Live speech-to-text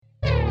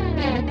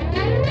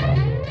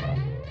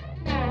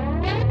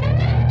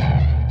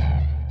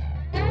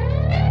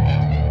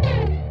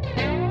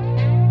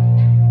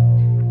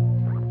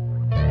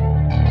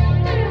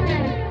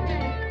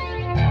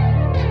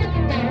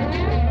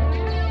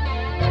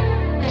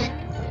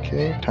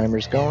Okay,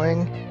 timer's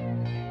going,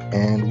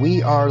 and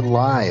we are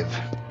live.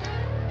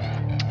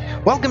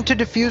 Welcome to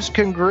Diffused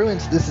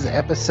Congruence. This is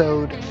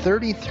episode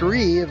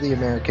 33 of the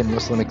American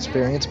Muslim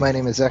Experience. My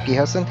name is Zaki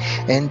Hassan,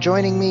 and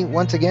joining me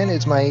once again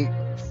is my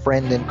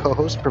friend and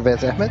co-host,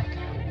 Pervez Ahmed.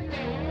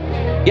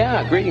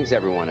 Yeah, greetings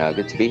everyone.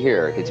 Good to be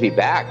here. Good to be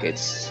back.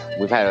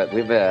 We've had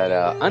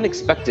an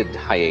unexpected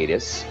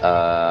hiatus.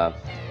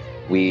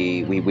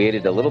 We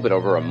waited a little bit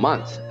over a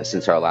month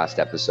since our last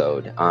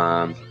episode,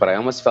 but I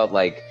almost felt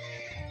like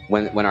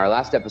when our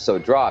last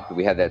episode dropped,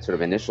 we had that sort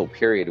of initial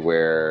period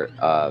where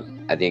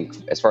I think,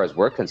 as far as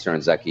we're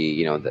concerned,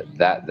 Zaki,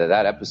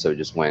 that episode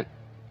just went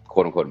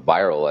quote unquote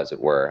viral, as it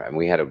were, and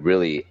we had a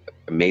really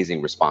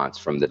amazing response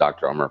from the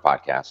Dr. Omar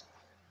podcast.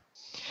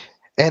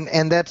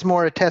 And that's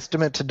more a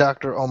testament to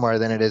Dr. Omar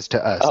than it is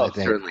to us, I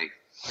think. Certainly.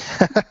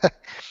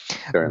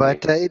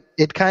 But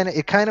it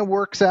kind of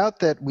works out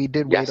that we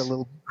did wait a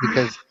little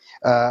because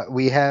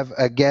we have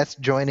a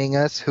guest joining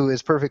us who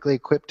is perfectly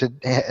equipped to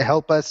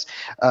help us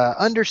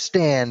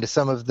understand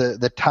some of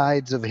the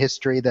tides of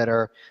history that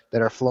are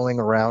flowing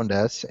around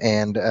us.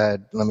 And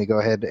let me go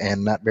ahead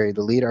and not bury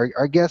the lead.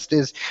 Our guest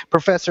is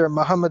Professor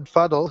Muhammad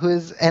Fadl, who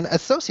is an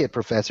associate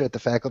professor at the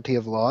Faculty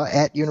of Law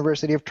at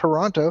University of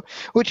Toronto,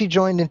 which he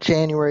joined in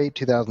January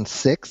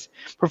 2006.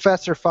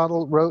 Professor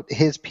Fadl wrote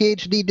his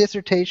PhD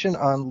dissertation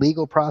on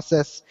legal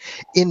process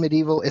in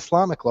medieval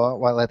Islamic law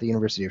while at the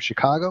University of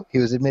Chicago. He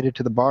was admitted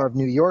to the Bar of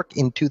New York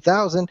in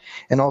 2000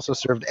 and also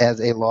served as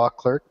a law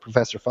clerk.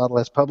 Professor Fadl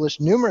has published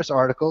numerous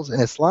articles in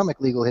Islamic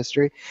legal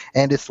history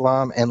and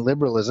Islam and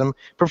liberalism.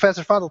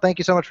 Professor Fadl, thank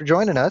you so much for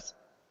joining us.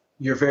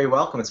 You're very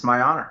welcome. It's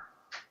my honor.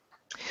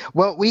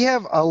 Well, we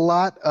have a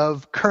lot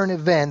of current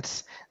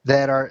events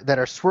that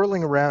are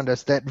swirling around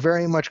us that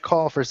very much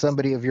call for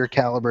somebody of your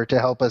caliber to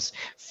help us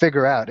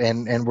figure out,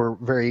 and we're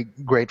very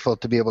grateful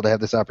to be able to have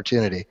this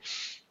opportunity.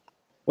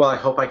 Well, I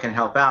hope I can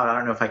help out. I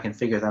don't know if I can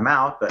figure them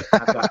out, but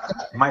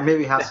might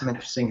maybe have some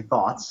interesting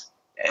thoughts.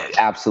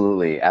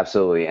 Absolutely.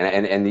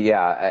 And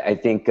yeah, I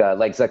think,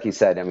 like Zaki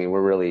said, I mean,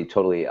 we're really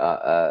totally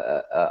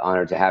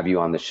honored to have you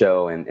on the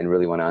show and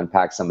really want to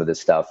unpack some of this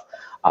stuff.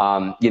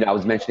 I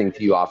was mentioning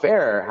to you off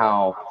air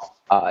how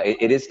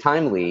it is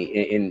timely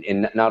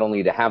in not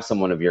only to have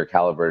someone of your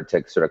caliber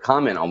to sort of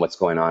comment on what's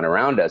going on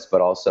around us,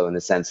 but also in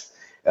the sense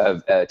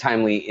of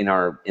timely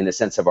in the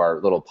sense of our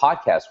little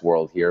podcast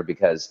world here,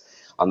 because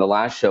on the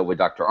last show with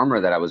Dr. Omar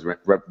that I was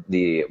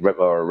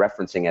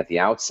referencing at the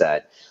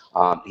outset,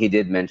 he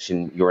did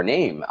mention your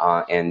name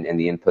and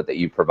the input that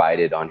you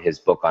provided on his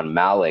book on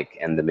Malik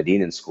and the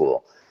Medinan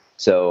School.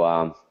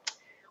 So,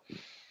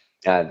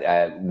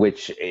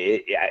 which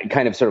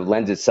kind of sort of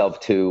lends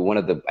itself to one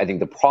of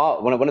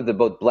the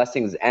both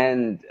blessings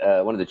and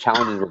one of the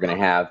challenges we're going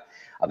to have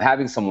of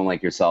having someone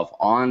like yourself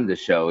on the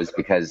show, is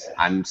because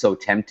I'm so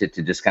tempted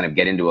to just kind of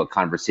get into a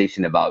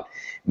conversation about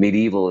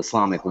medieval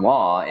Islamic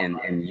law,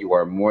 and you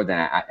are more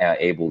than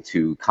able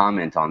to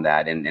comment on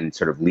that and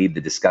sort of lead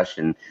the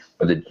discussion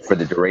for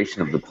the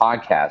duration of the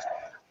podcast.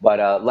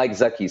 But like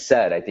Zaki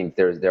said, I think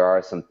there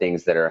are some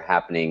things that are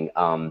happening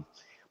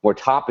more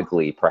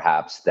topically,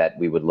 perhaps, that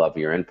we would love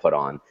your input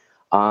on.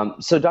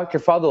 So Dr.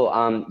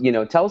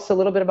 Fadl, tell us a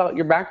little bit about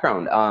your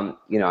background.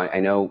 I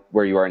know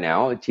where you are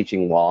now,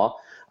 teaching law.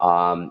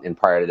 And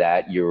prior to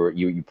that,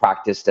 you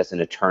practiced as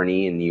an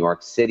attorney in New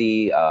York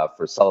City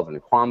for Sullivan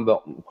and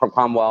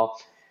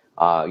Cromwell,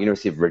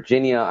 University of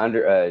Virginia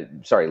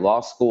law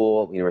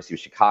school, University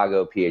of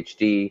Chicago,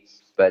 PhD.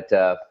 But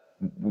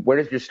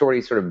where does your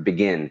story sort of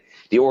begin?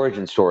 The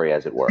origin story,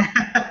 as it were.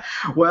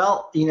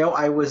 Well,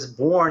 I was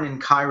born in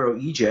Cairo,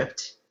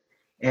 Egypt,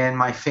 and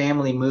my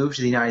family moved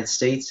to the United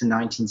States in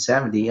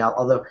 1970.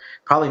 Although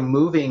probably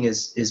moving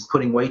is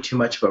putting way too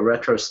much of a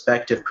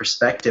retrospective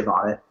perspective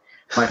on it.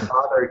 My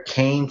father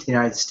came to the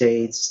United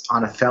States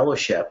on a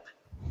fellowship,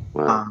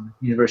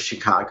 University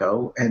of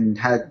Chicago, and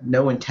had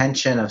no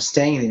intention of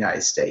staying in the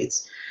United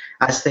States.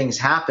 As things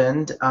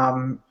happened,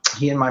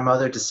 he and my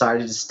mother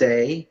decided to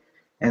stay,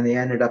 and they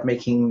ended up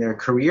making their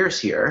careers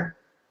here.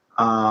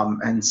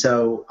 And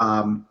so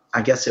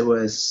I guess it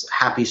was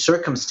happy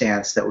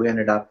circumstance that we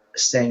ended up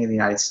staying in the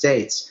United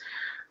States.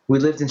 We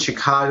lived in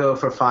Chicago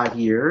for 5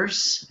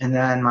 years, and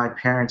then my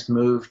parents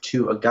moved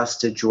to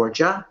Augusta,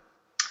 Georgia,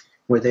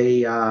 where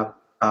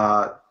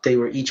they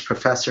were each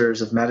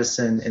professors of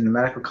medicine in the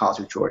Medical College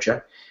of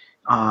Georgia.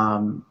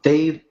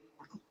 They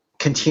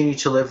continue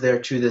to live there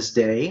to this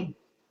day.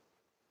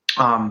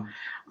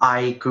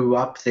 I grew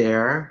up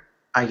there,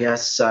 I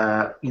guess,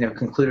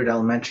 concluded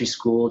elementary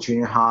school,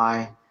 junior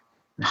high,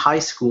 and high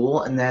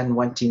school, and then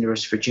went to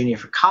University of Virginia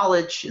for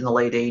college in the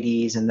late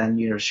 80s, and then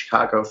University of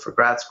Chicago for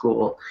grad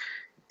school,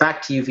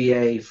 back to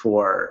UVA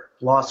for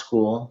law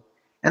school.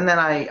 And then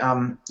I,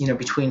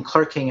 between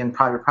clerking and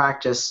private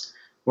practice,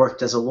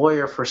 worked as a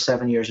lawyer for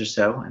 7 years or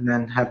so, and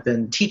then have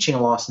been teaching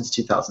law since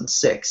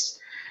 2006.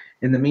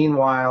 In the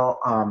meanwhile,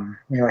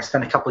 I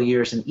spent a couple of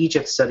years in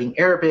Egypt studying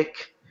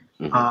Arabic,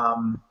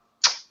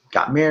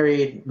 got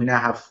married. We now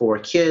have 4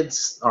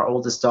 kids. Our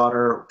oldest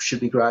daughter should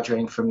be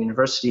graduating from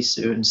university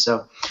soon.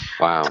 So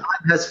wow.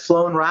 Time has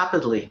flown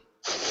rapidly.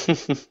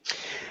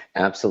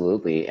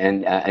 Absolutely,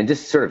 and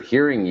just sort of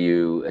hearing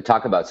you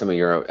talk about some of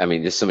your, I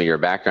mean, just some of your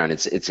background,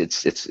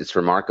 it's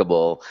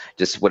remarkable.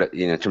 Just what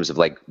in terms of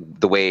like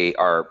the way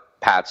our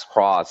paths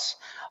cross.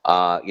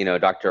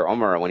 Dr.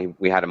 Omar, when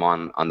we had him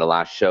on the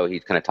last show, he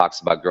kind of talks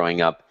about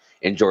growing up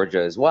in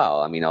Georgia as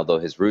well. I mean, although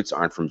his roots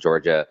aren't from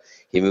Georgia,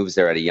 he moves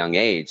there at a young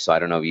age. So I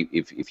don't know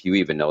if you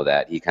even know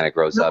that he kind of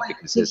grows up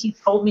because he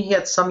told me he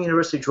had some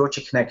University of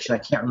Georgia connection. I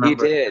can't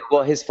remember. He did.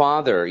 Well, his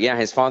father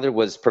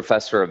was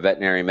professor of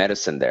veterinary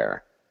medicine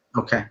there.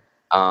 Okay.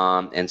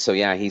 And so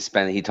yeah,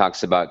 he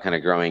talks about kind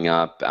of growing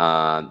up,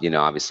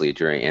 obviously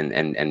during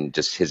and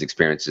just his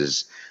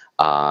experiences,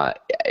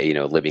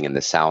 living in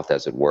the South,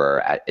 as it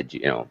were,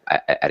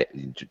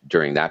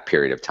 during that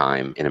period of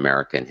time in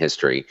American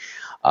history.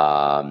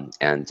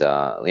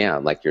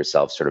 Like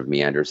yourself, sort of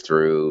meanders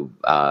through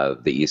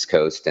the East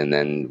Coast and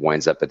then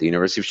winds up at the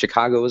University of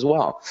Chicago as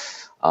well.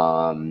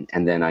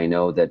 And then I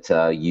know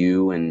that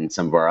you and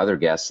some of our other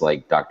guests,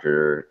 like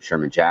Dr.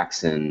 Sherman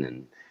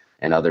Jackson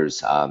and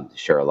others,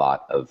 share a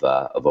lot of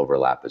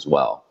overlap as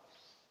well.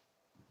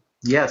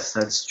 Yes,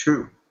 that's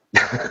true.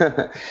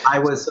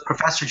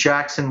 Professor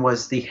Jackson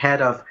was the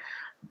head of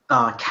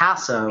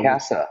CASA.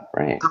 CASA,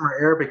 right?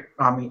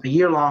 A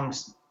year-long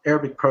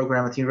Arabic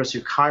program at the University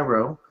of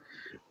Cairo.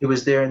 He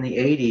was there in the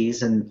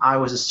 80s, and I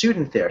was a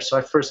student there. So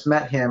I first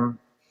met him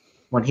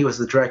when he was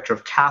the director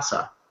of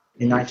CASA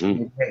in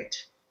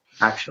 1988,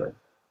 actually.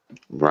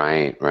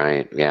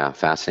 Right. Yeah,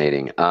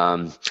 fascinating.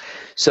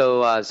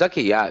 So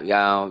Zaki,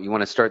 you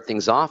want to start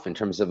things off in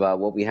terms of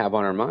what we have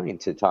on our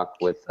mind to talk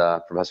with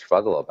Professor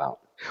Fadl about?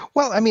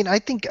 Well, I mean, I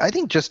think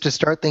just to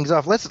start things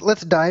off,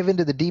 let's dive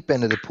into the deep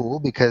end of the pool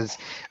because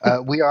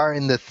we are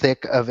in the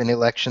thick of an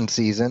election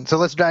season. So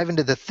let's dive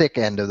into the thick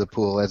end of the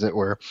pool, as it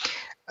were.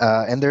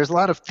 And there's a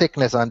lot of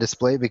thickness on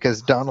display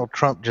because Donald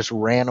Trump just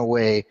ran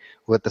away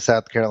with the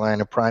South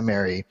Carolina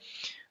primary,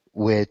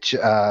 which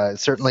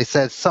certainly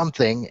says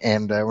something,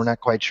 and we're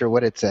not quite sure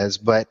what it says,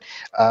 but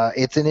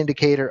it's an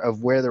indicator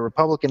of where the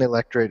Republican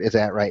electorate is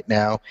at right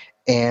now.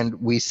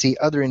 And we see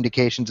other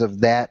indications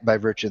of that by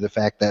virtue of the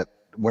fact that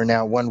we're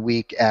now 1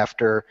 week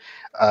after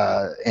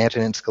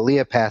Antonin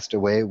Scalia passed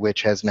away,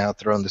 which has now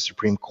thrown the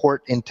Supreme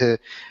Court into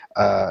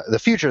the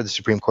future of the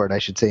Supreme Court, I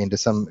should say, into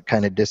some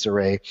kind of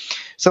disarray.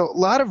 So a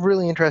lot of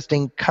really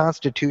interesting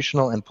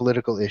constitutional and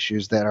political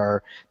issues that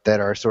are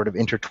sort of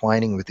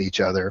intertwining with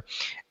each other.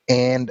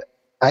 And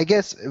I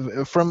guess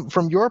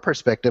from your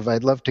perspective,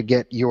 I'd love to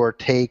get your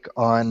take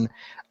on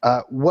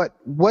what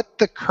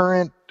the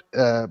current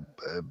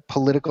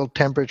political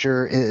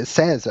temperature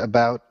says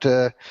about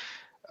the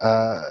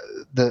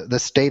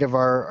state of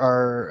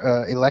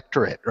our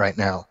electorate right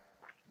now.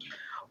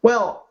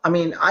 Well, I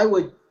mean, I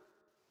would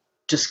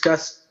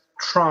discuss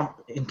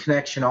Trump in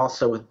connection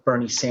also with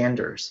Bernie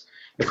Sanders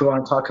if we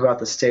want to talk about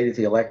the state of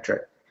the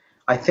electorate.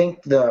 I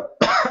think the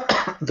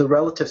the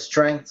relative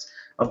strengths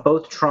of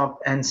both Trump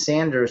and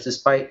Sanders,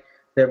 despite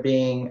there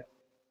being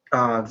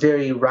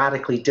very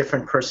radically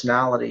different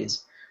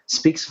personalities,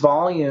 speaks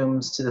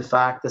volumes to the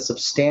fact that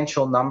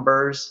substantial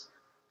numbers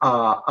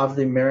of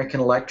the American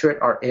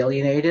electorate are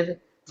alienated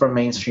from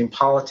mainstream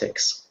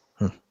politics.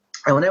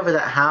 And whenever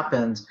that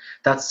happens,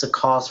 that's a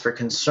cause for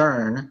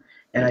concern.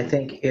 And I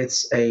think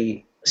it's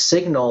a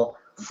signal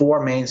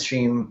for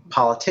mainstream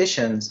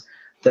politicians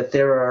that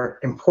there are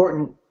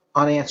important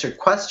unanswered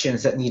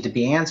questions that need to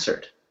be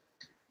answered.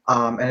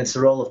 And it's the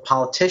role of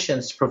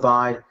politicians to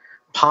provide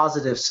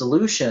positive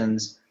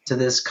solutions to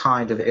this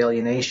kind of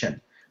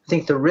alienation. I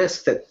think the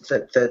risk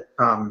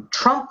that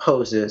Trump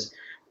poses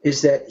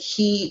is that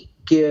he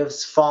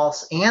gives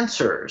false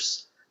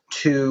answers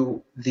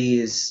to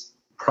these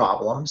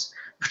problems,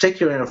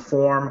 particularly in a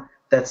form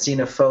that's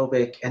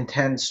xenophobic and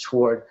tends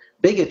toward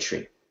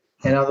bigotry.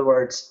 In other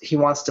words, he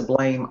wants to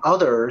blame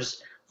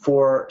others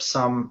for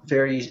some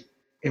very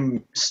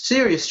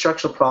serious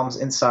structural problems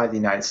inside the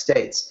United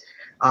States.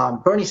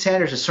 Bernie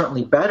Sanders is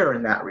certainly better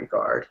in that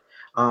regard.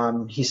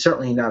 He's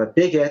certainly not a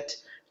bigot.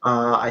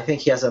 I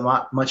think he has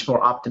a much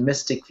more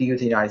optimistic view of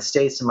the United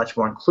States, a much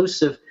more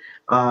inclusive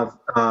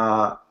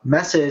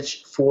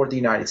message for the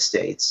United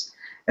States.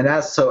 And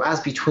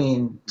as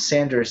between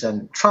Sanders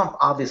and Trump,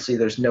 obviously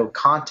there's no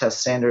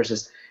contest. Sanders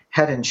is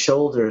head and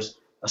shoulders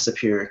a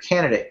superior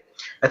candidate.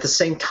 At the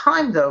same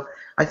time, though,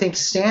 I think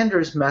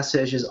Sanders'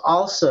 message is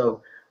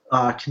also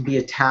can be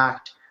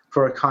attacked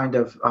for a kind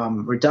of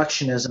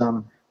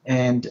reductionism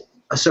and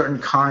a certain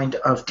kind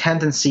of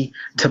tendency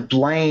to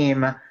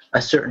blame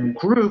a certain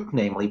group,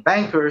 namely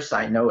bankers.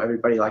 I know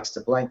everybody likes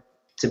to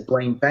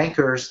blame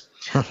bankers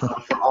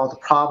for all the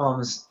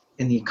problems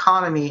in the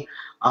economy,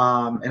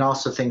 and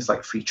also things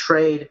like free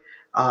trade.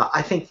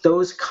 I think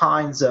those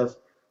kinds of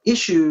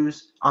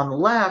issues on the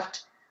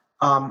left,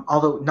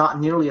 although not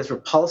nearly as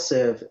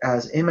repulsive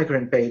as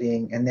immigrant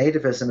baiting and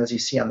nativism as you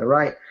see on the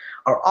right,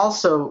 are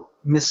also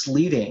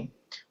misleading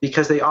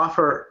because they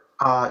offer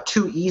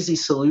too easy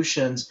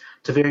solutions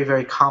to very,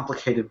 very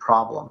complicated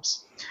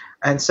problems.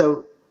 And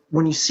so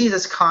when you see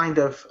this kind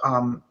of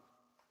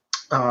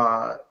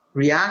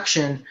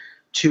reaction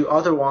to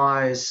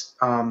otherwise,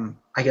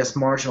 I guess,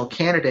 marginal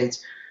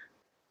candidates,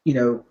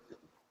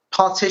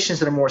 politicians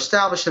that are more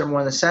established, that are more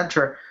in the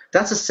center,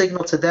 that's a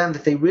signal to them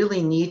that they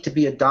really need to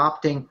be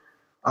adopting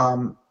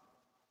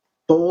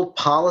bold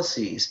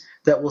policies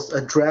that will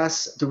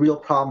address the real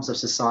problems of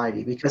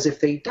society. Because if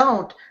they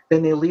don't,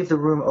 then they leave the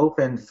room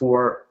open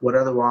for what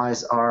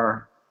otherwise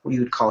are what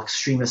you would call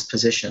extremist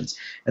positions.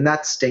 And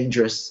that's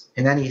dangerous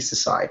in any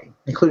society,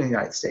 including the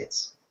United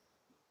States.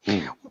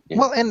 Yeah.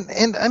 Well,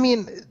 and I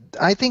mean,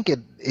 I think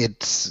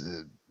it's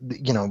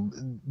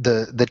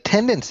the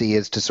tendency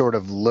is to sort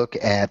of look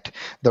at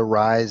the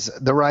rise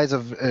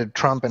of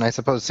Trump, and I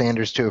suppose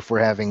Sanders too, if we're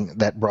having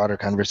that broader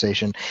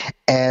conversation,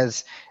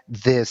 as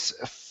this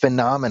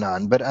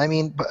phenomenon. But I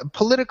mean,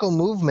 political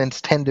movements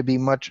tend to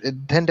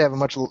have a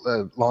much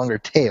longer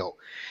tail.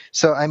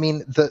 So I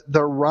mean,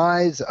 the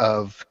rise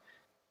of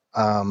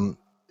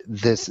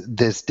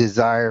this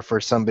desire for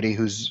somebody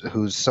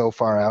who's so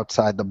far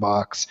outside the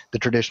box, the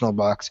traditional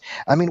box.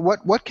 I mean,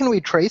 what can we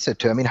trace it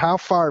to? I mean, how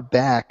far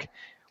back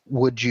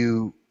would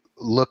you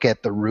look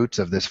at the roots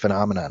of this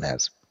phenomenon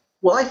as?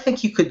 Well, I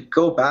think you could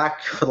go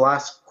back for the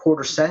last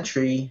quarter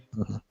century,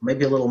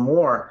 maybe a little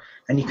more,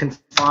 and you can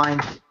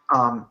find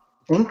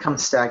income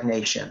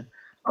stagnation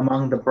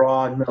among the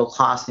broad middle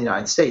class in the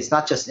United States.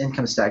 Not just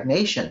income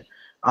stagnation,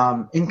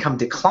 income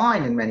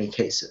decline in many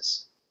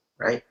cases,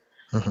 right?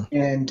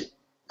 And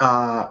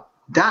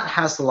that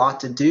has a lot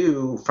to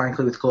do,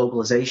 frankly, with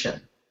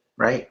globalization,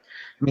 right?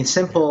 I mean,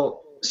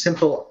 simple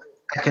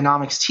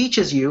economics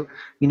teaches you,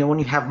 when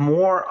you have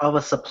more of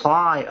a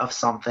supply of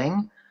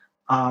something,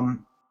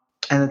 and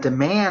the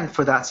demand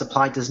for that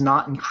supply does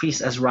not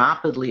increase as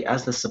rapidly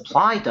as the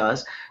supply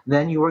does,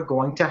 then you are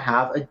going to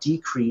have a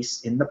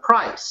decrease in the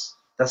price.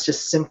 That's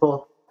just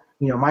simple,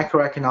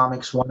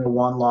 microeconomics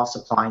 101, law of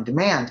supply and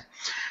demand.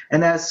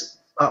 And as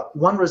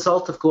one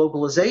result of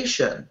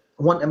globalization,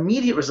 one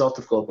immediate result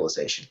of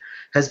globalization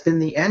has been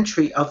the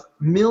entry of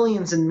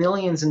millions and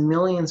millions and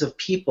millions of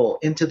people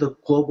into the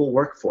global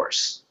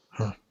workforce,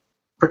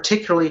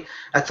 particularly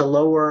at the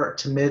lower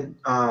to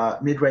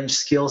mid-range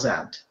skills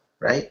end,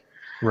 right?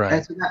 Right.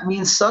 And so that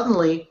means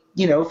suddenly,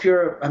 if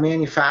you're a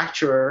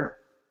manufacturer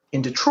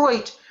in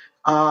Detroit,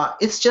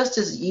 it's just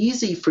as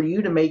easy for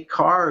you to make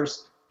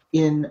cars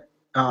in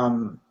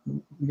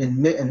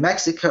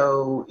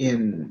Mexico,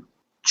 in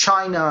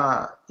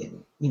China,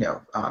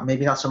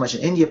 maybe not so much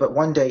in India, but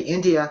one day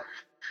India,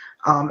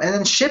 and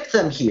then ship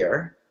them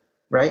here,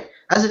 right?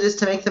 As it is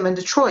to make them in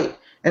Detroit.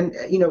 And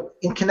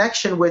in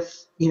connection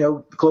with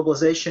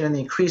globalization and the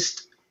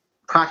increased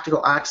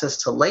practical access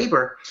to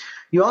labor,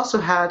 you also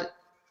had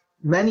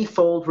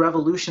many-fold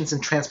revolutions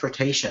in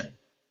transportation.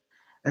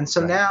 And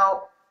so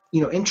now,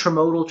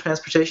 intramodal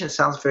transportation, it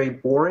sounds very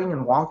boring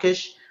and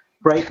wonkish,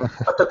 right?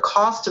 But the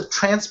cost of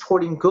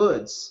transporting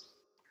goods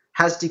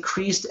has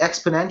decreased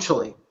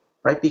exponentially,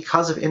 right?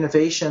 Because of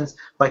innovations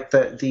like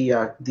the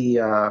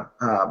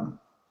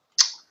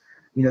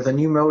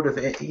new mode of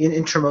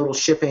intramodal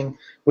shipping,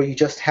 where you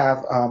just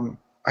have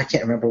I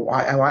can't remember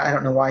why. I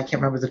don't know why I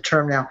can't remember the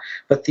term now,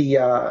 but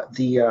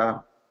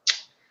the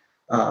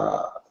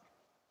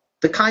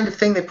kind of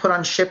thing they put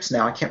on ships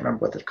now, I can't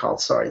remember what they're called.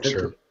 Sorry.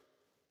 Sure.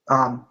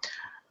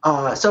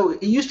 So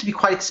it used to be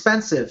quite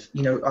expensive,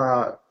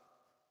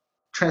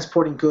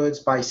 transporting goods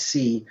by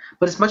sea,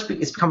 but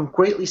it's become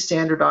greatly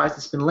standardized.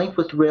 It's been linked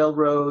with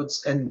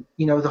railroads, and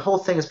the whole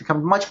thing has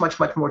become much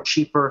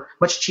cheaper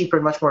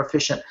and much more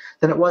efficient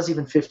than it was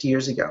even 50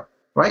 years ago,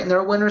 right? And there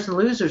are winners and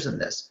losers in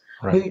this.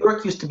 Right. New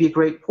York used to be a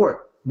great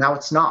port. Now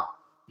it's not,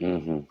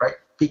 right?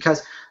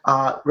 Because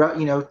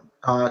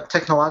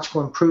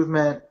technological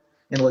improvement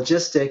in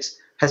logistics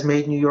has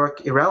made New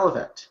York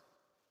irrelevant.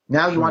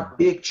 Now you want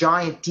big,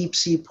 giant,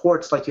 deep-sea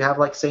ports like you have,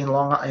 like, say, in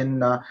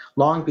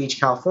Long Beach,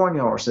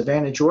 California, or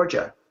Savannah,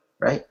 Georgia,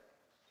 right?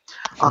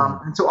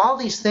 And so all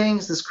these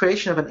things, this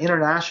creation of an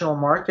international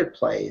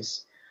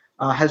marketplace,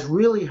 has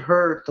really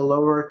hurt the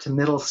lower to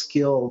middle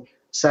skill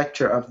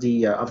sector of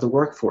the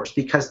workforce,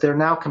 because they're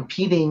now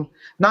competing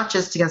not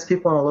just against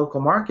people in a local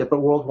market,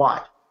 but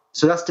worldwide.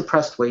 So that's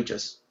depressed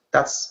wages.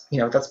 That's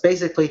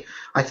basically,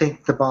 I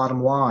think, the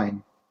bottom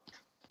line,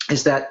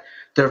 is that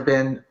there have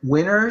been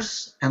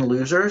winners and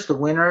losers. The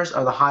winners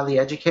are the highly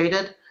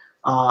educated,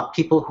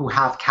 people who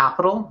have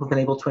capital, who've been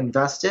able to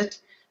invest it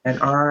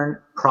and earn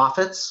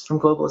profits from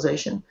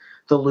globalization.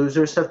 The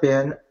losers have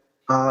been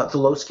the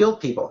low-skilled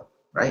people,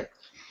 right?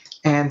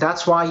 And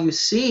that's why you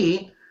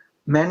see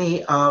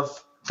many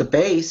of the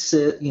base,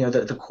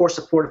 the core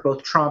support of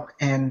both Trump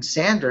and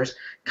Sanders,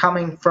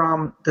 coming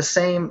from the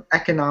same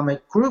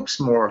economic groups,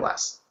 more or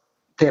less.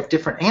 They have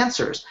different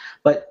answers,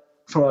 but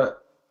from a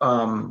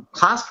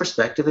class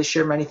perspective, they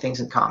share many things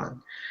in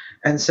common.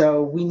 And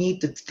so we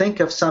need to think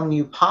of some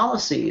new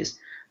policies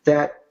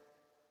that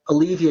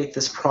alleviate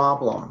this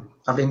problem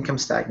of income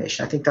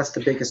stagnation. I think that's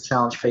the biggest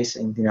challenge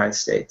facing the United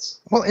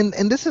States. Well, and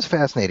this is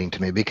fascinating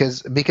to me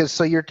because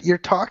so you're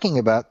talking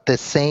about the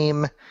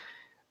same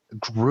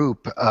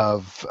group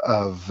of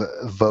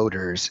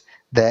voters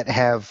that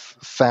have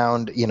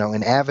found,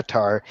 an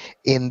avatar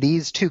in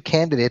these two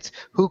candidates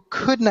who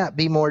could not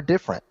be more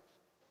different.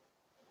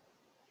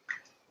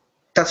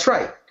 That's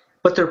right.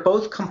 but they're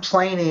both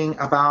complaining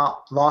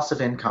about loss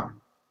of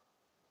income,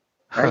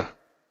 right?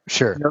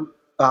 Sure.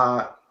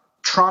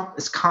 Trump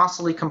is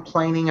constantly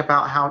complaining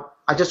about how,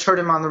 I just heard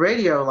him on the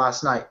radio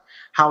last night,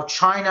 how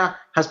China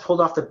has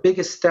pulled off the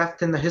biggest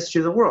theft in the history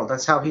of the world.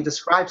 That's how he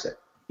describes it.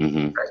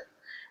 Mm-hmm. Right?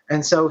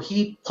 And so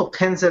he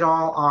pins it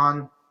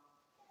all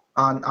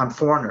on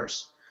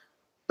foreigners.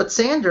 But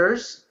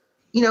Sanders,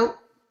 he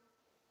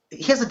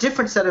has a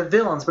different set of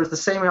villains, but it's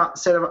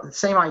the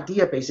same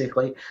idea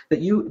basically, that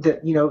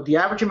the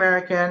average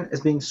American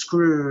is being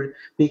screwed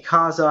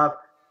because of,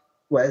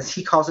 well, as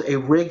he calls it, a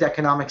rigged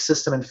economic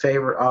system in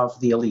favor of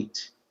the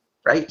elite,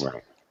 right?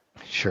 Right.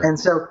 Sure. And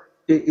so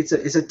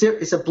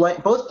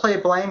both play a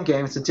blame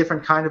game. It's a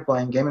different kind of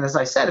blame game. And as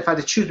I said, if I had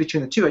to choose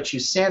between the two, I'd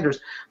choose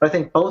Sanders. But I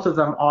think both of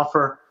them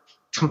offer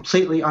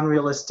completely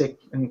unrealistic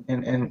and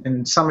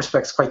in some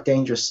respects quite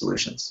dangerous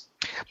solutions.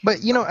 But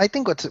I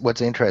think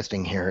what's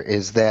interesting here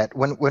is that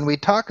when we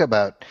talk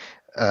about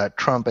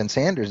Trump and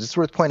Sanders, it's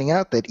worth pointing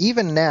out that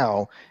even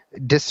now,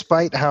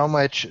 despite how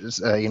much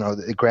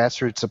the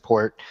grassroots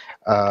support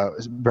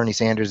Bernie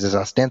Sanders is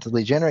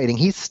ostensibly generating,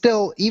 he's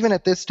still, even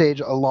at this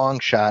stage, a long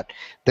shot.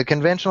 The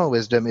conventional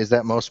wisdom is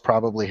that most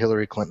probably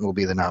Hillary Clinton will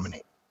be the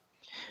nominee.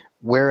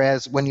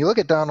 Whereas when you look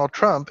at Donald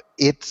Trump,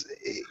 it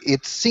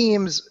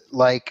seems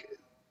like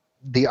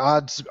the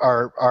odds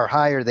are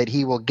higher that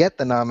he will get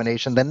the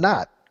nomination than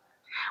not.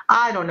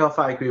 I don't know if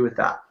I agree with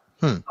that.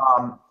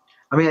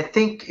 I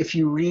think if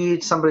you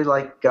read somebody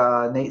like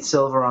Nate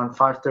Silver on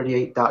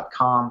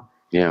 538.com,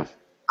 yeah,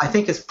 I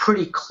think it's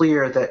pretty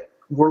clear that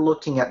we're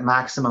looking at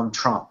maximum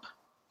Trump.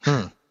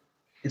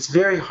 It's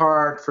very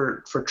hard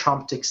for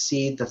Trump to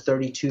exceed the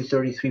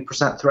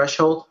 33%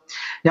 threshold.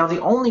 Now,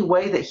 the only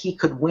way that he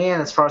could win,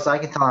 as far as I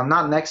can tell, I'm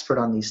not an expert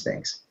on these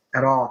things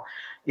at all,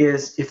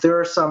 is if there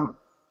are some,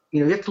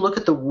 you have to look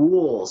at the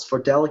rules for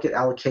delegate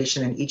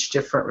allocation in each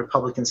different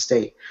Republican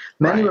state.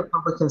 Many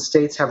Republican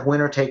states have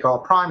winner-take-all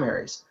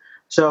primaries.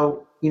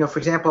 So, for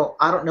example,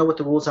 I don't know what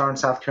the rules are in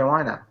South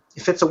Carolina.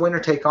 If it's a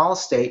winner-take-all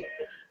state,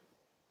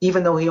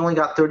 even though he only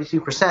got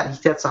 33%,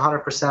 he gets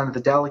 100% of the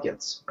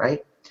delegates,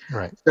 right?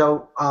 Right.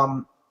 So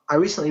I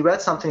recently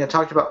read something that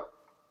talked about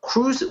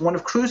Cruz. One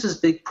of Cruz's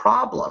big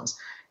problems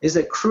is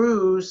that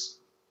Cruz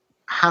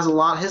has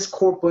his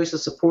core base of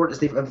support is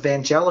the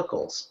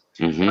evangelicals.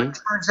 Mm-hmm. But it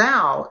turns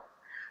out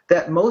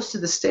that most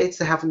of the states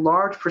that have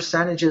large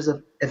percentages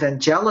of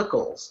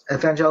evangelical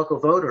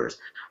voters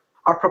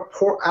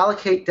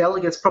allocate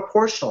delegates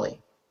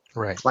proportionally.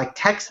 Right. Like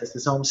Texas,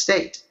 his home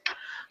state.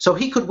 So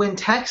he could win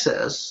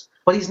Texas,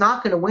 but he's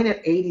not going to win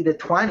it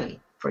 80-20,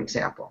 for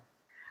example.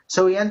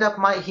 So he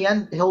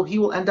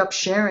will end up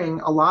sharing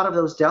a lot of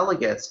those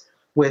delegates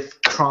with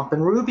Trump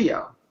and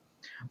Rubio.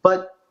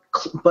 But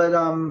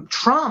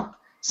Trump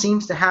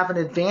seems to have an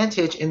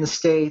advantage in the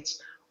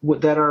states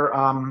that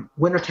are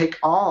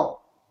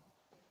winner-take-all,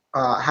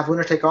 have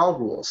winner-take-all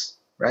rules,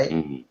 right?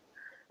 Mm-hmm.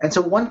 And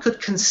so one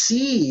could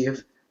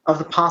conceive of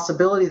the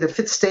possibility that if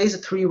it stays a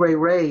three-way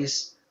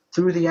race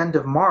through the end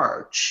of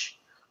March,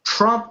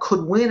 Trump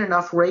could win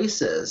enough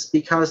races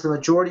because the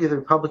majority of the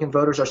Republican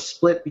voters are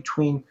split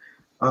between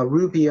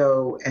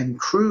Rubio and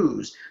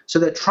Cruz, so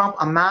that Trump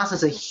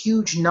amasses a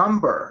huge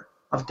number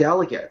of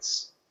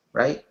delegates,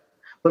 right?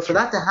 But for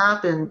that to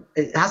happen,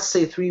 it has to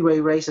stay a three-way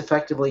race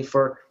effectively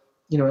for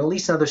at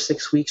least another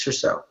 6 weeks or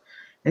so.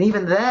 And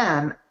even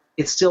then,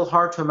 it's still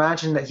hard to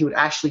imagine that he would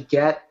actually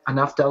get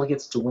enough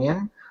delegates to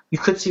win. You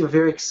could see a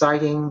very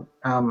exciting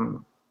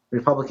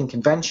Republican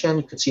convention.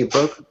 You could see a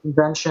broken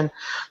convention.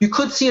 You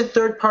could see a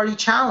third-party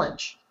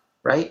challenge,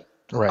 right?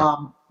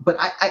 Right. But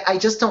I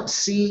just don't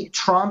see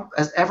Trump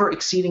as ever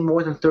exceeding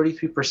more than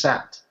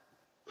 33%.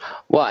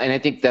 Well, and I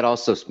think that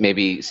also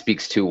maybe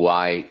speaks to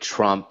why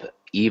Trump,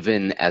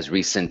 even as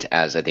recent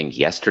as I think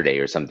yesterday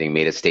or something,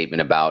 made a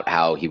statement about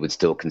how he would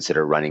still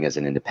consider running as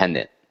an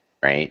independent,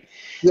 right?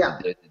 Yeah.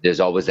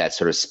 There's always that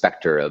sort of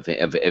specter of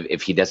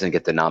if he doesn't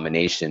get the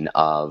nomination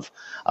of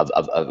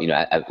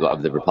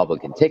the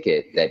Republican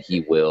ticket, that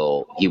he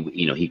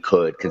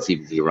could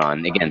conceivably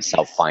run, again,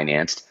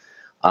 self-financed,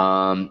 as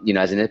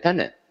an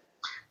independent.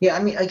 Yeah,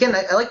 I mean, again,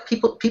 I like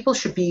people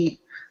should be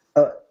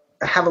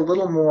have a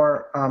little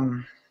more,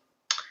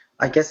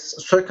 I guess,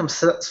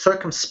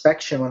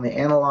 circumspection when they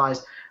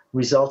analyze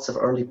results of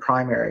early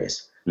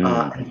primaries,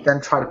 and then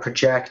try to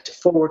project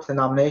forward to the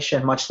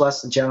nomination, much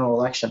less the general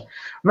election.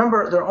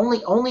 Remember, there are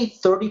only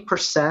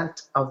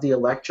 30% of the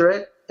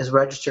electorate is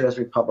registered as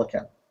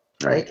Republican,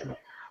 right?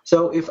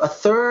 So if a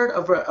third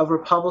of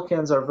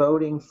Republicans are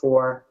voting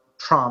for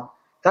Trump,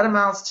 that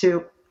amounts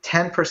to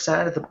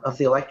 10% of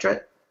the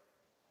electorate.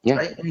 Yeah.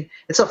 Right? I mean,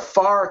 it's a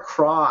far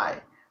cry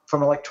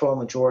from electoral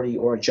majority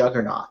or a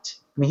juggernaut.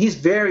 I mean, he's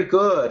very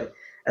good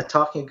at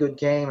talking a good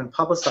game and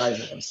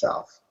publicizing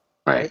himself.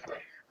 Right?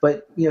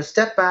 But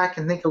step back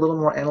and think a little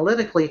more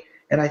analytically,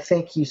 and I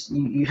think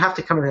you have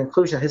to come to the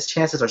conclusion that his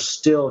chances are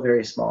still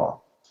very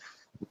small.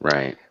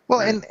 Right.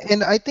 Well,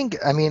 and I think,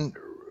 I mean,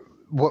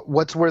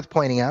 what's worth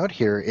pointing out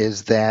here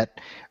is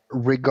that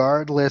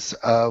regardless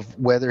of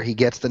whether he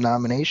gets the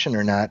nomination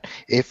or not,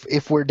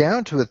 if we're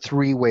down to a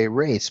three-way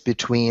race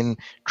between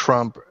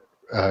Trump,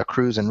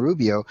 Cruz, and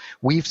Rubio,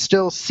 we've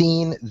still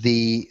seen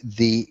the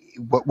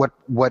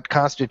what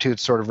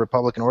constitutes sort of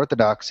Republican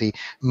orthodoxy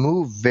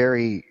move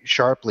very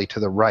sharply to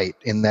the right,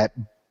 in that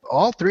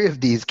all three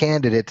of these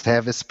candidates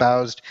have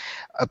espoused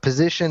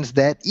positions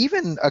that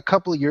even a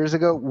couple of years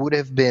ago would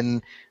have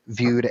been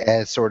viewed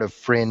as sort of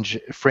fringe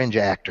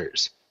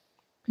actors.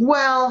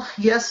 Well,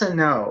 yes and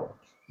no,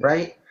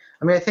 right?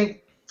 I mean, I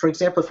think, for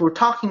example, if we're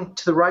talking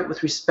to the right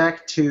with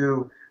respect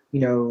to,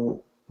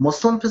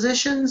 Muslim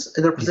positions,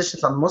 their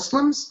positions on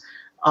Muslims,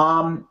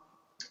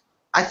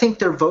 I think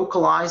they're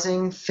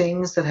vocalizing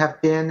things that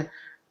have been,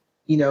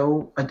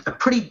 a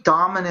pretty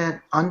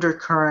dominant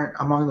undercurrent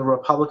among the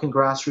Republican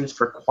grassroots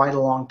for quite a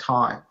long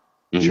time,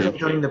 even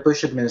during the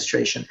Bush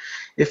administration.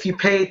 If you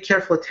paid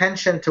careful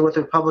attention to what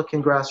the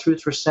Republican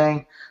grassroots were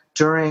saying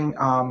during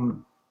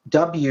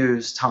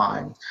W's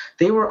time,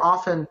 they were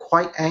often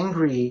quite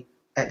angry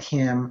at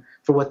him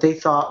for what they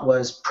thought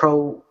was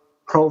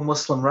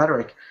pro-Muslim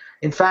rhetoric.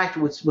 In fact,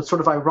 what's sort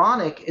of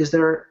ironic is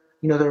they're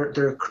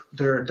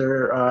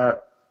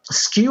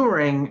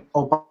skewering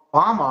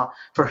Obama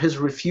for his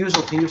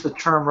refusal to use the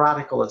term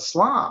radical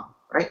Islam,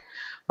 right?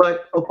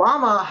 But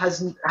Obama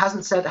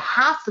hasn't said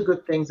half the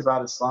good things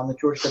about Islam that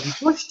George W.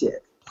 Bush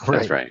did.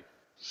 That's right.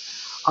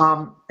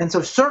 And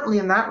so certainly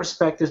in that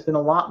respect, there's been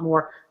a lot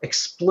more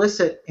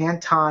explicit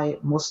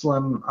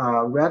anti-Muslim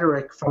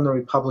rhetoric from the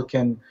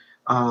Republican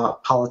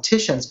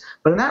politicians.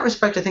 But in that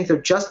respect, I think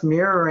they're just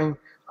mirroring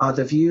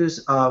the views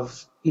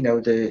of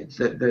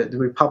the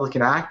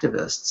Republican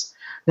activists.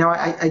 Now,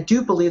 I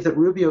do believe that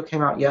Rubio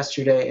came out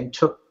yesterday and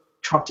took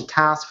Trump to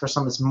task for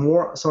some of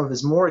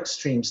his more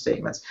extreme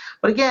statements.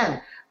 But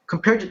again,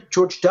 compared to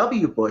George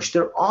W. Bush,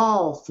 they're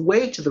all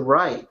way to the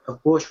right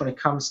of Bush when it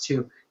comes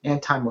to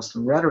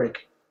anti-Muslim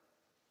rhetoric.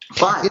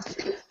 But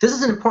this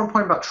is an important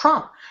point about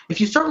Trump. If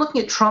you start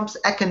looking at Trump's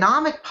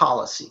economic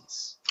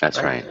policies,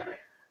 that's right.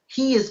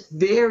 He is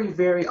very,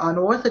 very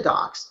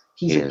unorthodox.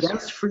 He's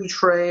against free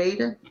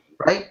trade,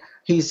 right?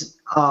 He's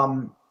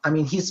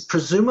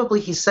presumably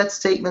he said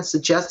statements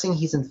suggesting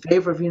he's in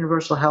favor of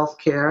universal health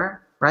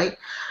care, right?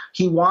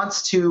 He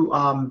wants to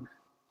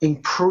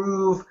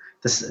improve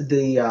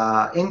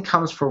the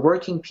incomes for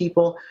working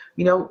people.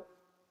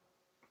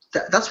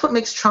 That's what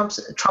makes Trump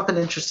an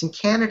interesting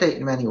candidate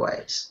in many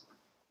ways.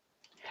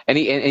 And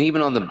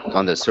even on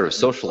the sort of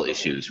social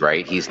issues,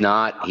 right? He's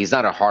not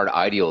a hard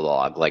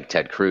ideologue like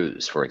Ted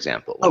Cruz, for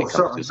example, when it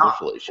comes to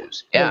social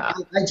issues. Yeah.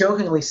 I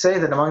jokingly say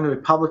that among the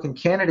Republican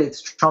candidates,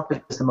 Trump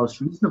is the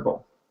most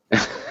reasonable.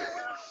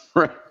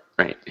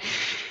 Right.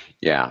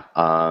 Yeah.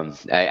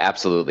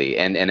 Absolutely.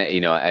 And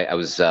I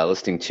was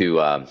listening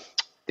to I think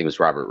it was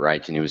Robert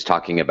Reich, and he was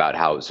talking about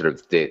how sort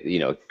of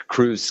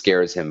Cruz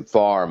scares him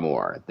far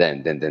more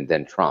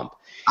than Trump.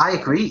 I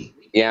agree.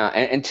 Yeah,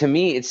 and to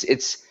me,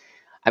 it's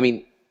I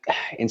mean,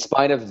 in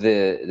spite of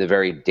the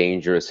very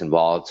dangerous and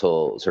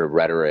volatile sort of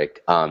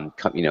rhetoric,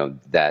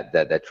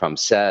 that Trump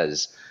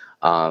says,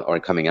 or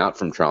coming out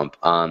from Trump,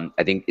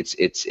 I think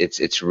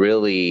it's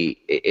really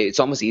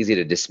almost easy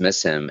to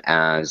dismiss him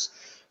as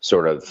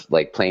sort of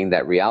like playing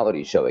that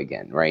reality show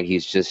again, right?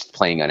 He's just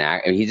playing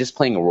he's just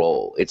playing a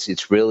role.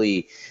 It's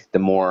really the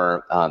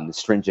more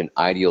stringent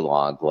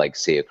ideologue, like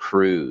say a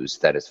Cruz,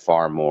 that is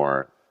far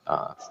more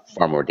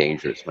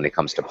dangerous when it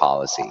comes to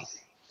policy.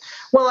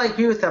 Well, I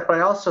agree with that, but I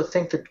also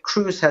think that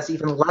Cruz has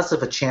even less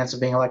of a chance of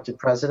being elected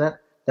president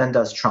than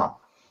does Trump.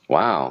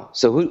 Wow.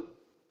 So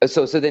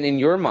then in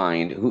your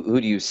mind,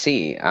 who do you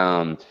see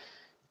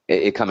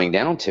it coming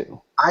down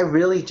to? I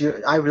really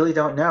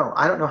don't know.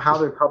 I don't know how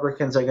the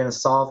Republicans are going to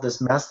solve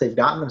this mess they've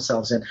gotten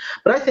themselves in.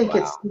 But I think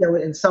it's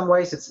in some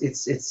ways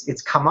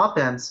it's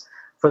comeuppance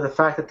for the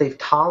fact that they've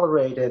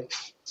tolerated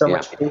so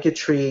much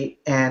bigotry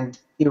and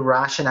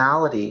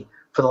irrationality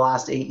for the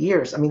last 8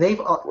 years. I mean, they've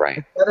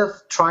instead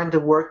of trying to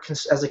work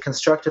as a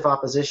constructive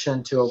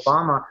opposition to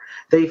Obama,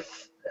 they've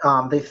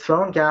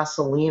thrown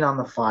gasoline on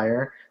the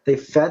fire. They've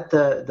fed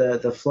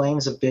the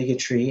flames of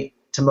bigotry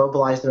to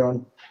mobilize their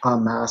own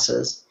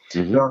masses,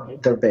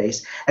 their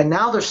base. And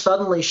now they're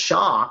suddenly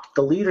shocked.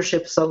 The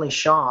leadership is suddenly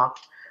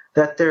shocked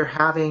that they're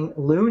having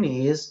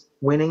loonies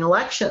winning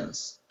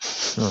elections,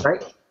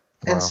 right? Wow.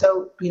 And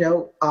so,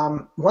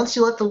 once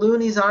you let the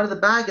loonies out of the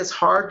bag, it's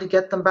hard to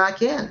get them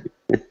back in.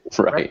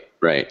 Right.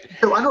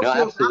 So I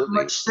don't feel that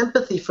much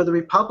sympathy for the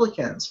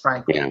Republicans,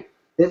 frankly. Yeah.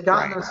 They've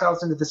gotten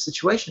themselves into this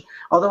situation.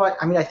 Although,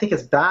 I think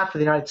it's bad for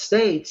the United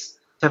States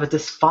to have a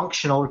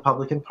dysfunctional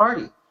Republican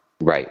Party.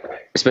 Right.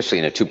 Especially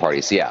in a two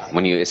parties. Yeah.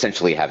 When you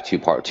essentially have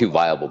two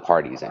viable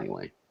parties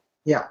anyway.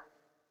 Yeah.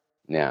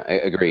 Yeah.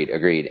 Agreed.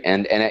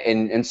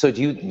 And so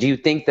do you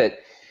think that,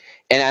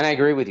 and I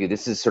agree with you,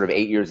 this is sort of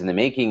 8 years in the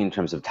making in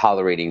terms of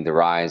tolerating the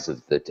rise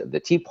of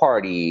the Tea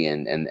Party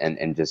and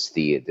just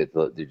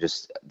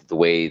the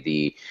way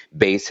the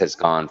base has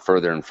gone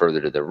further and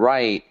further to the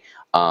right,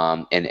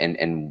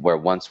 and where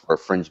once were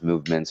fringe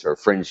movements or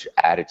fringe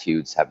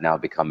attitudes have now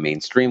become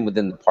mainstream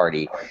within the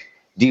party.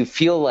 Do you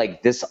feel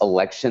like this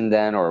election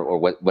then, or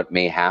what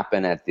may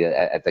happen at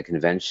the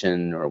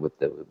convention or with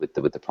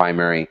the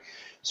primary,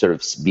 sort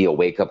of be a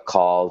wake up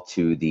call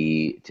to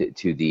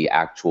the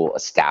actual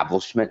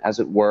establishment, as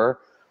it were,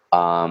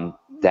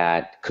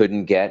 that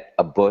couldn't get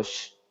a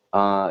Bush,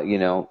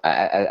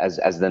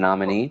 as the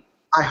nominee?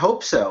 I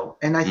hope so.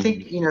 And I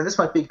think, this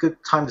might be a good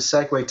time to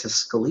segue to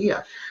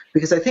Scalia,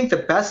 because I think the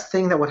best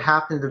thing that would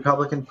happen to the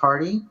Republican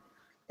Party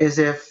is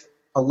if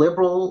a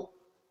liberal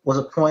was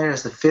appointed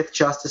as the 5th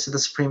Justice of the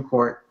Supreme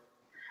Court,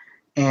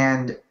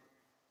 and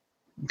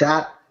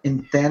that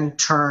then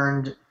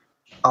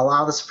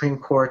allow the Supreme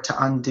Court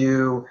to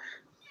undo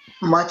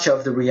much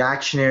of the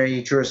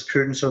reactionary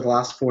jurisprudence over the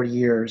last 40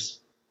 years.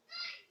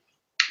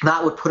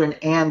 That would put an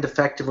end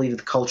effectively to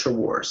the culture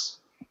wars.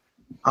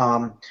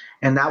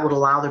 And that would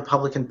allow the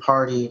Republican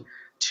Party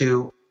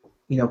to,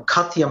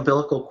 cut the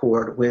umbilical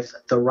cord with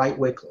the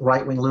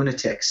right-wing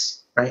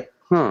lunatics, right?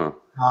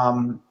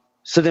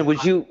 So then,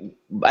 would you?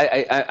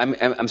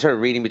 I'm sort of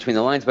reading between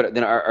the lines, but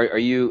then are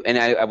you? And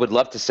I would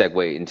love to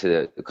segue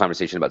into the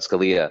conversation about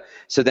Scalia.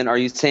 So then, are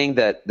you saying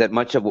that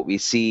much of what we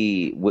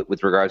see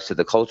with regards to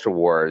the culture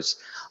wars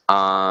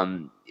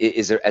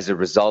is there as a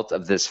result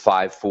of this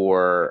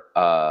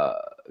 5-4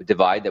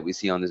 divide that we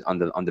see on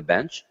the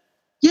bench?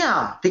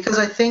 Yeah, because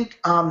I think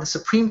the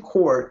Supreme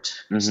Court,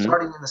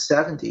 starting in the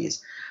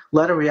 70s,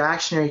 led a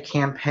reactionary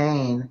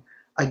campaign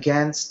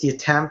against the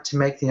attempt to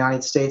make the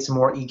United States a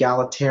more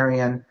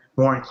egalitarian,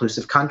 more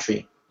inclusive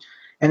country.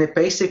 And it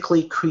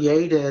basically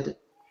created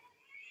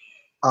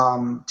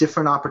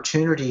different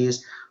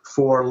opportunities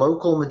for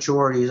local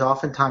majorities,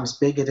 oftentimes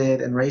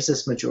bigoted and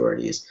racist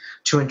majorities,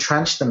 to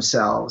entrench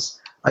themselves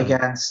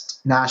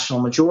against national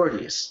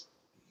majorities,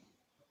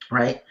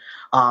 right?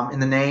 In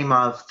the name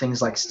of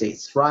things like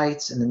states'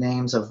 rights, in the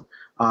names of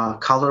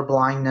color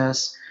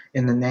blindness,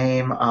 in the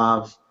name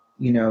of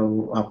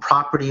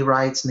property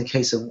rights, in the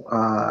case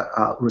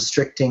of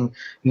restricting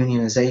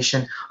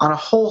unionization, on a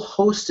whole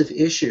host of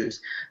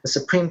issues. The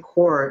Supreme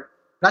Court,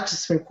 not just the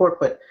Supreme Court,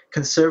 but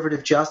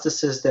conservative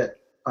justices that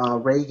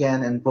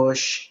Reagan and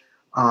Bush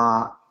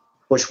 1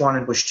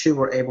 and Bush 2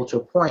 were able to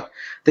appoint,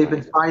 they've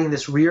been fighting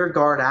this rear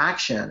guard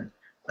action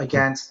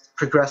against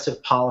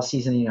progressive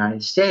policies in the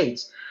United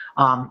States.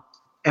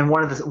 And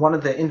one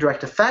of the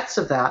indirect effects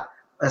of that,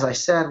 as I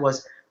said,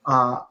 was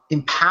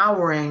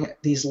empowering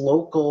these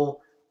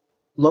local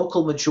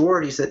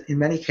majorities that in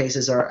many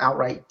cases are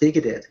outright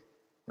bigoted,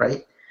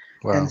 right?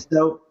 Wow. And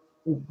so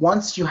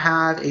once you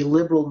have a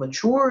liberal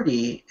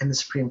majority in the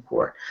Supreme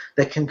Court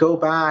that can go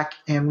back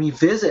and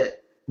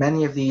revisit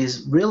many of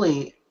these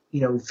really,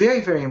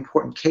 very, very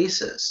important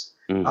cases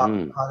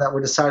that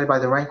were decided by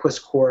the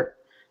Rehnquist Court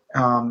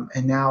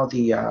and now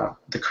the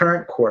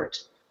current court,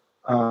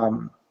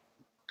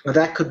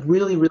 that could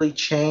really, really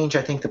change,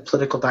 I think, the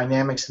political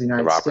dynamics of the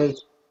United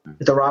States,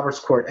 the Roberts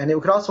Court. And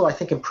it could also, I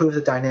think, improve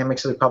the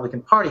dynamics of the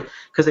Republican Party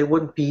because they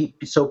wouldn't be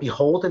so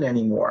beholden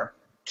anymore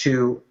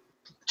to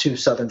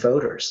Southern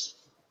voters.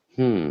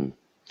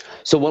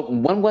 So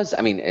when was,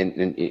 I mean,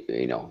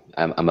 and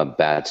I'm a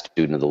bad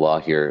student of the law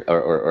here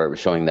or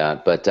showing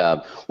that, but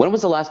when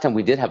was the last time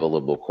we did have a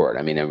liberal court?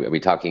 I mean, are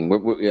we talking,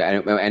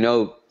 I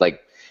know,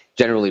 like,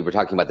 generally we're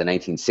talking about the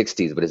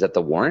 1960s, but is that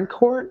the Warren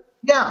Court?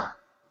 Yeah.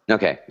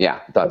 Okay,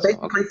 yeah.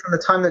 Basically from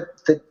the time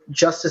that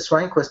Justice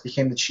Rehnquist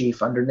became the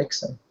chief under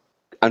Nixon.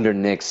 Under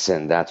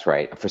Nixon, that's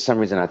right. For some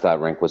reason, I thought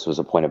Rehnquist was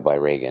appointed by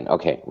Reagan.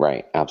 Okay,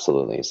 right,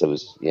 absolutely. So it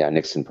was,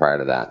 Nixon prior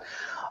to that.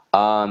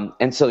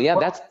 And so,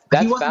 that's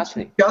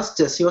fascinating.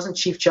 He wasn't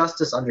Chief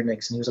Justice under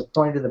Nixon. He was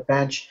appointed to the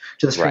bench,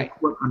 to the Supreme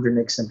Court under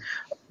Nixon.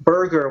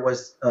 Berger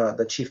was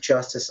the Chief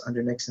Justice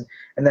under Nixon.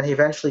 And then he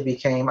eventually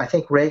became, I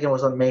think Reagan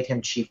was what made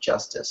him Chief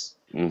Justice.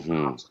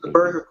 So the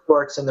Berger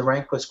courts and the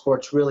Rehnquist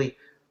courts really,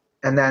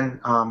 and then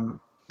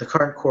the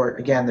current court,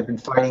 again, they've been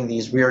fighting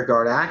these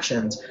rearguard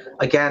actions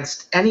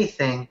against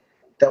anything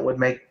that would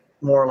make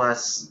more or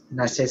less the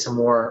United States a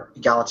more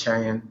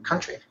egalitarian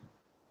country.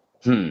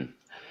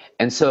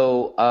 And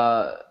so,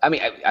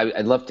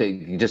 I'd love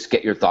to just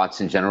get your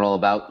thoughts in general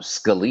about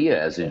Scalia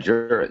as a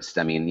jurist.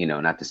 I mean,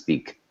 not to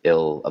speak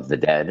ill of the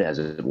dead, as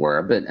it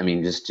were, but I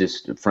mean, just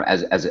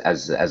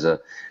as a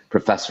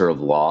professor of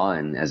law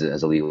and as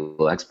a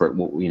legal expert,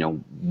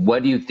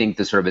 what do you think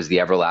is the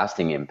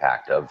everlasting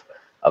impact of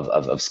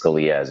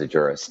Scalia as a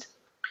jurist?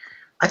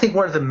 I think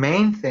one of the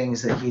main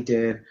things that he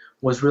did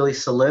was really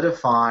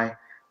solidify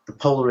the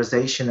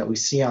polarization that we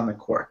see on the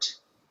court,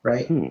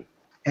 right?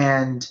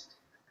 And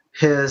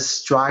his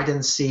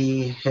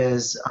stridency,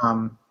 his,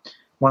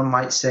 one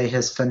might say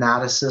his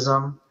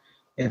fanaticism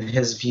in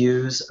his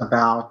views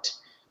about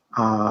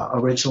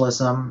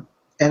originalism,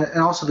 and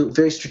also the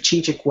very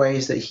strategic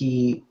ways that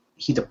he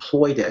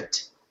deployed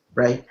it,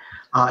 right,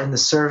 in the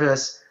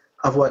service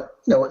of what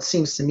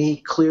seems to me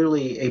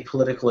clearly a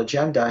political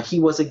agenda. He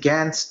was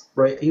against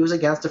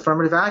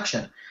affirmative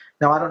action.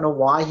 Now, I don't know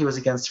why he was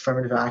against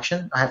affirmative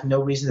action. I have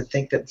no reason to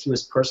think that he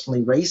was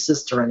personally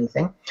racist or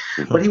anything,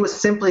 but he was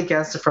simply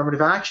against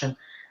affirmative action.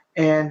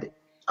 And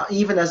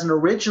even as an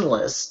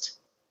originalist,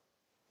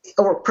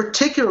 or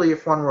particularly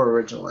if one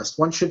were originalist,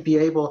 one should be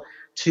able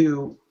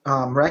to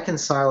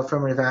reconcile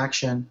affirmative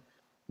action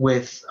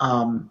with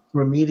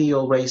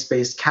remedial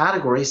race-based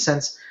categories,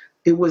 since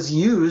it was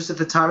used at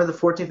the time of the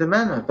 14th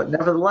Amendment. But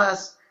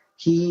nevertheless,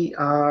 he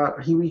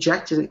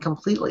rejected it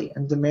completely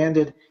and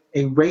demanded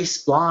a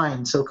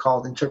race-blind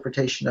so-called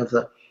interpretation of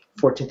the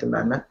 14th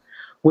Amendment,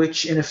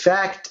 which in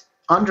effect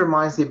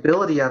undermines the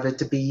ability of it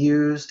to be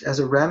used as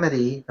a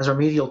remedy, as a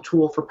remedial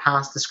tool for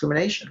past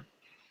discrimination.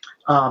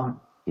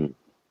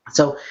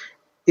 So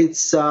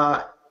it's,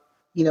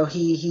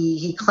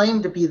 he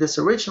claimed to be this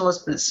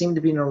originalist, but it seemed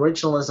to be an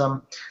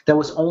originalism that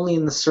was only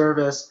in the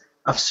service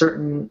of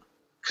certain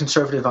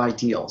conservative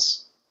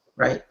ideals,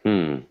 right?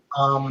 And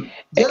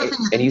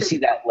you see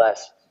that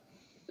less.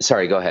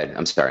 Sorry, go ahead.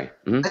 I'm sorry.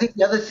 I think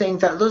the other thing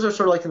that those are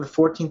sort of like in the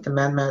 14th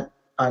Amendment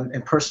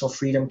and personal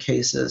freedom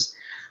cases.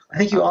 I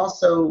think you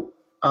also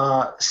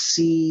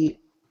see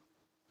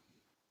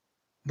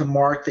the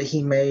mark that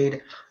he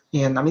made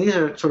in, these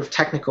are sort of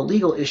technical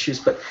legal issues,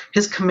 but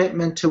his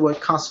commitment to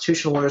what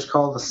constitutional lawyers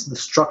call the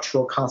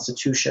structural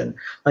constitution,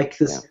 like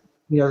this,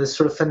 this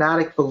sort of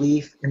fanatic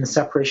belief in the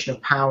separation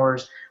of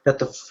powers, that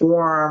the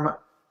form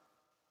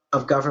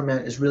of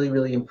government is really,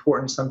 really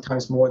important,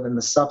 sometimes more than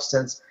the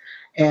substance.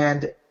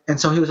 And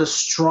so he was a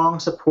strong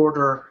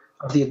supporter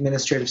of the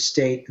administrative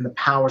state and the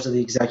powers of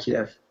the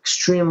executive,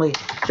 extremely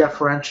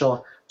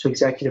deferential to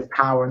executive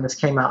power. And this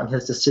came out in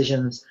his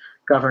decisions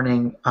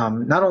governing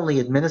not only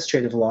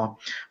administrative law,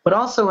 but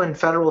also in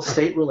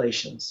federal-state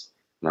relations.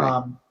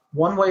 Right.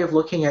 One way of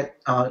looking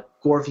at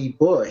Gore v.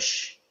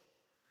 Bush,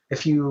 I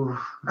don't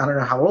know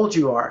how old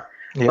you are,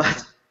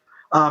 but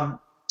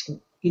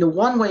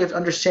one way of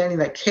understanding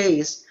that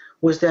case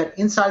was that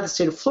inside the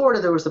state of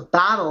Florida, there was a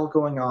battle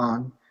going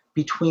on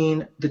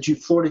between the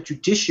Florida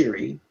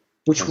judiciary,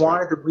 which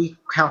wanted the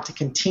recount to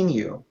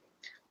continue,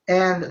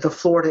 and the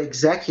Florida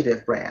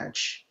executive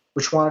branch,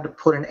 which wanted to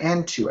put an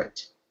end to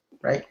it,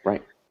 right?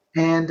 Right.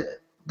 And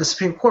the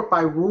Supreme Court,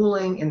 by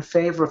ruling in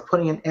favor of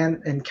putting an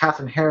end, and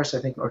Kathleen Harris,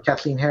 I think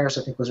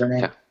was her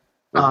name.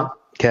 Yeah.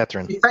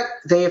 Catherine.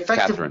 They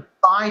effectively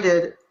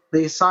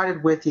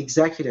sided with the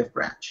executive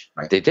branch,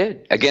 right? They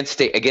did against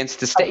the state. Against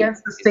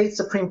the state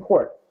Supreme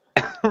Court.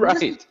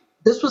 Right.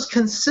 This was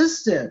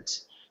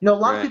consistent. A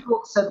lot of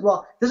people said,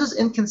 well, this is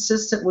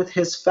inconsistent with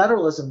his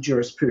federalism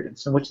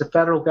jurisprudence, in which the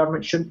federal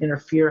government shouldn't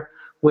interfere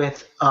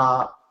with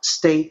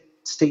state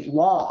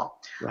law.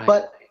 Right.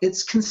 But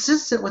it's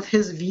consistent with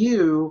his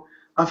view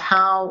of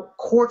how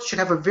courts should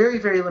have a very,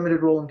 very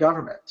limited role in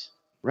government.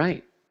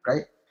 Right.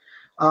 Right.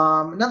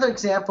 Another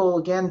example,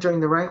 again, during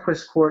the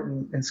Rehnquist court,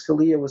 and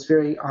Scalia was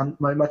very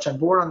much on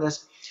board on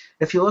this.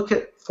 If you look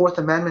at Fourth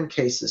Amendment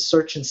cases,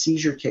 search and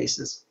seizure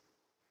cases,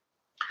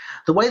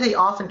 the way they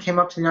often came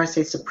up to the United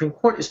States Supreme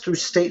Court is through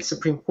state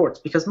Supreme Courts,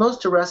 because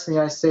most arrests in the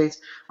United States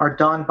are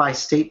done by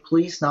state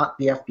police, not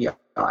the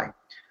FBI.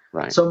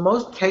 Right. So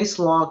most case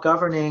law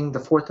governing the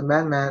Fourth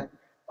Amendment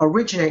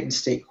originate in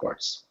state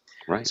courts.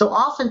 Right. So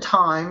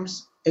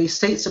oftentimes a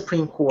state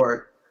Supreme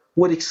Court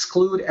would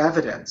exclude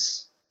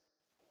evidence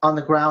on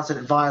the grounds that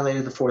it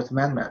violated the Fourth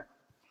Amendment.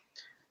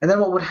 And then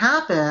what would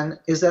happen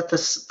is that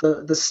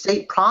the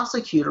state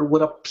prosecutor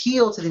would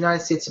appeal to the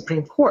United States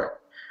Supreme Court.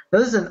 Now,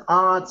 this is an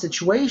odd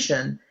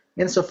situation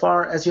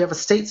insofar as you have a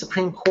state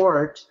Supreme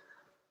Court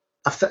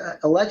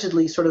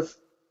allegedly sort of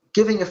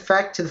giving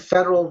effect to the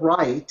federal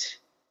right,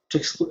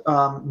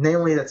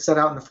 namely that's set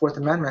out in the Fourth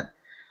Amendment,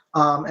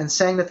 and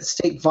saying that the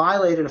state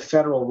violated a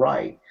federal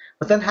right,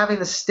 but then having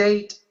the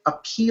state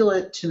appeal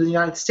it to the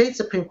United States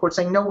Supreme Court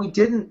saying, no, we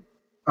didn't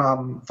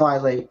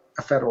violate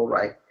a federal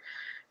right.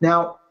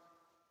 Now,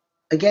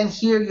 again,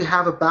 here you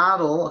have a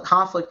battle, a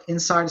conflict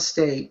inside a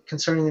state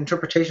concerning the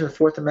interpretation of the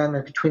Fourth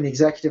Amendment between the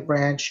executive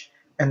branch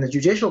and the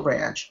judicial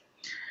branch.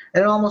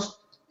 And in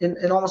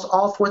almost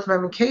all Fourth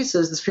Amendment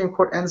cases, the Supreme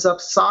Court ends up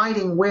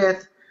siding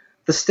with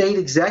the state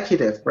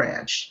executive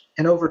branch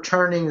and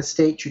overturning the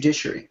state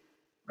judiciary,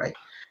 right?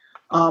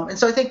 And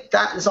so I think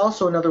that is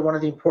also another one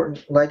of the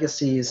important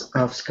legacies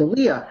of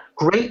Scalia,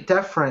 great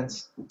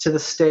deference to the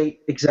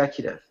state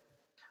executive.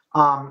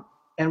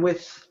 And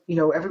with,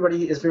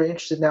 everybody is very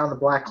interested now in the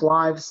Black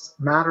Lives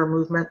Matter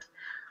movement.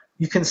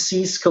 You can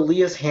see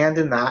Scalia's hand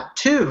in that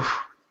too,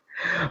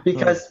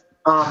 because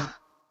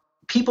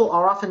people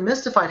are often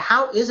mystified.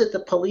 How is it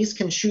that police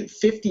can shoot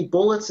 50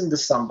 bullets into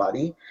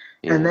somebody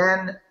and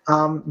then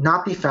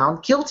not be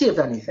found guilty of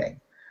anything?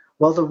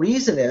 Well, the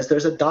reason is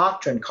there's a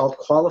doctrine called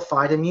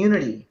qualified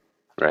immunity,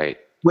 right?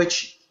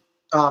 Which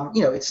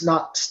it's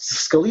not,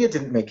 Scalia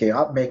didn't make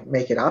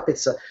it up.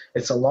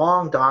 It's a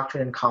long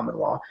doctrine in common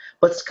law,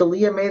 but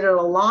Scalia made it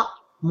a lot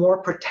more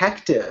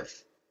protective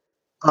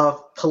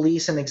of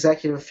police and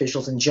executive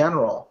officials in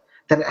general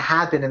than it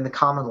had been in the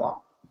common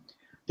law,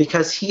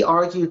 because he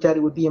argued that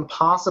it would be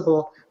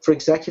impossible for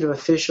executive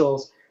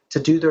officials to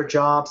do their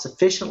jobs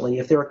efficiently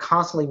if they were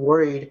constantly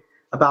worried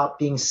about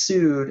being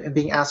sued and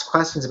being asked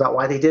questions about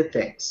why they did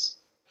things.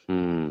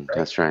 Right?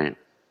 That's right.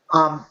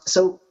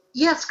 So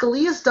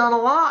Scalia's done a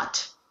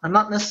lot. I'm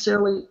not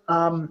necessarily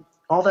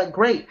all that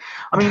great.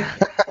 I mean,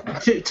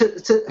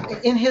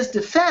 in his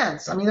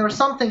defense, there were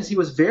some things he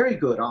was very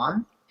good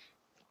on.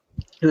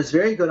 He was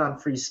very good on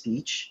free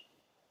speech.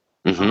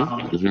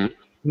 Mm-hmm.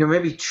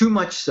 Maybe too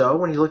much so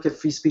when you look at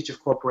free speech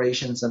of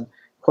corporations and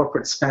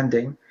corporate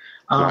spending.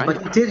 Right.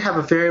 But he did have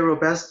a very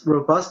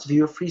robust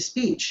view of free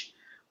speech.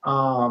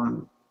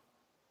 Also,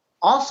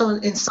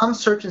 in some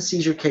search and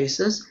seizure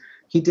cases,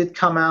 he did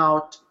come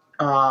out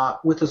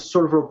with a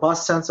sort of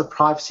robust sense of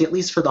privacy, at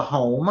least for the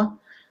home.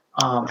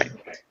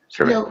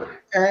 Sure.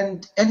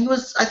 And he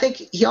was, I think,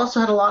 he also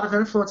had a lot of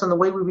influence on the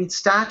way we read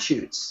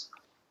statutes.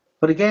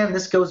 But again,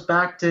 this goes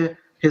back to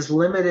his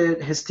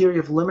theory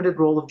of limited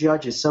role of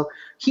judges. So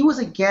he was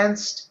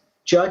against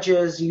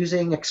judges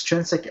using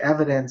extrinsic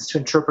evidence to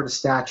interpret a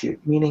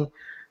statute, meaning,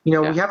 we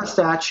have a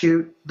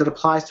statute that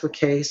applies to a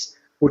case.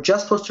 We're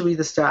just supposed to read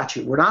the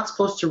statute. We're not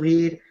supposed to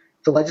read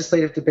the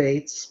legislative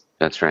debates.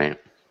 That's right.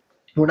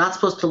 We're not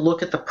supposed to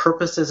look at the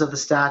purposes of the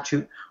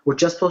statute. We're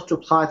just supposed to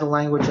apply the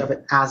language of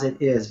it as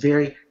it is,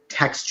 very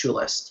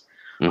textualist.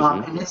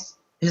 And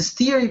his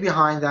theory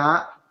behind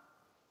that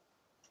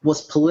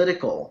was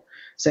political,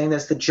 saying that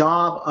it's the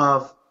job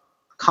of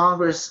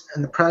Congress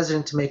and the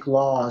president to make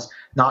laws,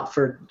 not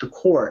for the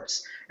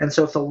courts. And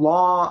so if the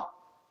law,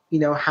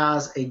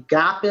 has a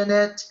gap in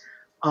it,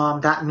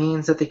 that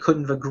means that they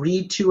couldn't have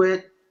agreed to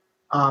it.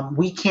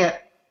 We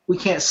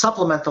can't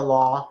supplement the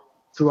law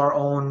through our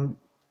own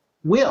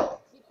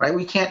will, right?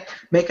 We can't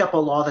make up a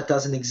law that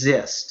doesn't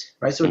exist,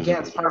 right? So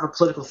again, it's part of a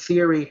political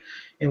theory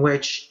in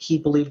which he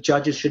believed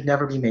judges should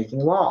never be making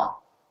law,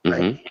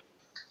 right?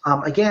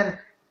 Again,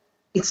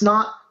 it's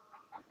not.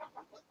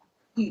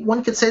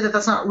 One could say that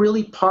that's not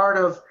really part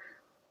of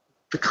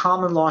the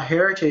common law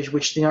heritage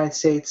which the United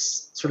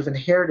States sort of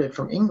inherited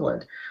from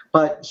England,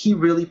 but he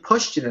really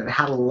pushed it and it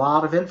had a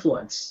lot of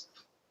influence,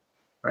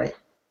 right?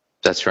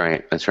 That's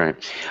right.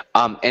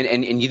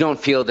 And you don't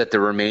feel that the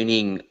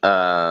remaining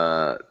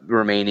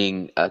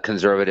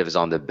conservatives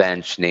on the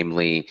bench,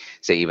 namely,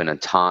 say even a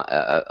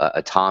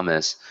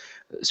Thomas,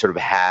 sort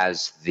of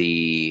has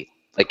the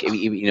what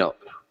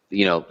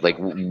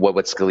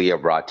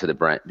Scalia brought to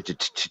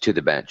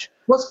the bench.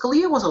 Well,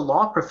 Scalia was a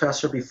law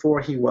professor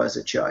before he was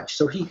a judge,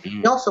 so he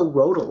also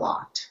wrote a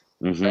lot.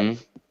 Right?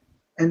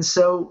 And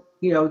so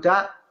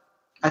that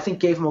I think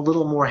gave him a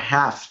little more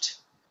heft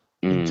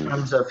in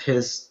terms of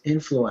his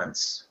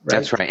influence. Right?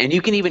 That's right, and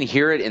you can even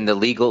hear it in the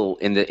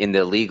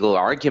legal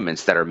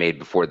arguments that are made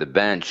before the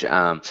bench.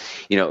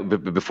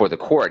 Before the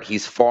court,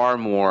 he's far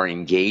more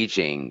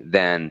engaging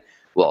than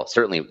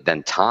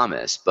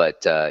Thomas,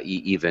 but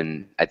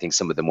even I think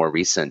some of the more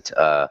recent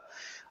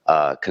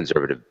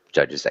conservative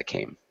judges that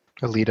came.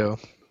 Alito,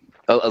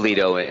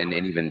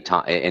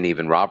 and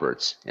even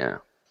Roberts. Yeah.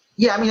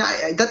 Yeah, I mean,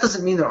 that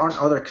doesn't mean there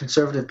aren't other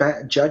conservative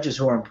judges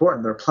who are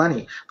important. There are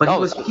plenty, but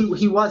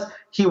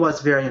he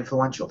was very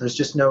influential.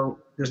 There's no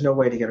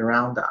way to get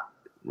around that.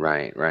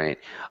 Right.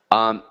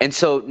 And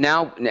so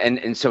now,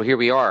 and so here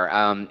we are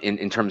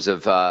in terms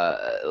of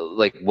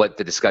what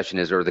the discussion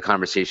is or the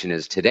conversation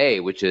is today,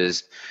 which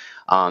is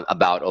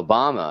about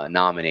Obama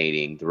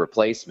nominating the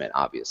replacement,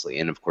 obviously,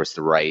 and of course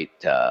the right,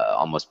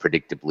 almost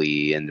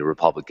predictably, and the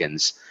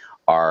Republicans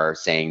are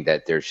saying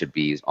that there should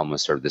be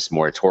almost sort of this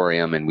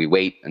moratorium, and we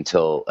wait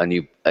until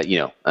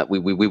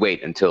we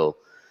wait until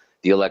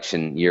the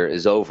election year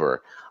is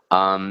over.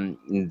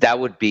 That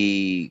would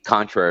be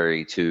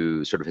contrary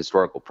to sort of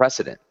historical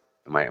precedent.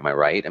 Am I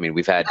right? I mean,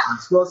 we've had.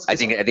 I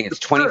think it's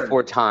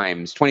 24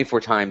 times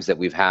that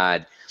we've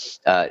had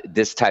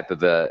this type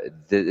of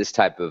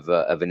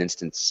an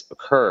instance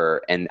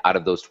occur, and out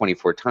of those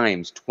 24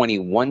 times,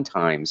 21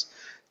 times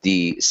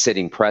the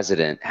sitting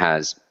president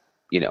has,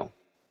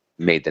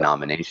 made the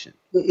nomination.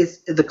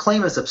 The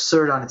claim is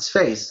absurd on its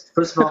face.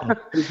 First of all,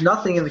 there's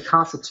nothing in the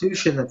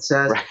Constitution that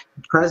says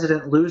the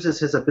president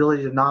loses his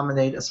ability to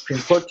nominate a Supreme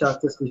Court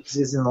justice because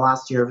he's in the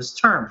last year of his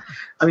term.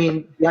 I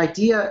mean, the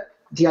idea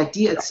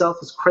itself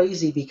is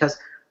crazy because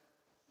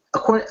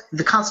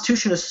the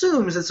Constitution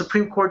assumes that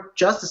Supreme Court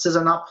justices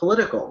are not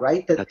political,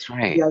 right? That's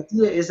right. The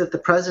idea is that the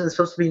president is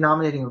supposed to be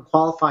nominating a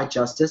qualified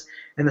justice,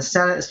 and the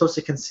Senate is supposed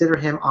to consider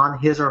him on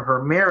his or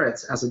her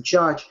merits as a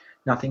judge,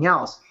 nothing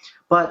else.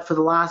 But for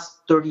the last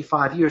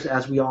 35 years,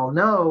 as we all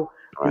know,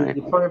 the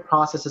appointment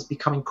process has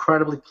become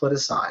incredibly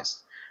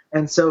politicized.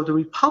 And so the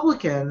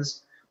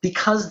Republicans,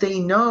 because they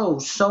know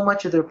so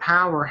much of their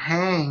power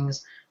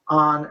hangs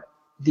on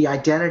the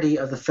identity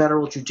of the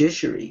federal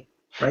judiciary,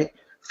 right?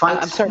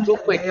 Fights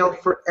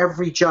for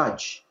every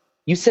judge.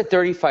 You said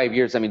 35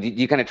 years. I mean, do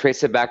you kind of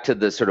trace it back to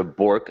the sort of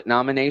Bork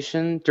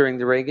nomination during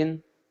the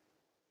Reagan?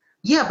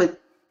 Yeah, but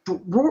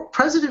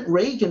President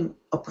Reagan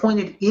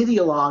appointed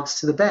ideologues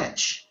to the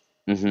bench.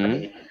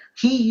 Right?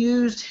 He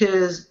used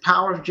his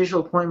power of judicial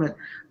appointment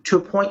to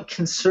appoint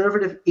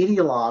conservative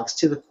ideologues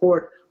to the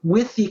court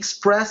with the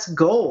express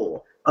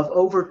goal of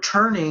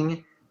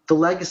overturning the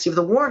legacy of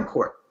the Warren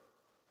Court.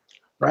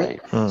 Right?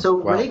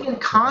 So Reagan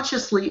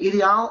consciously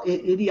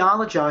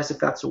ideologized, if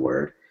that's a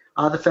word,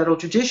 the federal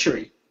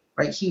judiciary.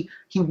 Right? He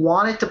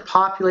wanted to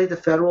populate the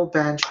federal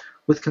bench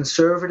with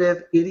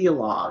conservative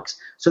ideologues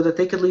so that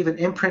they could leave an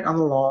imprint on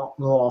the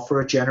law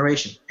for a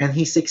generation. And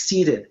he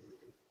succeeded.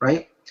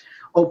 Right?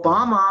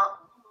 Obama,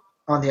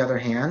 on the other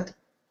hand,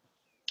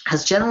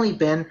 has generally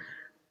been,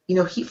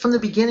 he from the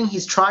beginning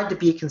he's tried to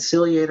be a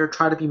conciliator,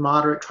 try to be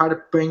moderate, try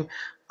to bring,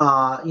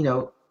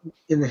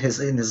 in his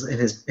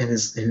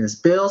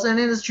bills and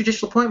in his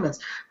judicial appointments,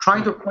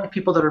 trying to appoint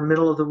people that are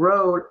middle of the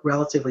road,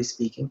 relatively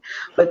speaking.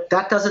 But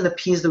that doesn't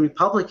appease the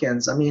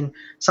Republicans. I mean,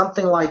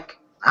 something like,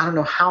 I don't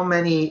know how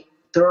many,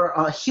 there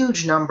are a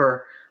huge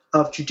number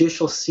of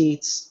judicial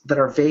seats that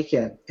are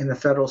vacant in the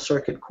federal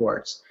circuit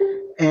courts.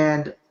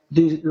 And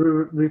the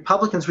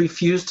Republicans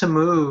refuse to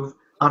move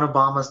on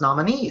Obama's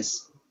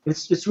nominees.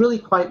 It's really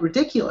quite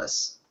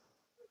ridiculous.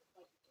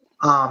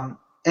 And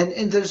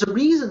there's a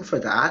reason for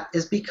that,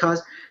 is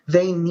because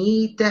they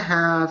need to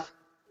have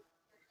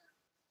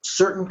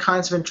certain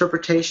kinds of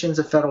interpretations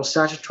of federal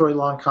statutory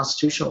law and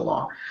constitutional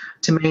law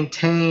to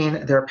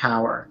maintain their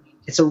power.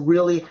 It's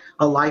really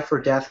a life or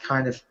death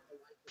kind of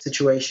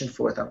situation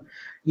for them.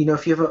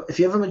 If you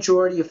have a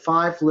majority of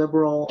 5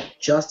 liberal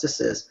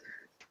justices,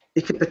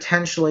 it could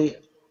potentially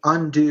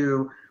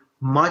undo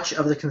much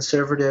of the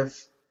conservative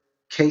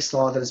case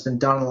law that has been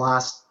done in the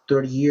last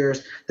 30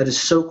 years that is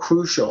so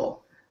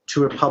crucial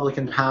to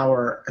Republican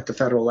power at the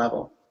federal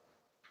level.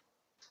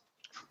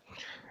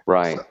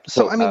 Right.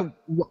 So I mean,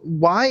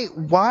 why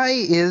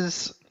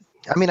is?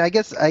 I mean, I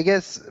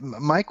guess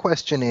my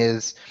question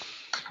is,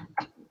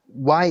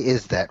 why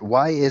is that?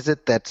 Why is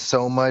it that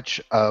so much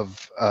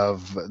of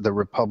the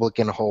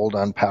Republican hold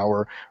on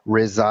power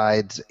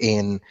resides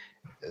in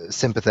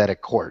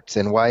sympathetic courts,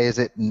 and why is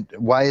it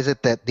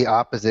that the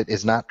opposite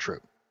is not true?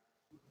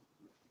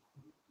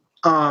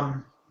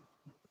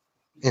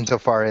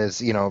 Insofar as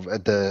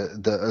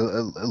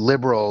the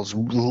liberals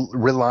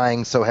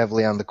relying so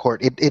heavily on the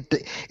court,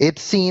 it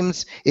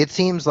seems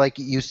like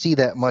you see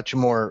that much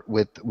more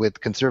with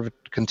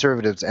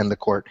conservatives and the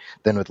court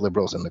than with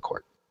liberals in the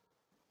court.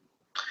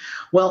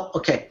 Well,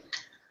 okay.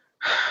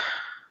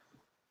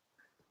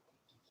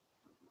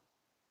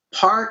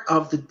 Part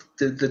of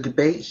the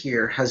debate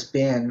here has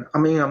been,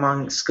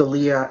 among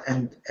Scalia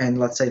and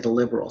let's say the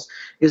liberals,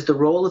 is the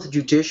role of the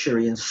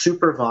judiciary in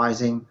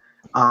supervising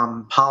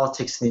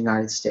politics in the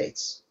United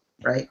States,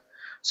 right?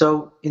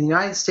 So in the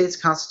United States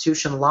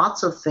Constitution,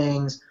 lots of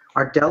things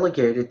are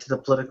delegated to the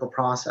political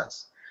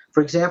process.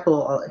 For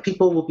example,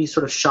 people will be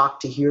sort of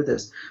shocked to hear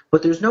this,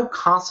 but there's no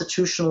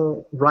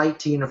constitutional right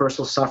to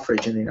universal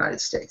suffrage in the United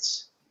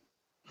States.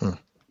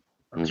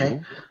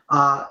 Okay,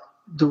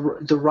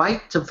 the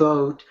right to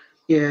vote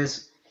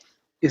is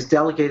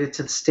delegated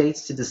to the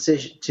states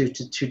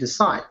to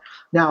decide.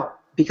 Now,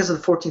 because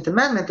of the 14th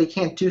Amendment, they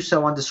can't do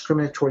so on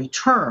discriminatory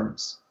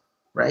terms,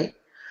 right?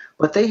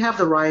 But they have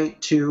the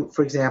right to,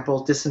 for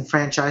example,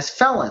 disenfranchise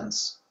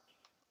felons,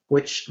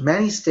 which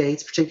many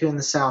states, particularly in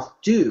the South,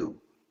 do,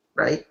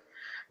 right?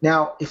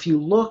 Now, if you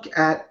look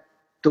at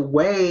the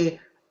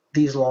way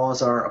these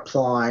laws are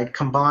applied,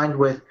 combined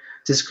with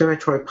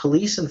discriminatory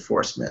police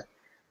enforcement,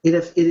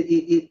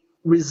 it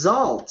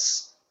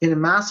results in a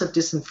massive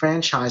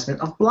disenfranchisement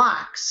of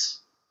blacks.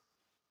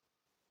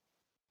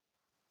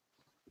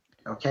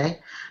 Okay?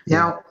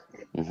 Now,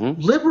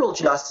 liberal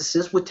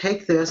justices would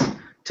take this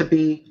to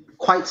be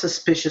quite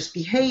suspicious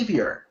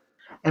behavior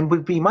and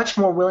would be much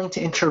more willing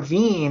to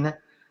intervene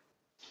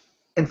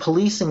in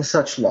policing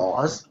such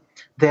laws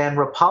than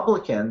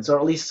Republicans, or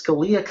at least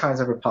Scalia kinds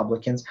of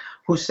Republicans,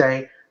 who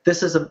say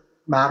this is a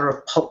matter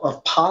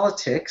of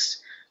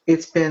politics.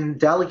 It's been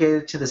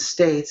delegated to the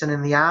states, and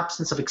in the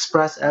absence of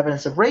express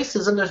evidence of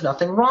racism, there's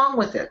nothing wrong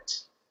with it.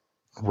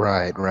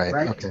 Right.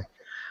 Okay.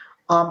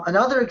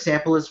 Another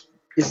example is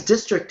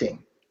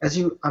districting. As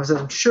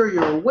I'm sure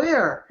you're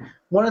aware,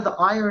 one of the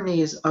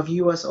ironies of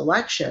U.S.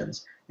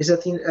 elections is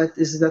that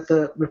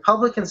the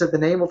Republicans have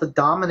been able to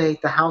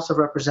dominate the House of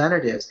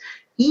Representatives,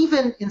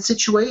 even in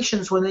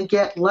situations when they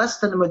get less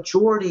than a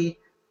majority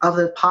of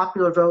the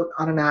popular vote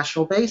on a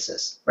national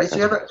basis. Right.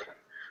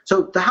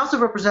 So the House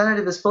of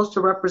Representatives is supposed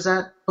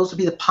to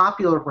be the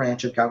popular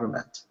branch of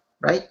government,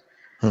 right?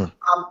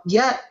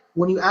 Yet,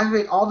 when you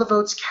aggregate all the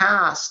votes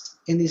cast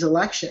in these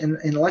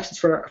elections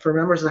for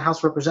members of the House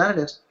of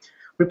Representatives,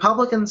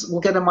 Republicans will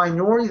get a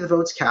minority of the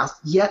votes cast,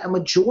 yet a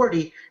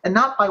majority, and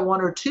not by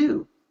 1 or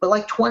 2, but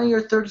like 20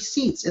 or 30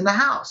 seats in the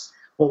House.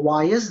 Well,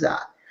 why is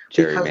that?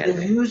 Because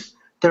they use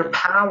their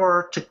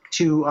power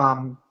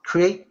to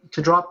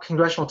draw up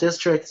congressional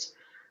districts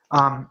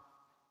at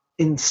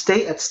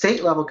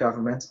state level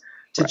governments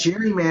to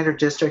gerrymander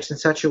districts in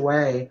such a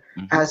way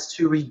as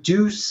to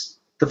reduce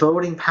the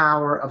voting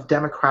power of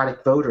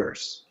Democratic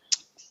voters.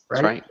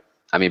 Right? That's right.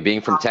 I mean,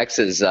 being from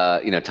Texas,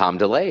 Tom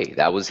DeLay,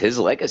 that was his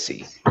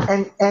legacy.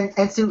 And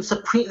so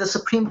the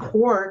Supreme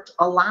Court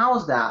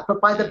allows that, but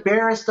by the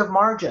barest of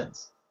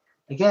margins.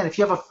 Again, if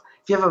you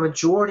have a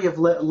majority of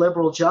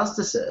liberal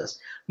justices,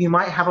 you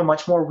might have a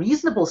much more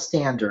reasonable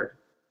standard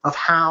of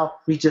how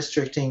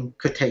redistricting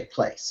could take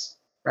place,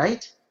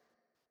 right?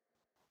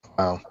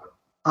 Wow.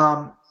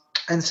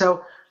 And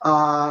so,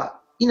 and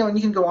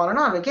you can go on and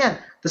on. Again,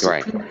 the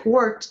Supreme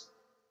Court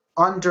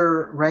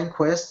under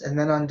Rehnquist and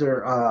then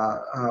under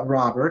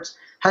Roberts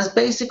has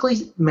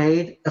basically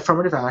made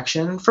affirmative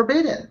action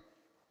forbidden.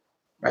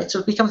 right? So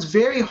it becomes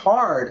very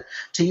hard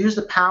to use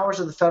the powers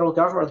of the federal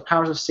government or the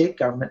powers of state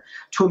government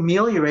to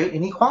ameliorate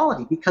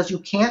inequality, because you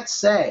can't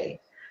say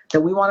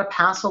that we want to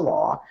pass a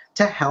law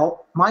to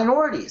help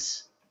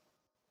minorities,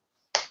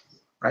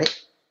 right?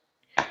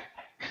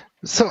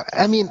 So,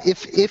 I mean,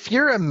 if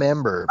you're a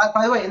member...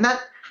 By the way, and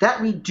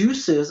that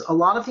reduces a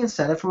lot of the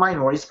incentive for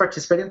minorities to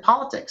participate in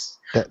politics.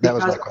 That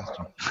was my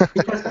question.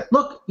 Because,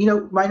 look,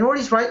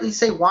 minorities rightly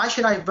say, why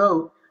should I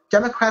vote?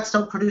 Democrats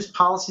don't produce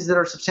policies that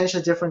are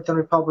substantially different than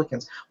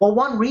Republicans. Well,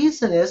 one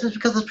reason is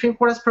because the Supreme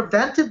Court has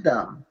prevented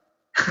them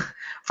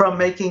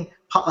from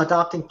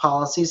adopting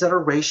policies that are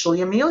racially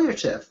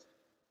ameliorative.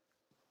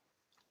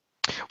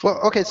 Well,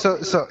 okay, so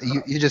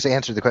you just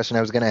answered the question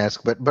I was going to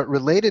ask, but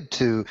related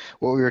to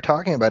what we were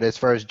talking about as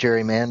far as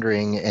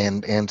gerrymandering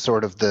and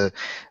sort of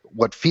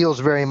what feels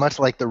very much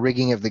like the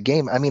rigging of the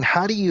game. I mean,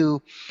 how do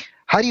you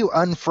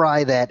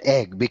unfry that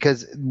egg?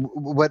 Because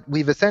what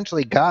we've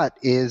essentially got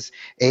is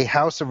a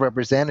House of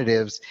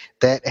Representatives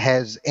that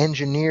has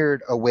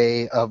engineered a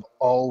way of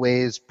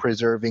always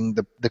preserving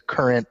the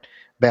current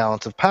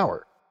balance of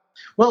power.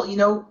 Well,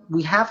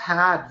 we have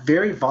had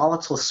very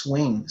volatile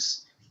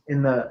swings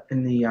in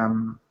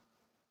the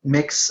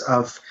mix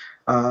of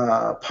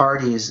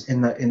parties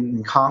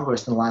in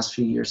Congress in the last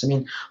few years. I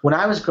mean, when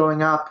I was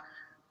growing up,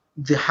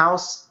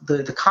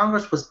 the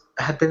Congress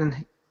had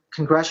been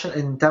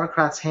in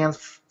Democrats'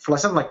 hands for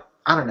something like,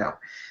 I don't know,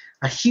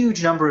 a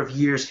huge number of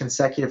years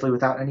consecutively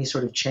without any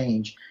sort of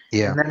change.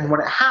 Yeah. And then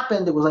when it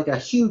happened, it was like a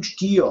huge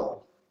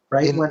deal,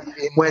 right?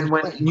 When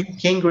Newt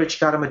Gingrich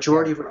got a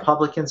majority of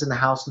Republicans in the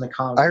House and the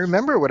Congress. I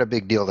remember what a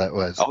big deal that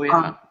was. Oh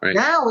yeah. Right.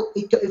 Now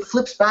it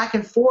flips back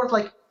and forth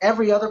like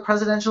every other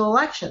presidential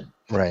election.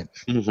 Right.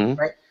 Mm-hmm.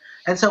 Right.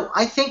 And so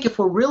I think if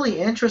we're really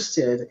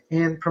interested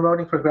in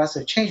promoting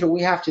progressive change, what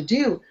we have to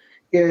do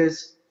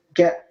is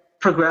get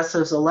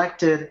progressives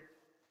elected,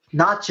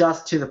 not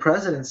just to the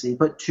presidency,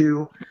 but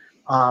to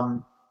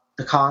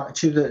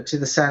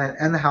the Senate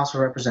and the House of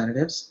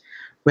Representatives.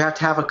 We have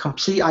to have a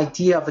complete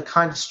idea of the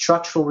kind of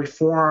structural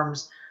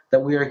reforms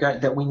that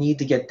we need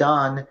to get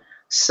done,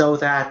 so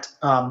that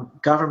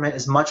government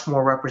is much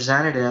more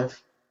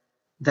representative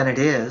than it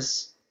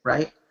is,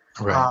 right?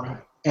 Right.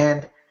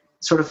 And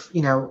sort of,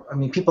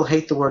 people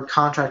hate the word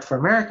contract for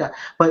America,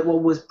 but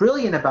what was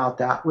brilliant about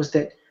that was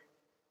that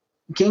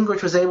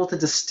Gingrich was able to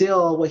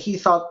distill what he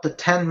thought the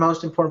 10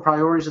 most important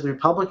priorities of the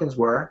Republicans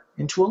were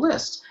into a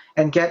list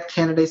and get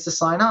candidates to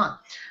sign on.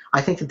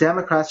 I think the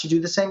Democrats should do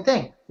the same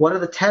thing. What are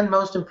the 10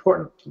 most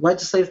important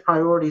legislative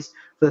priorities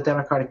for the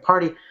Democratic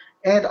Party,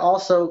 and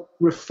also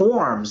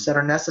reforms that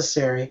are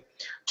necessary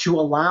to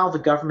allow the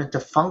government to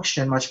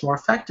function much more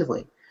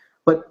effectively?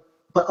 But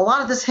a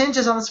lot of this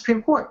hinges on the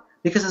Supreme Court,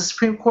 because the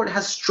Supreme Court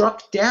has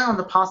struck down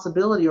the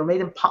possibility,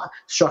 or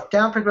struck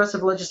down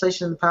progressive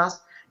legislation in the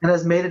past, and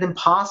has made it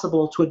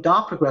impossible to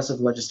adopt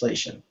progressive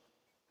legislation,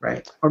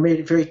 right? Or made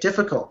it very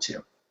difficult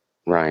to.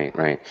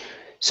 Right.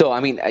 So, I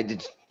mean,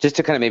 just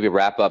to kind of maybe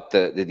wrap up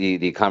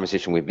the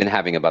conversation we've been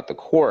having about the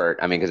court,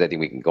 I mean, because I think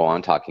we can go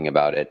on talking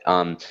about it.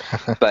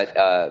 But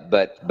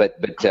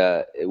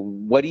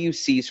what do you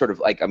see sort of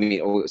like, I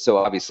mean, so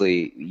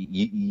obviously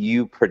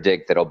you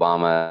predict that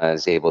Obama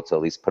is able to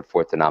at least put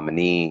forth the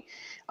nominee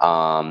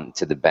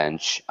to the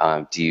bench.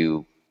 Do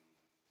you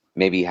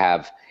maybe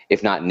have,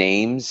 if not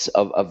names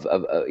of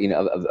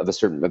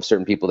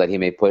certain people that he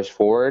may push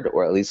forward,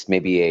 or at least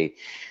maybe a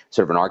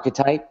sort of an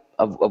archetype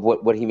of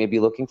what he may be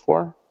looking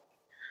for?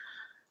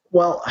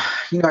 Well,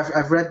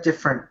 I've read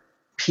different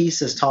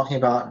pieces talking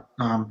about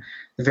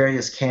the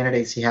various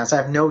candidates he has. I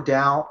have no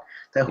doubt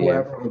that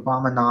whoever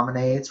Obama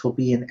nominates will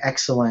be an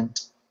excellent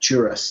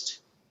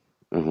jurist.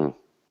 Mm-hmm.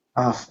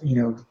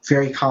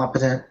 Very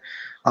competent.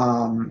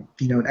 An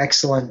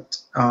excellent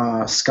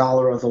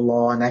scholar of the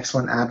law, an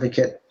excellent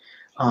advocate.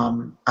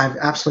 I have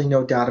absolutely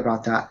no doubt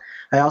about that.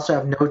 I also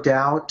have no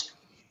doubt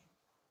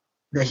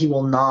that he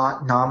will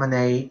not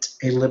nominate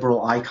a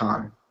liberal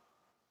icon.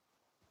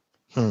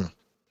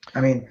 I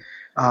mean,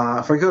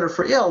 for good or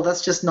for ill,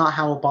 that's just not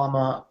how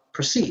Obama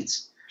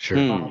proceeds.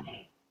 Sure.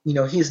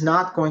 He's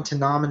not going to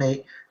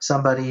nominate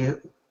somebody,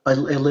 a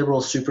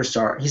liberal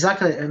superstar. He's not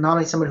going to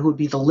nominate somebody who would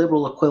be the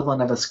liberal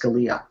equivalent of a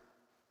Scalia.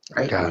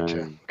 Right?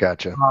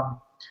 Gotcha.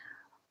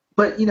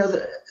 But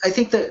I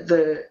think that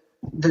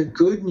the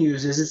good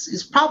news is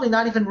it's probably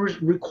not even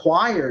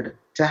required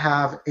to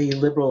have a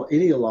liberal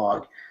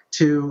ideologue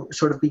to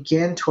sort of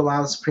begin to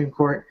allow the Supreme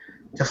Court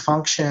to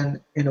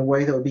function in a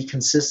way that would be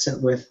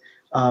consistent with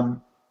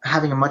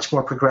having a much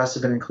more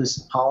progressive and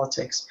inclusive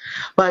politics.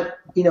 But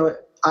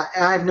I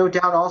have no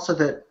doubt also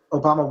that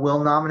Obama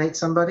will nominate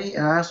somebody,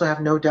 and I also have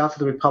no doubt that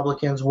the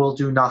Republicans will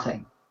do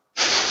nothing.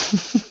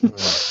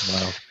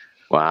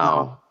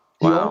 Wow.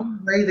 The only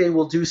way they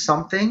will do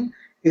something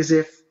is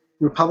if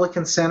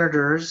Republican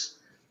senators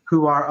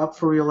who are up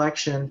for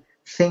re-election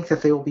think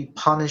that they will be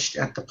punished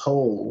at the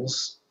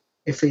polls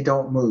if they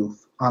don't move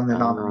on the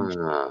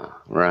nomination.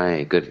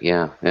 Right. Good.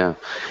 Yeah.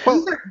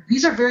 Well,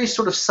 these are very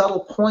sort of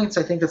subtle points.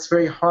 I think that's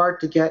very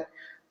hard to get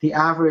the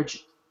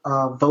average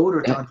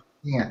voter to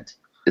understand.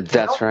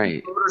 That's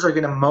right. Voters are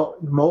going to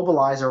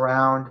mobilize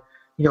around,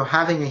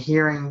 having a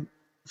hearing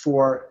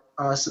for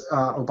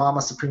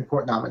Obama's Supreme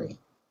Court nominee.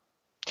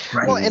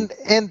 Right. Well, and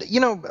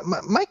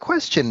my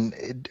question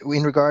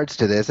in regards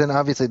to this, and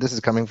obviously this is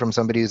coming from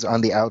somebody who's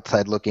on the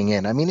outside looking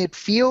in. I mean, it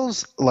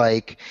feels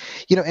like,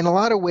 in a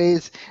lot of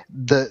ways,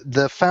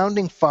 the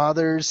founding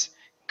fathers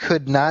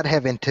could not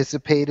have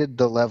anticipated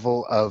the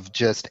level of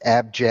just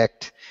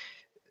abject,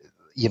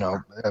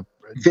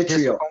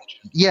 vitriol.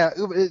 Yeah,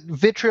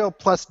 vitriol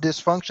plus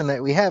dysfunction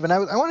that we have. And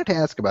I wanted to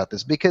ask about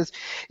this because,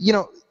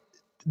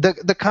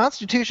 the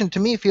Constitution to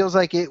me feels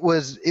like it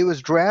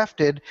was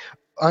drafted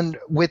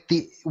with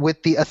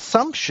the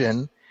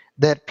assumption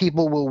that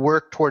people will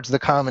work towards the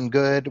common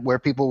good, where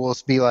people will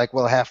be like,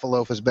 well, half a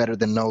loaf is better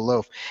than no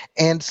loaf.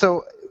 And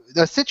so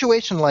a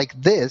situation like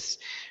this,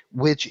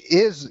 which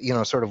is,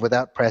 sort of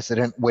without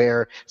precedent,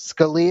 where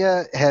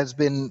Scalia has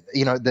been,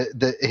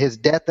 his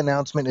death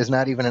announcement is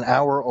not even an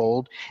hour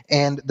old,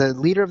 and the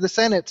leader of the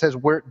Senate says,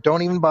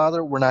 don't even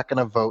bother, we're not going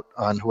to vote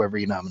on whoever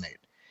you nominate.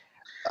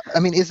 I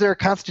mean, is there a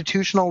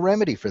constitutional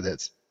remedy for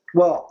this?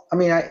 Well, I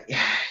mean,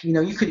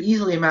 you could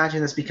easily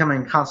imagine this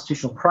becoming a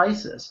constitutional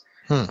crisis.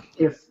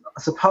 If,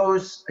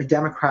 suppose a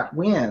Democrat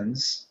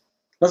wins,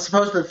 let's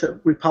suppose that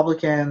the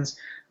Republicans,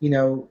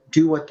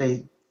 do what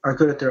they are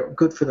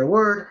good for their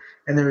word,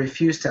 and they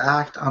refuse to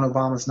act on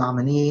Obama's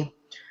nominee.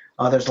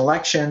 There's an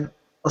election.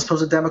 Let's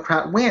suppose a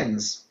Democrat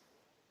wins,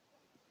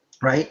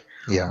 right?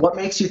 Yeah. What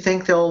makes you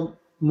think they'll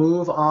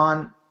move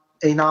on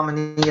a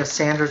nominee of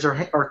Sanders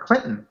or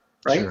Clinton,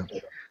 right? Sure.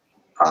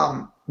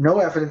 No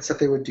evidence that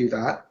they would do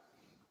that.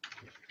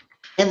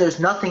 And there's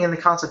nothing in the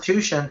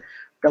Constitution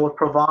that would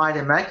provide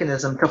a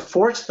mechanism to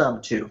force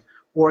them to,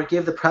 or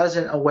give the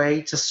president a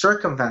way to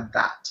circumvent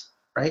that,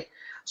 right?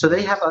 So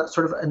they have a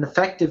sort of an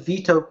effective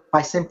veto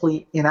by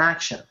simply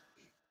inaction,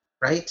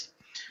 right?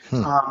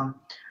 Consider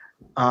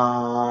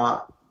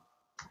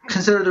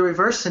the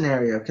reverse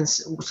scenario.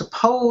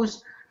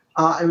 Suppose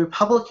a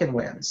Republican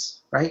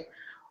wins, right?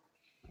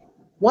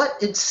 What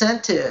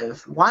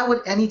incentive, why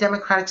would any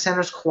Democratic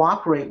senators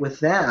cooperate with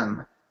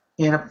them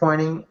in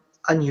appointing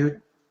a new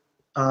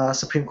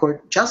Supreme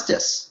Court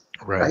justice,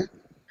 right?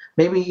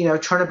 Maybe,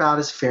 turnabout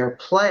is fair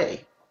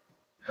play,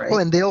 right? Well,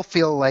 and they'll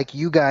feel like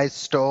you guys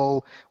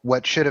stole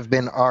what should have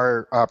been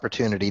our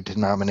opportunity to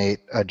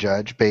nominate a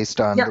judge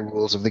based on the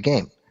rules of the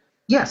game.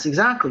 Yes,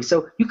 exactly.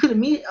 So you could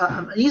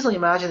easily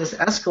imagine this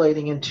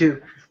escalating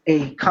into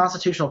a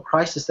constitutional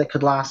crisis that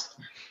could last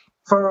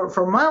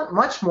for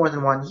much more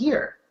than 1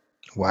 year.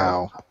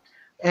 Wow.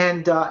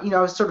 And,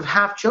 I was sort of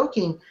half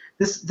joking.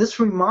 This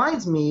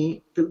reminds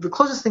me, the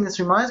closest thing this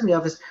reminds me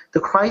of is the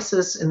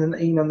crisis in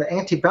the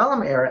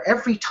antebellum era.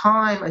 Every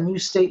time a new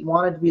state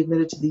wanted to be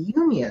admitted to the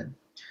Union,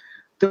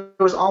 there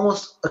was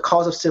almost a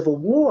cause of civil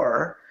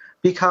war,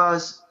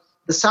 because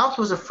the South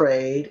was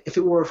afraid if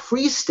it were a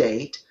free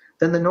state,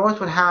 then the North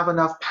would have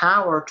enough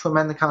power to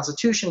amend the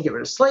Constitution and get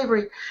rid of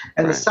slavery.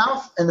 And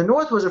the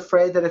North was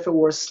afraid that if it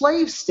were a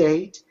slave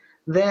state,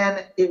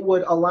 then it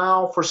would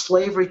allow for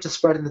slavery to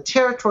spread in the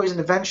territories,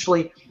 and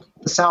eventually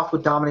the South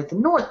would dominate the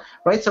North,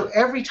 right? So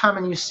every time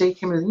a new state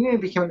came into the Union,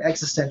 it became an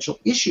existential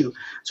issue.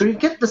 So you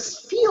get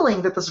this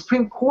feeling that the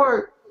Supreme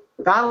Court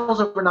battles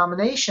over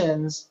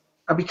nominations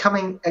are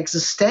becoming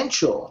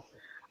existential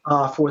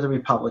for the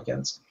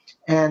Republicans.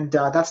 And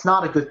that's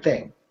not a good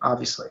thing,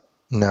 obviously.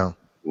 No.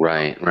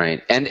 Right.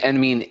 And I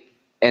mean,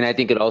 and I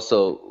think it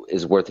also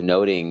is worth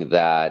noting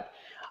that,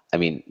 I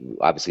mean,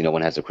 obviously no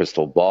one has a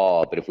crystal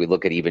ball, but if we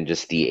look at even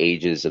just the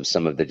ages of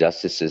some of the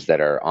justices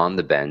that are on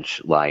the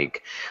bench,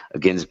 like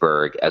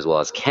Ginsburg as well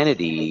as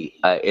Kennedy,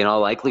 in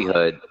all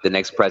likelihood, the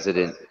next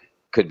president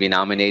could be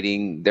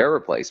nominating their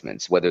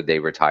replacements, whether they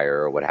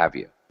retire or what have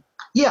you.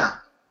 Yeah.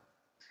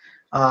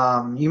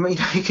 You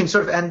can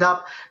sort of end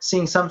up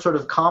seeing some sort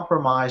of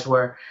compromise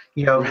where,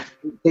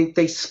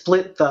 they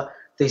split the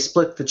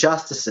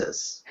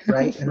justices,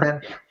 right?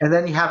 And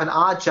then you have an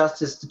odd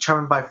justice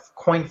determined by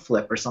coin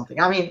flip or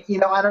something. I mean,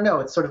 I don't know.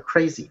 It's sort of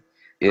crazy.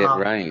 Yeah,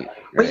 right.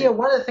 But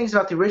one of the things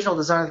about the original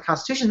design of the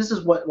Constitution, this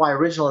is why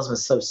originalism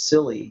is so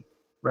silly,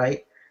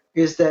 right?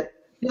 Is that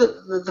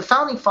the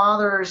founding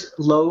fathers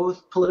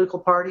loathed political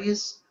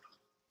parties,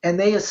 and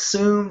they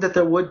assumed that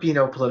there would be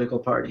no political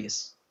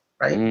parties,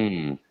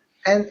 right?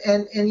 And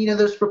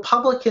this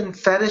Republican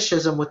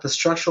fetishism with the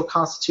structural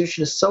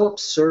Constitution is so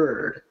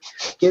absurd,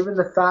 given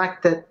the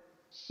fact that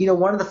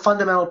one of the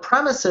fundamental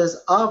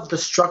premises of the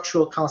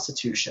structural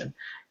Constitution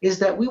is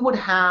that we would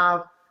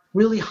have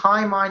really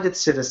high-minded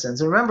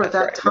citizens. And remember, at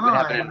that time, we would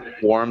have an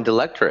informed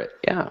electorate.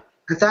 Yeah.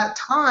 At that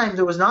time,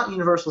 there was not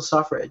universal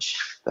suffrage.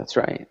 That's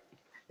right.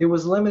 It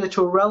was limited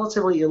to a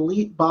relatively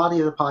elite body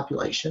of the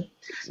population.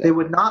 Exactly. They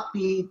would not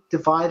be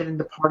divided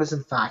into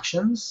partisan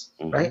factions,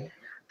 right?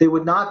 They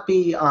would not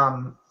be,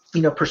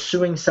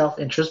 pursuing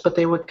self-interest, but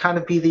they would kind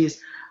of be these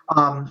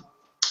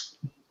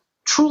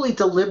truly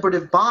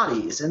deliberative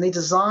bodies. And they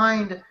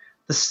designed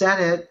the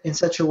Senate in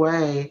such a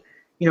way,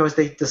 as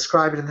they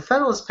describe it in the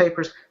Federalist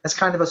Papers, as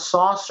kind of a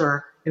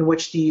saucer in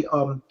which the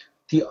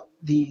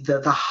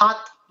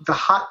hot the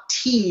hot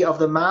tea of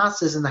the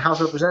masses in the House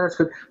of Representatives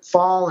could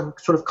fall and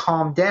sort of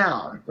calm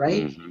down,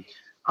 right?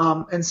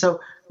 Mm-hmm. And so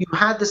you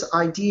had this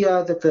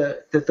idea that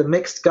the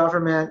mixed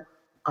government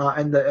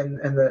and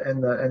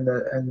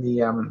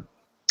the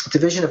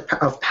division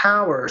of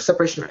power,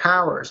 separation of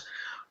powers,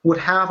 would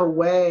have a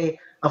way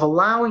of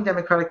allowing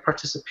democratic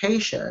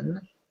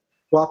participation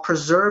while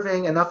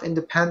preserving enough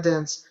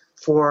independence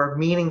for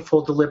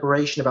meaningful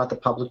deliberation about the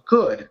public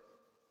good.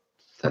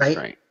 That's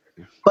right.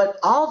 But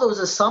all those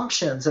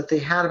assumptions that they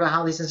had about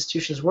how these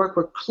institutions work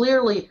were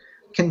clearly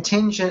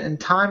contingent and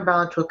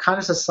time-bound to a kind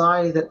of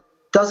society that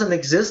doesn't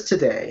exist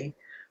today,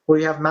 where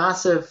you have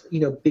massive,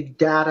 big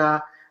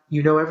data,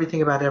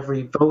 everything about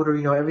every voter,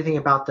 everything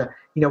about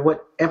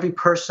what every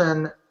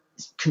person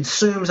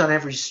consumes on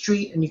every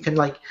street, and you can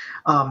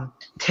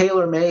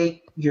tailor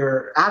make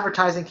your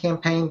advertising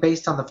campaign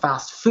based on the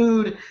fast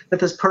food that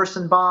this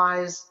person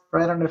buys,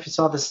 right? I don't know if you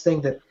saw this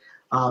thing that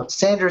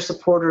Sanders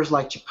supporters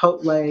like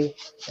Chipotle,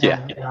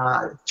 and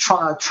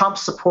Trump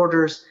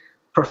supporters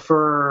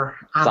prefer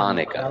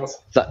Sonic.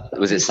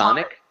 Was it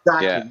Sonic?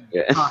 Exactly.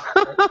 Yeah.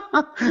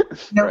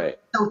 Right.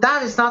 So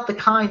that is not the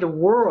kind of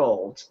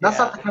world, that's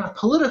not the kind of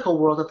political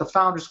world that the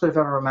founders could have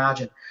ever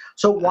imagined.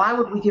 So why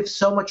would we give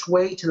so much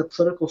weight to the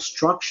political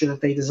structure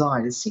that they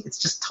designed? It's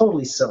just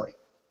totally silly.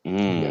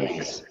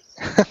 Jeez.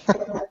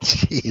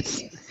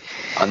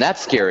 On that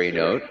scary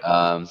note,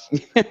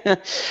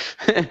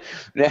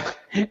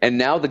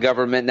 now the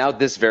government,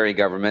 this very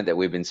government that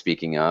we've been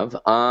speaking of,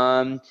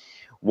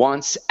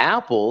 wants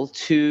Apple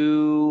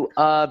to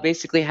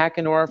basically hack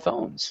into our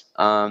phones.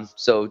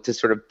 So to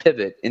sort of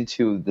pivot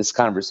into this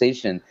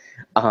conversation,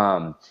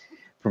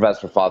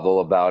 Professor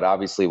Fadl, about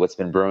obviously what's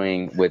been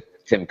brewing with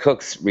Tim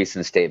Cook's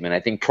recent statement. I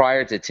think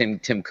prior to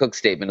Tim Cook's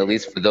statement, at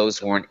least for those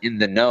who weren't in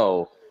the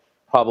know,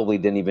 probably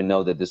didn't even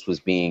know that this was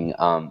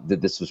that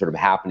this was sort of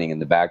happening in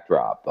the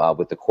backdrop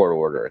with the court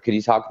order. Could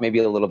you talk maybe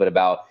a little bit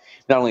about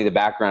not only the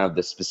background of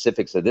the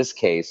specifics of this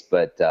case,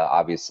 but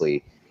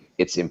obviously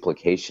its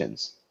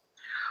implications?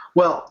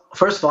 Well,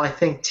 first of all, I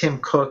think Tim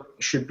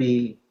Cook should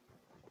be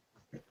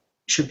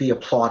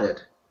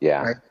applauded.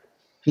 Yeah. Right?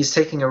 He's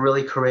taking a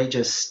really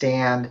courageous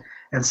stand,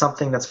 and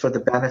something that's for the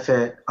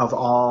benefit of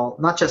all,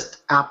 not just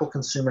Apple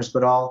consumers,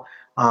 but all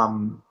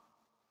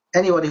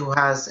anybody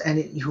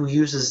who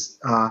uses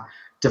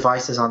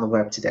devices on the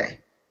web today,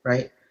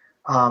 right?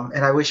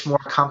 And I wish more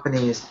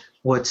companies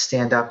would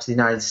stand up to the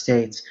United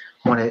States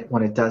when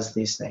it does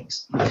these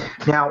things.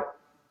 Now,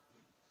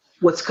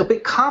 what's a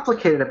bit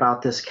complicated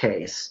about this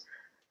case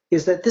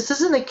is that this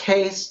isn't a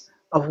case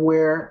of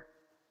where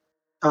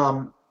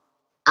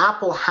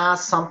Apple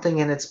has something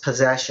in its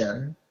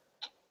possession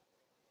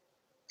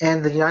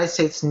and the United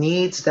States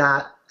needs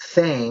that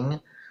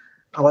thing,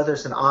 whether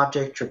it's an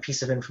object or a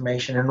piece of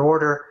information, in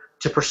order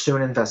to pursue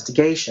an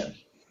investigation,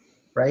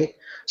 right?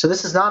 So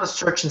this is not a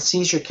search and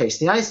seizure case.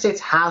 The United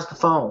States has the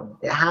phone.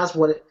 It has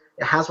what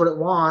it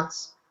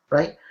wants,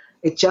 right?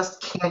 It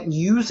just can't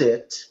use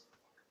it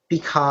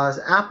because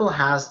Apple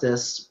has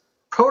this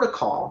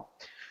protocol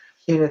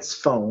in its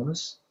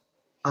phones,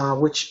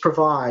 which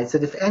provides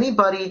that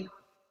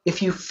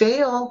if you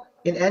fail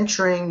in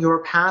entering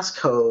your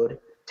passcode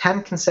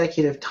 10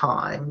 consecutive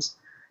times,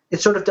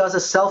 it sort of does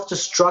a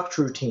self-destruct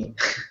routine.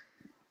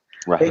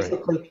 Right.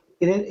 Basically,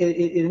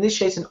 it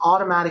initiates an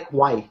automatic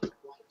wipe.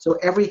 So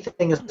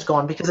everything is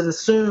gone because it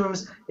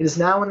assumes it is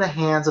now in the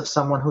hands of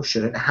someone who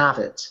shouldn't have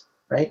it,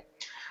 right?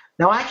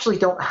 Now, I actually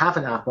don't have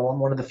an Apple. I'm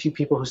one of the few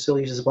people who still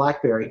uses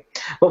BlackBerry.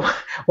 But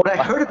when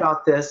I heard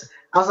about this,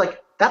 I was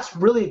like, that's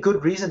really a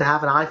good reason to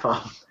have an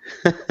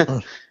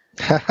iPhone.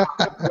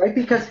 Right?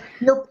 Because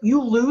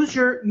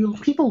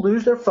people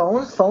lose their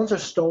phones are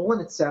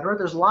stolen, etc.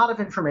 There's a lot of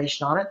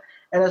information on it,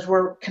 and as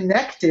we're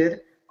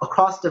connected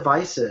across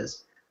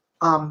devices,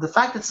 the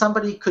fact that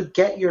somebody could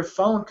get your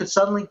phone could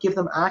suddenly give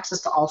them access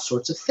to all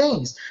sorts of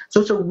things.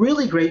 So it's a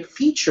really great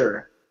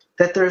feature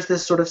that there's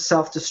this sort of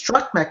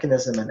self-destruct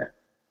mechanism in it.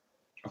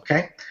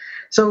 Okay,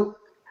 so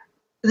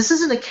this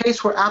isn't a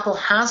case where Apple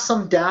has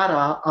some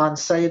data on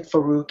Syed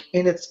Farook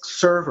in its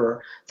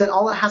server that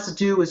all it has to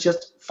do is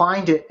just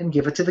find it and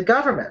give it to the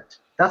government.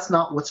 That's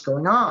not what's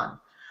going on.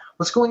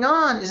 What's going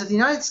on is that the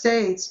United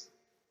States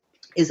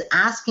is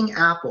asking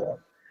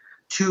Apple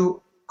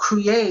to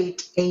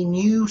create a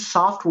new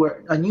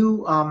software, a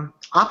new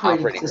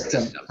operating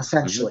system,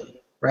 essentially,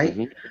 mm-hmm. right,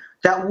 mm-hmm.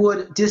 that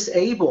would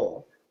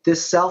disable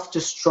this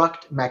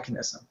self-destruct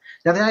mechanism.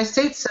 Now, the United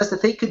States says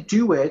that they could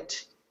do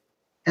it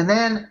and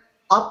then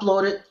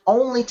upload it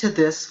only to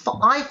this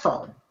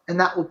iPhone, and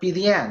that would be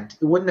the end.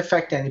 It wouldn't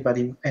affect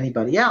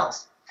anybody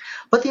else.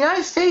 But the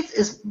United States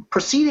is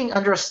proceeding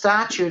under a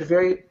statute, a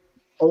very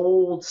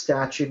old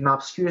statute, an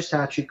obscure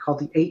statute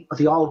called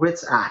the All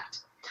Writs Act,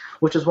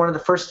 which was one of the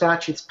first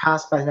statutes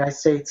passed by the United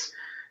States,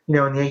 in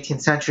the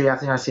 18th century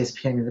after the United States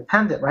became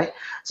independent, right?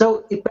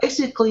 So it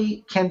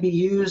basically can be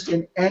used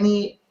in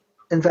any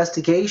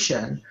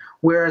investigation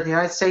where the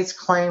United States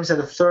claims that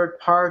a third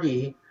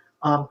party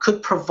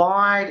could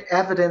provide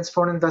evidence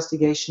for an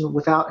investigation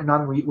without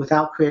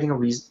creating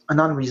an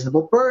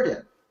unreasonable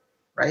burden,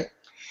 right?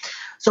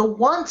 So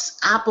once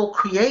Apple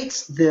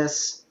creates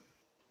this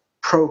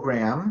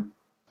program,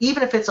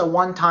 even if it's a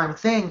one-time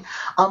thing,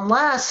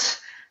 unless,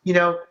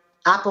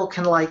 Apple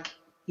can wipe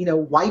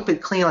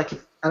it clean. Like,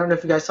 I don't know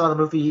if you guys saw the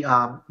movie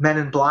Men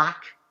in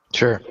Black.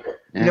 Sure.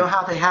 You know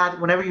how they had,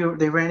 whenever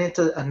they ran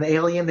into an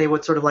alien, they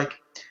would sort of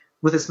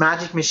with this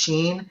magic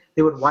machine,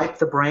 they would wipe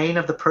the brain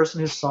of the person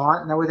who saw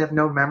it, and that way they have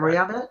no memory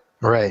of it.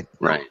 Right.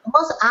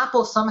 Unless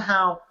Apple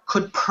somehow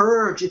could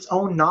purge its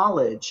own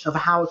knowledge of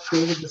how it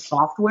created the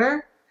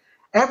software,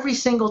 every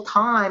single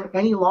time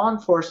any law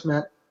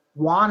enforcement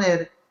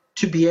wanted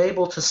to be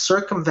able to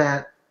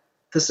circumvent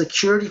the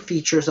security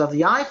features of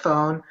the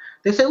iPhone,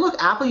 they say,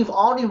 look, Apple, you've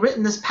already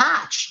written this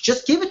patch.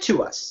 Just give it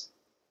to us.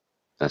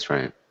 That's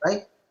right.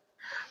 Right?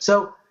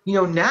 So,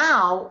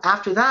 now,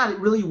 after that, it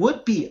really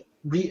would be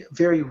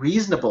very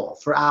reasonable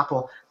for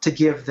Apple to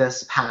give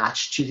this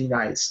patch to the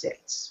United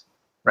States,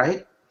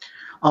 right?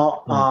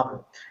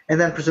 And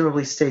then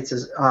presumably state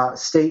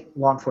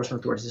law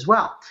enforcement authorities as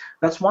well.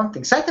 That's one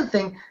thing. Second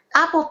thing,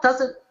 Apple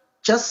doesn't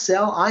just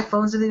sell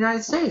iPhones in the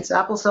United States.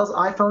 Apple sells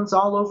iPhones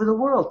all over the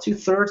world.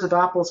 2/3 of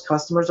Apple's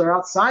customers are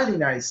outside the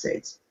United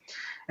States.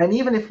 And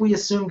even if we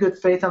assume good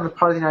faith on the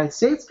part of the United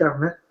States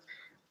government,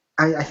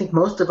 I think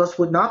most of us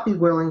would not be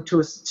willing to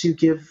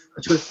make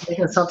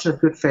an assumption of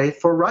good faith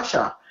for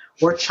Russia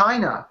or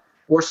China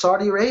or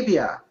Saudi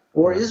Arabia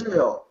or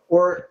Israel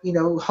or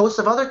hosts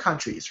of other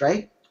countries,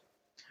 right?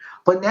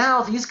 But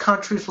now these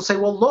countries will say,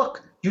 well,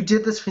 look, you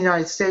did this for the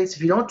United States.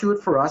 If you don't do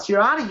it for us,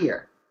 you're out of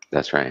here.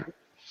 That's right.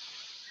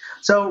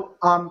 So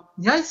the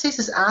United States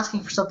is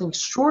asking for something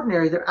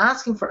extraordinary. They're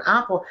asking for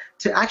Apple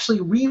to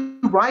actually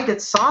rewrite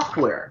its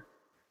software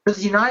so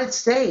the United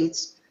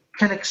States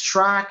can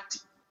extract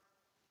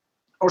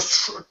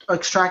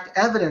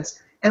evidence.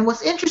 And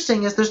what's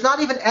interesting is there's not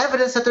even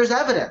evidence that there's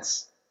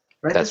evidence.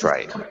 Right? That's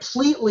right.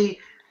 Completely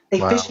a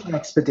fishing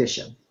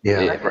expedition.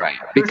 Yeah, right.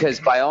 Because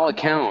by all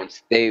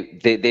accounts,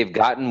 they've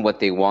gotten what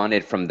they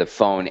wanted from the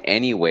phone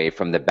anyway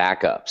from the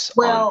backups.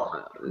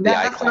 Well,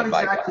 that's not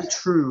exactly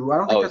true. I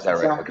don't think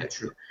that's exactly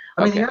true.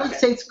 I mean, the United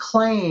States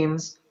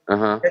claims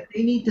that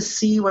they need to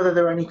see whether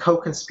there are any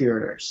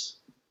co-conspirators.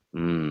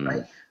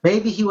 Right?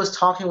 Maybe he was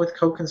talking with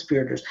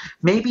co-conspirators.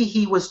 Maybe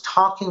he was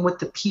talking with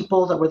the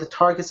people that were the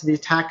targets of the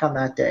attack on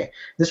that day.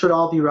 This would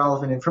all be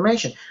relevant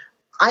information.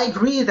 I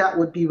agree that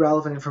would be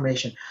relevant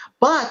information.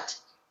 But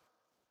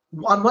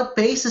on what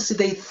basis do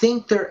they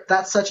think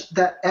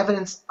that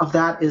evidence of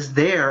that is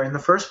there in the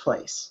first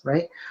place,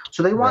 right?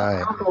 So they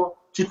want Apple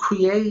to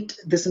create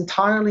this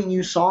entirely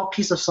new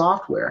piece of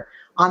software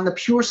on the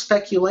pure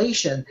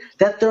speculation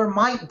that there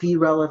might be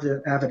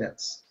relevant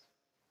evidence,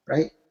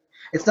 right?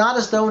 It's not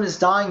as though in his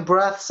dying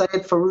breath, Syed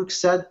Farouk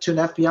said to an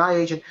FBI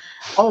agent,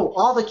 oh,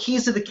 all the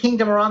keys to the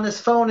kingdom are on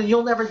this phone and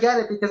you'll never get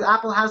it because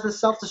Apple has this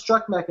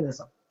self-destruct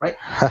mechanism, right?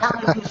 That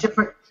might be a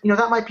different,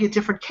 that might be a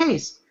different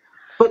case.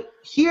 But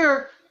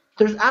here,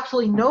 there's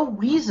absolutely no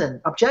reason,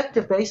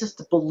 objective basis,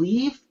 to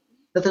believe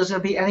that there's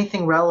going to be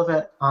anything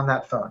relevant on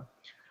that phone.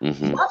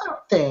 The other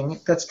thing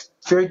that's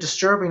very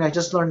disturbing, I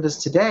just learned this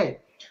today,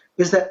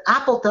 is that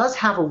Apple does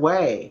have a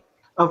way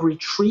of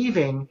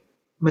retrieving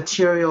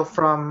material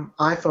from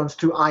iPhones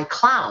through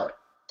iCloud.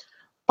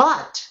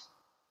 But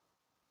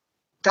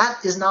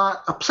that is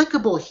not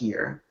applicable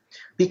here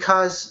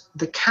because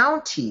the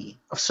county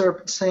of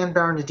San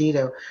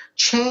Bernardino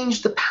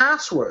changed the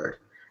password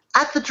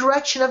at the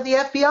direction of the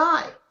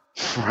FBI.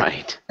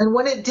 Right. And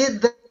when it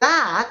did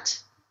that,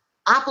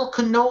 Apple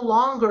could no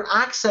longer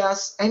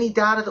access any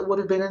data that would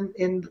have been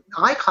in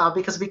iCloud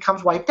because it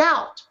becomes wiped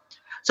out.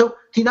 So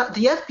the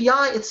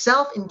FBI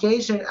itself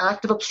engaged in an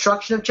act of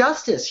obstruction of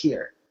justice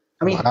here.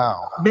 I mean,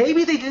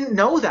 maybe they didn't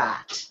know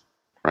that.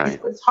 Right.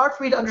 It's hard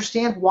for me to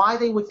understand why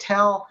they would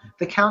tell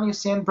the county of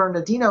San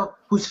Bernardino,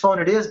 whose phone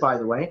it is, by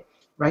the way,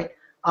 right,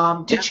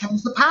 to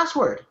change the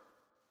password,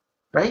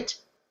 right?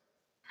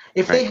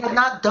 If they had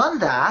not done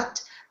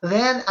that,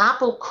 then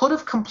Apple could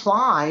have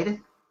complied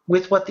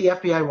with what the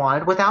FBI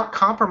wanted without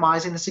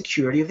compromising the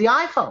security of the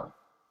iPhone,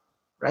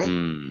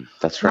 right?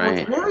 That's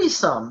right.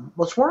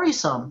 What's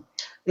worrisome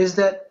is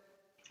that,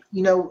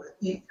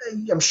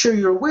 I'm sure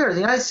you're aware, the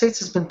United States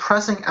has been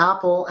pressing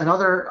Apple and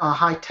other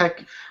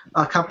high-tech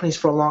companies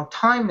for a long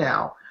time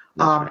now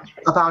about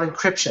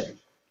encryption.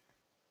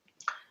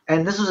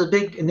 And this was a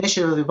big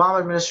initiative of the Obama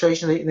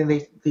administration.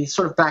 They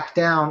sort of backed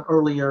down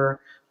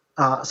earlier,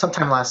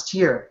 sometime last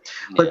year.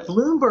 But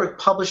Bloomberg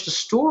published a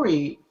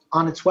story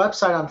on its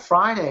website on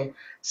Friday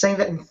saying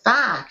that, in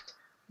fact,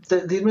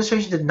 the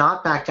administration did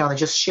not back down. They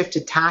just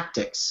shifted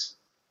tactics.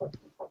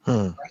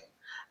 Right?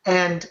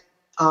 And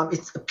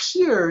it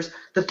appears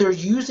that they're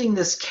using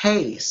this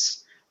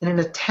case in an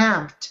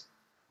attempt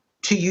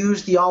to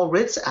use the All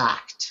Writs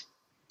Act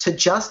to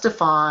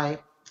justify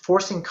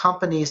forcing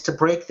companies to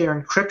break their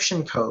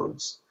encryption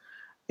codes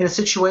in a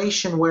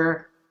situation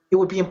where it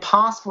would be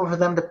impossible for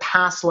them to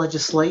pass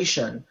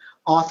legislation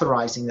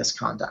authorizing this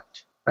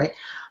conduct, right?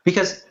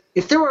 Because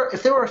if there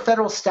were a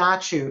federal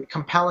statute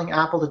compelling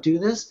Apple to do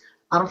this,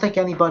 I don't think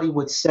anybody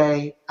would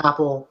say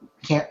Apple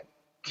can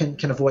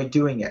avoid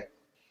doing it,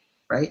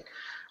 right?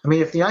 I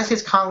mean, if the United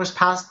States Congress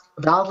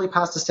validly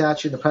passed a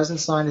statute, the president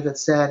signed it that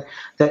said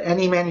that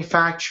any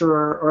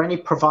manufacturer or any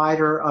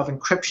provider of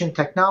encryption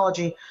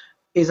technology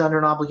is under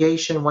an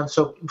obligation, when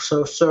so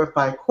served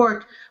by a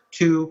court,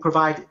 to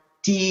provide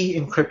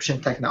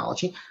de-encryption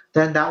technology,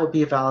 then that would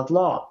be a valid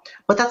law.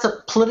 But that's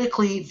a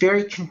politically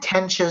very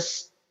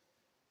contentious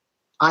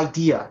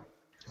idea.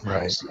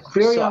 Right. It's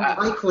very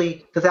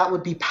unlikely that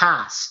would be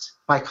passed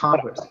by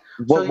Congress.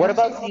 What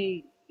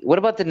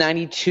about the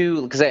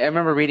 92? Because I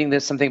remember reading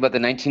something about the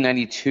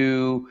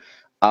 1992.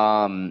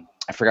 I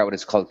forgot what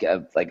it's called,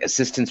 like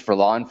Assistance for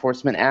Law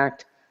Enforcement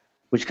Act,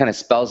 which kind of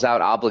spells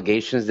out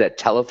obligations that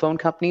telephone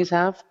companies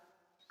have.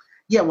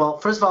 Yeah. Well,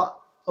 first of all,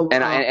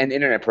 and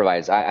internet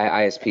providers,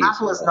 ISPs.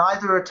 Apple is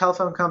neither a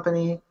telephone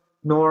company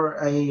nor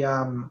a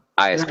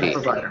ISP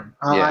provider.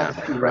 Yeah,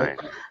 ISP, right?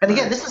 And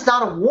again, this is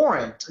not a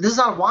warrant. This is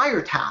not a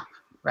wiretap,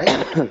 right?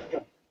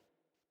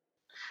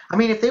 I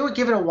mean, if they were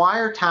given a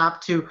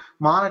wiretap to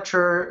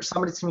monitor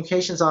somebody's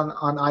communications on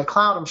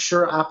iCloud, I'm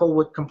sure Apple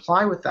would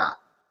comply with that,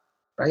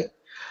 right?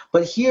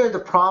 But here the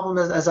problem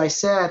is, as I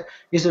said,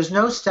 is there's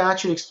no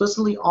statute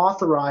explicitly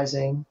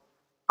authorizing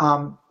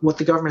what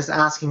the government is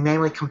asking,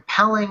 namely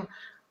compelling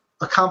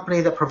a company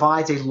that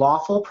provides a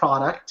lawful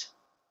product,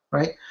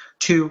 right,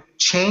 to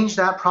change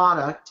that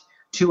product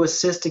to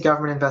assist a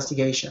government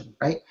investigation,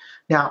 right?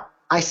 Now,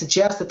 I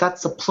suggest that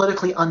that's a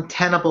politically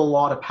untenable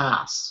law to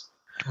pass.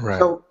 Right.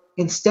 So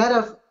instead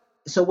of,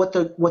 what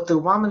the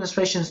Obama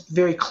administration is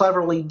very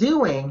cleverly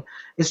doing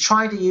is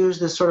trying to use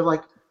this sort of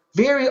like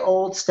very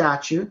old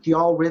statute, the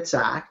All Writs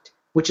Act,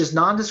 which is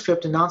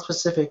nondescript and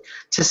nonspecific,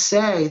 to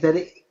say that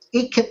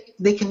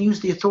they can use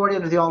the authority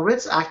under the All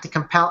Writs Act to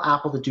compel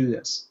Apple to do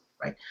this.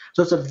 Right?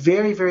 So it's a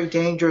very, very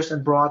dangerous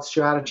and broad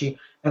strategy.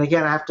 And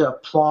again, I have to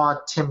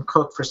applaud Tim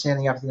Cook for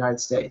standing up for the United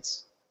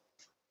States.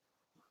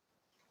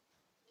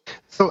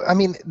 So, I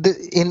mean,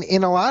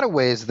 in a lot of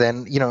ways,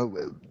 then,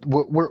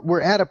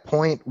 we're at a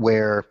point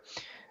where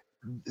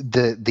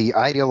the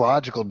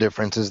ideological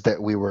differences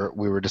that we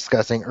were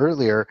discussing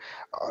earlier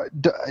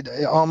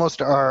almost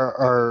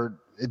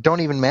don't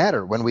even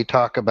matter when we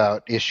talk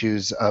about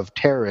issues of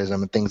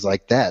terrorism and things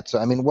like that. So,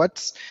 I mean,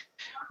 what's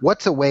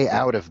a way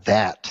out of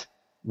that,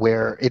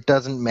 where it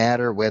doesn't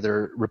matter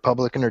whether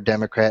Republican or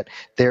Democrat,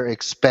 they're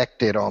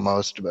expected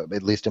almost,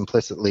 at least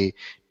implicitly,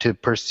 to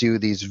pursue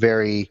these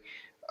very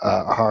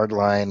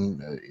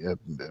hardline,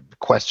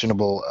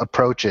 questionable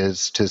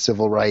approaches to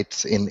civil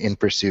rights in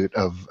pursuit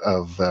of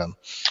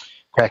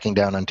cracking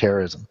down on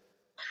terrorism?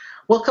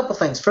 Well, a couple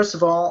things. First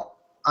of all,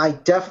 I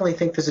definitely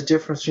think there's a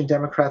difference between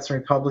Democrats and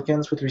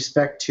Republicans with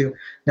respect to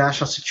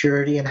national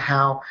security and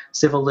how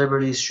civil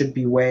liberties should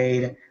be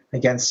weighed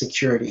against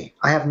security.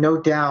 I have no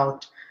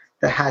doubt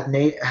that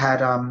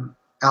had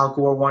Al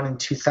Gore won in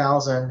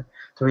 2000,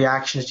 the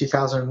reaction to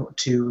 2000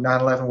 to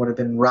 9/11 would have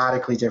been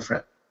radically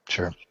different.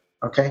 Sure.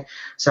 Okay,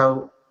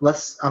 so let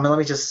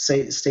me just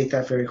state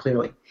that very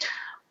clearly.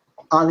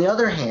 On the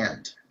other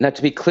hand, now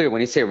to be clear, when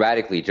you say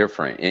radically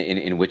different,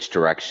 in which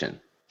direction?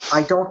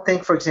 I don't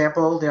think, for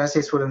example, the United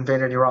States would have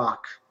invaded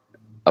Iraq.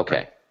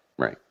 Okay,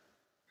 right.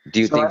 Do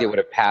you think they would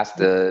have passed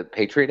the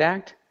Patriot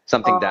Act?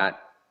 Something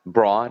that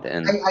broad?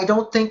 And I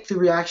don't think the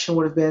reaction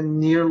would have been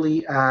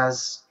nearly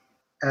as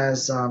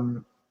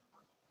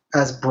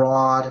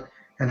broad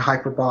and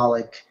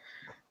hyperbolic.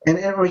 And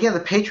again,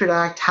 the Patriot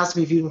Act has to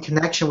be viewed in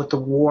connection with the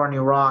war in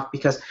Iraq,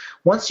 because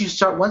once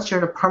you're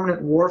in a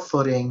permanent war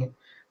footing,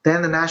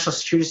 then the national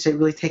security state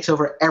really takes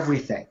over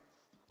everything.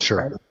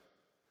 Sure.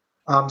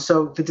 Right?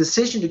 So the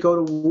decision to go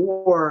to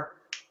war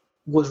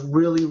was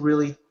really,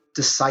 really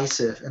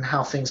decisive in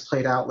how things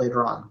played out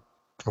later on.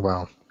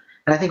 Wow.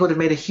 And I think it would have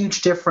made a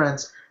huge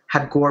difference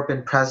had Gore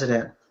been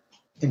president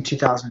in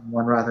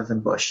 2001 rather than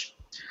Bush.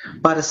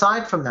 But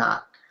aside from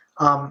that,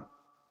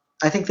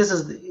 I think this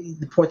is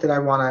the point that I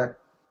want to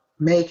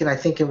make, and I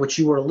think in which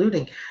you were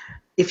alluding.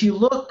 If you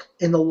look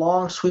in the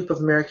long sweep of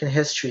American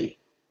history,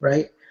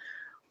 right,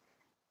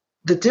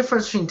 the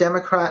difference between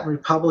Democrat and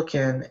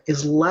Republican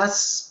is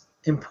less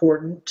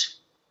important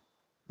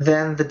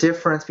than the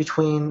difference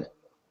between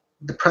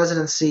the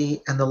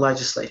presidency and the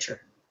legislature.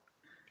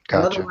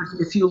 Gotcha. In other words,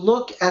 if you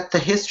look at the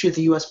history of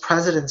the U.S.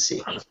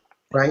 presidency,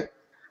 right,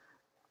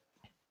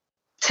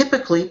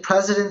 typically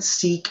presidents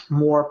seek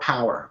more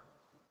power,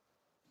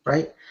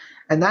 right?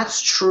 And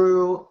that's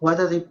true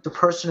whether the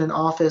person in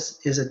office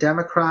is a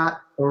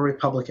Democrat or a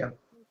Republican.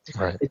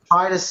 Right. They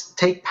try to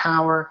take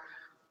power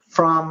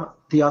from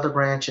the other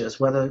branches,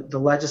 whether the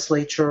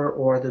legislature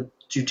or the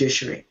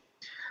judiciary.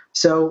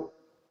 So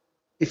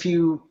if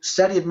you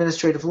study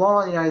administrative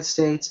law in the United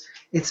States,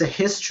 it's a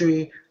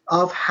history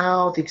of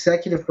how the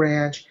executive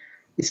branch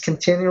is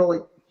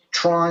continually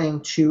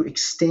trying to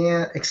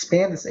expand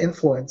its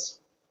influence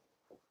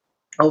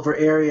over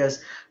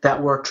areas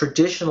that were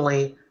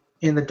traditionally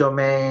in the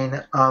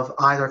domain of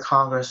either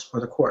Congress or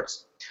the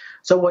courts.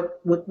 So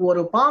what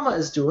Obama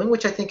is doing,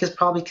 which I think is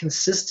probably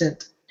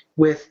consistent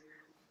with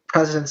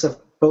presidents of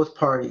both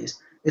parties,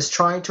 is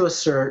trying to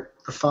assert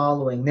the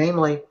following.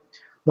 Namely,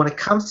 when it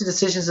comes to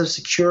decisions of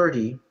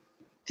security,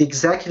 the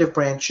executive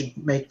branch should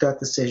make that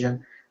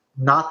decision.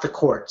 not the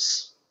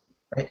courts.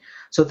 Right?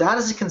 So that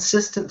is a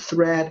consistent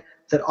thread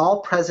that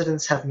all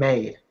presidents have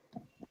made.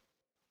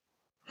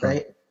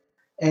 Right?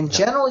 And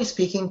generally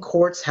speaking,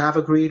 courts have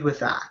agreed with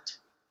that.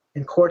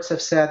 And courts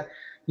have said,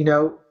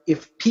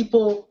 if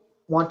people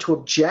want to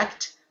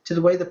object to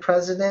the way the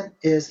president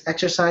is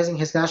exercising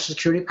his national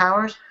security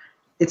powers,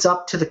 it's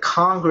up to the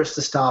Congress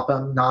to stop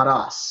him, not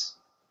us.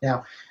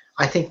 Now,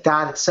 I think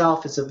that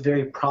itself is a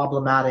very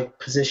problematic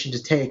position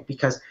to take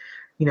because,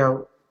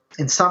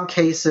 in some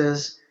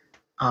cases,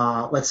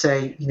 let's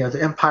say,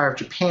 the Empire of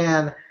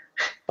Japan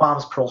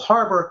bombs Pearl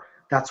Harbor,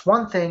 that's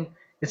one thing.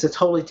 It's a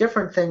totally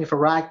different thing if a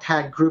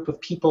ragtag group of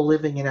people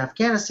living in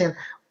Afghanistan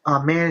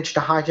managed to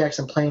hijack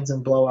some planes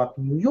and blow up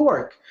New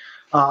York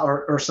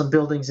or some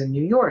buildings in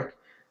New York.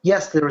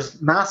 Yes, there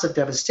was massive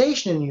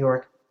devastation in New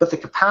York, but the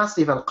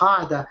capacity of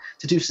Al-Qaeda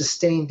to do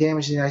sustained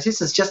damage in the United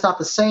States is just not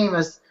the same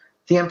as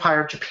the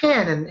Empire of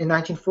Japan in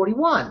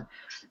 1941.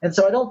 And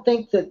so I don't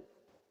think that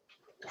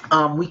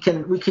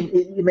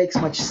it makes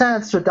much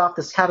sense to adopt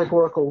this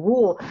categorical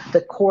rule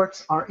that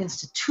courts are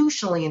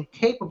institutionally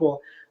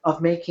incapable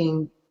of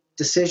making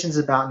decisions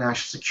about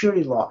national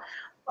security law.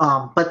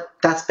 But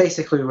that's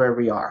basically where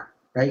we are,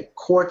 right?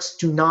 Courts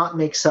do not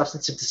make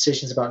substantive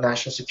decisions about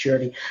national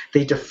security.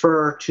 They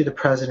defer to the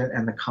president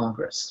and the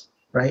Congress,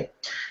 right?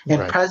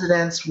 And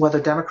presidents,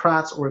 whether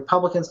Democrats or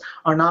Republicans,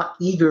 are not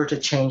eager to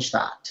change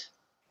that.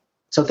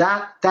 So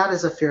that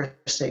is a fair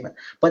statement.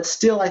 But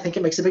still, I think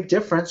it makes a big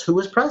difference who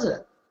is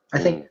president. I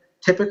think,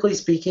 typically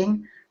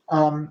speaking,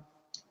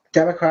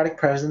 Democratic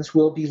presidents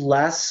will be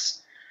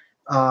less,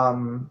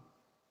 for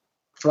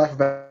lack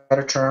of a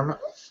better term,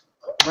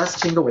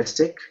 less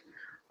jingoistic,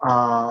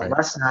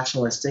 less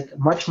nationalistic,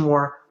 much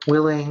more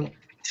willing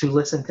to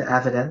listen to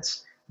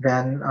evidence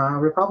than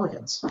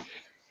Republicans.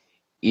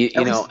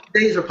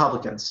 Today's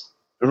Republicans.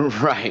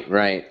 Right.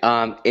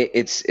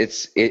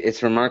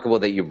 It's remarkable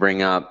that you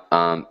bring up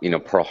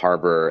Pearl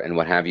Harbor and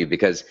what have you,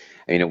 because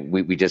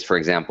we just, for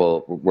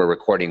example, we're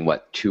recording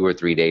 2 or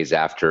 3 days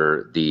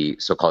after the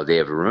so-called Day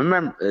of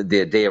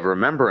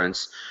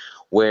Remembrance,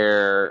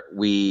 where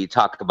we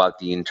talk about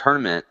the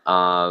internment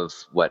of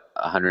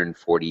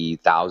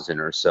 140,000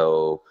 or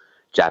so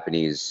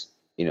Japanese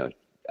living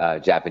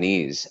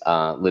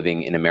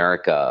in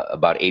America,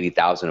 about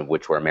 80,000 of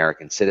which were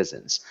American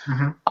citizens,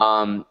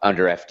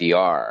 under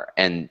FDR,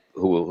 and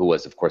who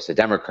was, of course, a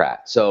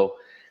Democrat. So,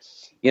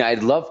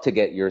 I'd love to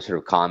get your sort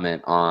of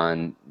comment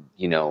on,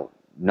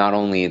 not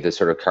only the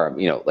sort of,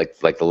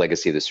 like the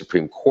legacy of the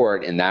Supreme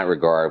Court in that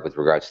regard, with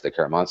regards to the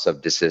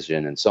Karamazov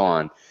decision and so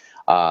on,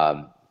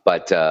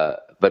 but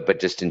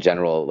just in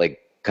general, like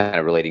kind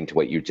of relating to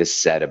what you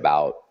just said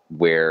about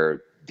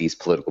where these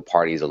political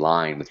parties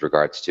align with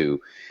regards to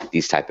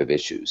these type of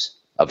issues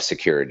of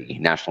security,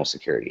 national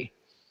security.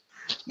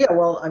 Yeah,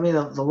 well, I mean,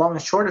 the long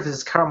and short of it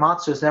is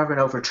Karamazov has never been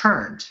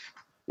overturned.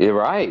 You're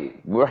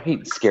right.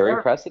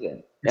 Scary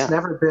precedent. It's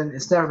never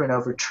been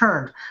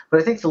overturned.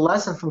 But I think the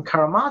lesson from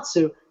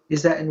Karamazov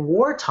is that in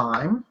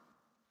wartime,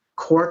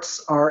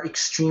 courts are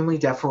extremely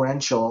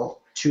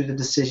deferential to the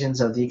decisions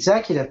of the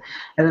executive,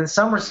 and in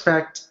some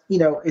respect,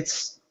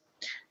 it's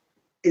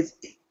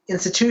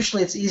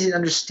institutionally, it's easy to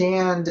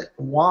understand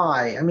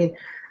why. I mean,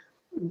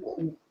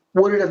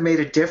 would it have made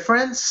a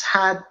difference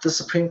had the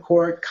Supreme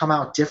Court come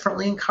out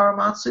differently in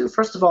Karamazov?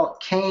 First of all, it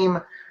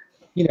came,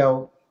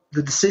 the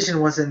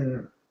decision was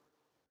in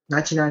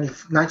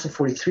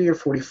 1943 or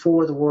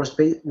 44. The war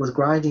was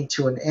grinding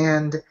to an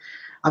end.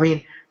 I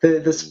mean,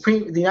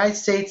 the United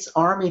States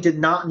Army did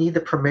not need the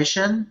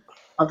permission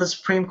of the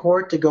Supreme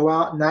Court to go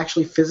out and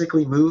actually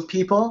physically move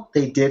people.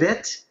 They did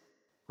it,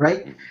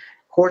 right?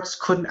 Courts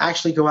couldn't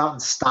actually go out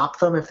and stop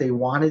them if they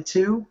wanted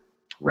to,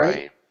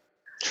 right?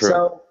 True.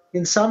 So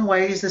in some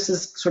ways, this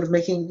is sort of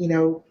making,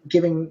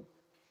 giving,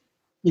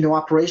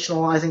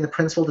 operationalizing the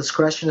principle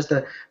discretion is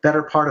the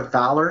better part of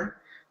valor.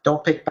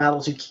 Don't pick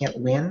battles you can't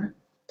win,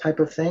 type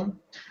of thing.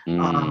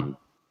 So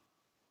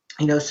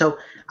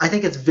I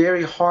think it's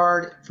very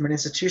hard from an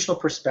institutional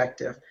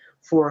perspective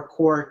for a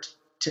court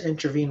to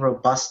intervene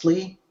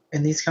robustly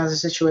in these kinds of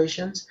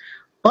situations.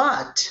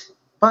 But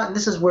and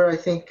this is where I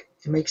think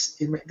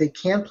they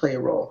can play a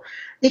role.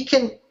 I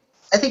think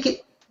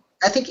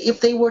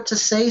if they were to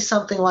say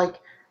something like,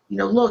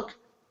 look,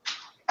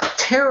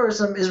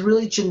 terrorism is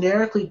really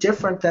generically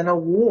different than a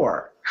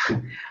war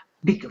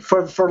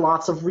for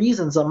lots of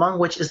reasons, among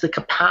which is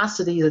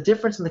the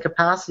difference in the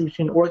capacity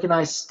between an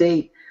organized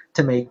state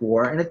to make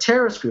war and a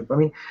terrorist group. I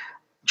mean,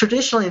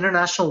 traditionally, in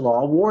international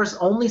law, war is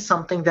only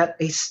something that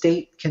a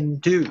state can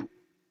do,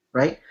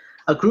 right?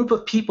 A group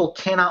of people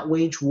cannot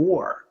wage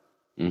war,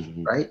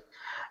 right?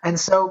 And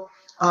so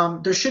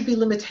there should be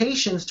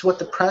limitations to what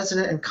the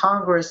president and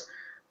Congress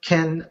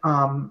can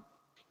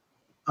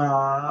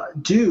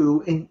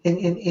do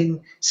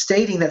in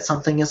stating that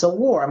something is a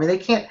war. I mean, they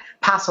can't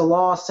pass a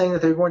law saying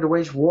that they're going to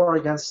wage war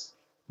against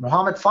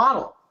Mohammed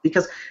Fadl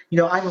because,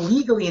 I'm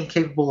legally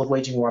incapable of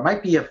waging war. I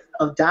might be a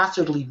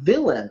dastardly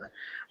villain,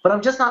 but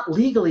I'm just not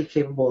legally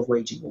capable of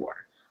waging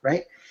war,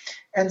 right?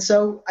 And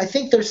so I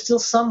think there's still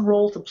some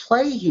role to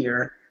play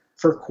here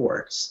for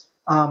courts.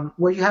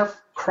 where you have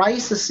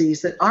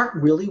crises that aren't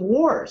really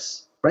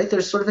wars, right?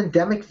 There's sort of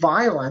endemic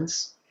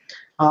violence,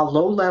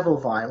 low-level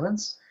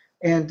violence,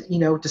 and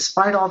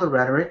despite all the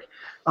rhetoric,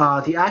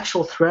 the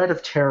actual threat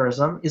of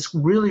terrorism is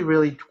really,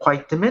 really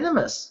quite de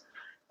minimis.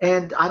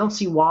 And I don't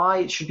see why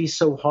it should be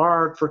so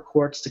hard for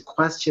courts to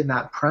question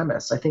that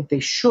premise. I think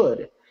they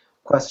should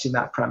question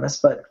that premise,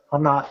 but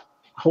I'm not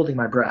holding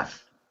my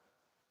breath.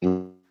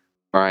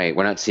 Right,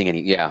 we're not seeing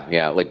any,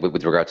 like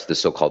with regards to the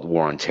so-called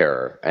war on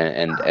terror,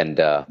 that's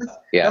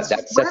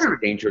a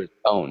dangerous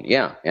tone.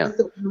 Yeah. Like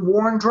the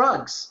war on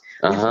drugs.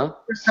 For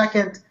a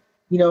second,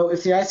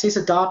 if the United States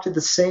adopted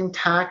the same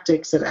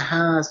tactics that it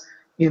has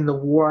in the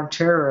war on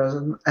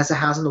terrorism as it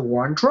has in the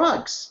war on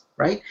drugs,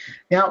 right?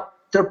 Now,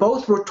 they're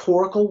both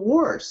rhetorical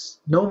wars,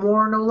 no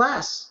more, no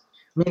less.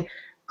 I mean,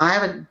 I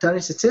haven't done any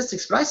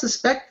statistics, but I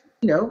suspect,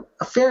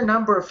 a fair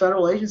number of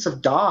federal agents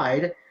have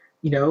died,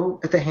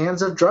 at the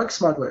hands of drug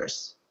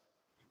smugglers,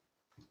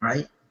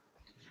 right?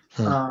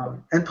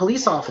 And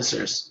police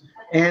officers,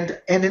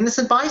 and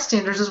innocent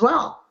bystanders as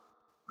well,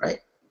 right?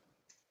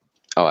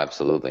 Oh,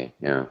 absolutely,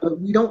 yeah. But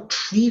we don't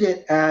treat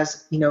it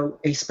as,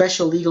 a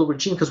special legal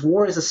regime, because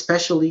war is a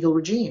special legal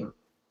regime,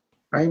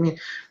 right? I mean,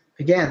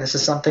 again, this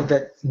is something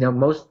that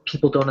most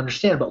people don't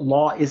understand, but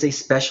law is a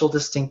special,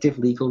 distinctive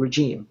legal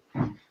regime,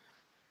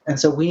 and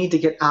so we need to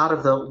get out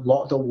of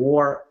the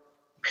war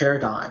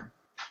paradigm,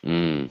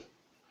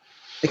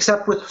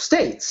 except with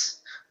states.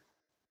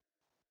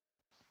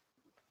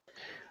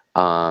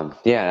 Yeah,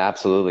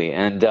 absolutely,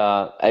 and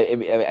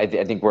I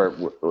think we're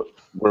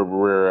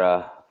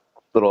a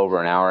little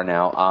over an hour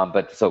now,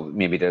 but so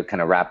maybe to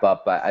kind of wrap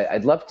up,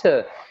 I'd love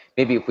to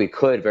maybe, if we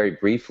could, very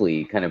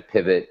briefly kind of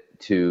pivot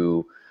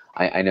to.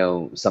 I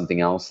know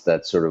something else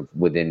that's sort of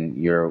within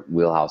your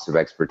wheelhouse of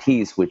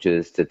expertise, which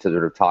is to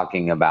sort of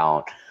talking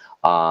about,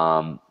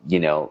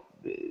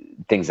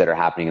 things that are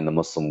happening in the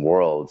Muslim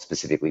world,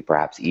 specifically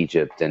perhaps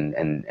Egypt.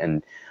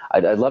 And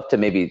I'd love to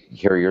maybe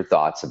hear your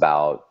thoughts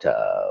about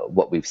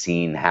what we've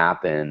seen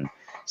happen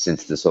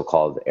since the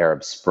so-called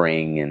Arab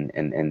Spring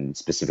and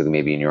specifically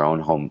maybe in your own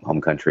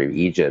home country of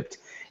Egypt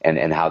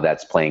and how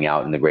that's playing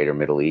out in the greater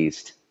Middle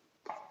East.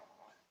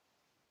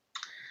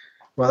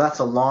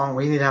 Well,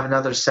 we need to have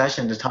another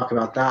session to talk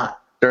about that.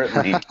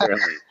 Certainly.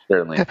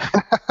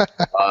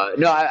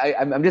 No,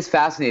 I'm just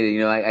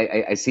fascinated.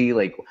 I see,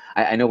 like,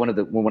 I know one of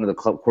the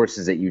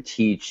courses that you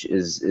teach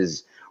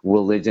is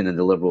religion and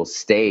the liberal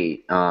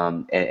state,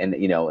 and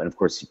of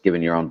course,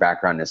 given your own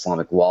background in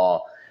Islamic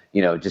law,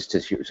 just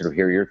to sort of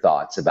hear your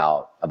thoughts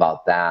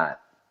about that.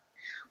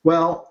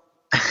 Well,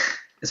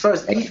 as far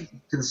as Egypt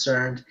is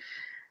concerned,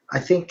 I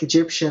think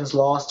Egyptians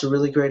lost a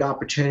really great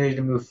opportunity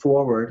to move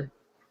forward.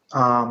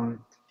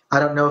 I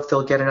don't know if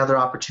they'll get another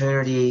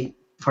opportunity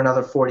for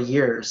another 40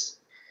 years.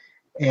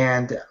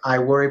 And I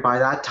worry by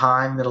that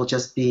time it'll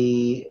just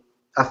be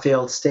a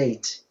failed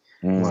state.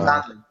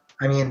 Sadly.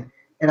 I mean,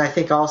 and I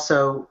think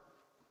also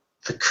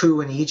the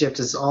coup in Egypt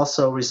is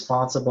also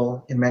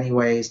responsible in many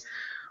ways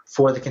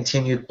for the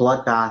continued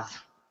bloodbath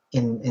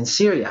in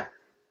Syria.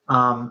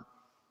 I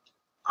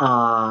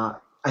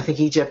think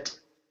Egypt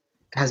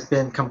has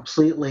been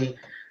completely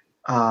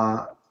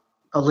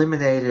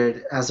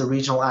eliminated as a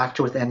regional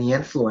actor with any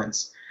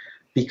influence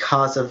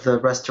because of the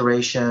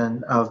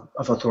restoration of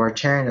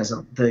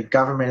authoritarianism. The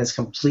government is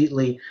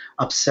completely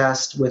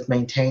obsessed with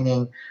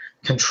maintaining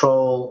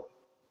control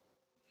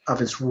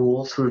of its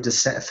rule through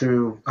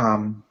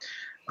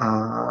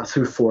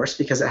force,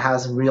 because it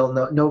has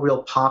no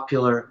real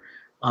popular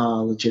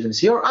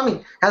legitimacy.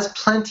 Has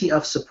plenty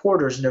of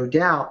supporters, no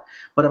doubt,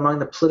 but among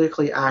the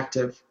politically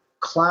active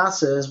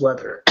classes,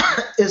 whether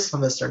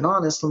Islamist or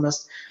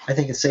non-Islamist, I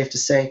think it's safe to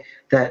say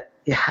that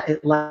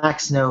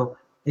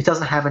it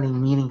doesn't have any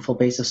meaningful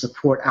base of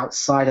support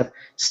outside of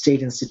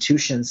state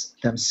institutions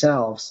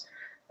themselves.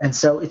 And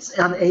so it's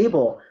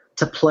unable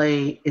to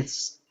play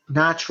its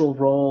natural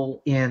role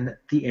in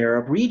the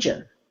Arab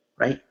region,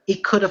 right?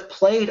 It could have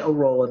played a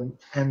role,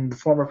 and the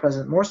former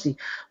President Morsi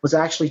was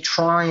actually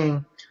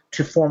trying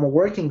to form a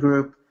working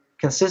group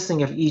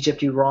consisting of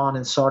Egypt, Iran,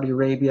 and Saudi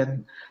Arabia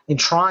in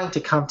trying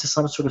to come to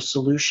some sort of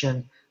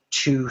solution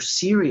to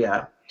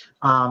Syria.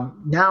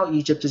 Now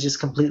Egypt is just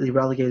completely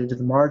relegated to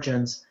the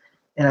margins,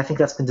 and I think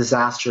that's been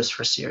disastrous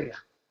for Syria.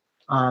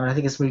 I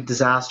think it's been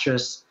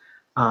disastrous,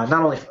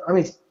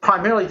 it's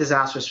primarily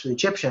disastrous for the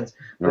Egyptians,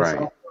 but It's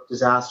also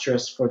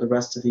disastrous for the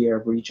rest of the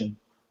Arab region.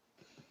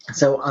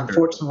 So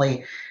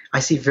unfortunately, I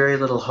see very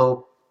little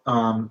hope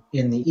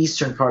in the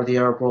eastern part of the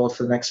Arab world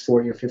for the next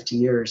 40 or 50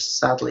 years,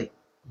 sadly.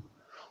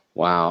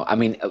 Wow. I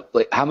mean,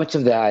 like, how much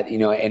of that,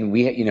 and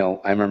we,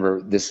 I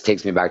remember this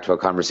takes me back to a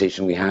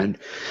conversation we had,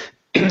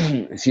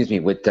 excuse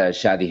me, with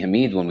Shadi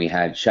Hamid when we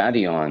had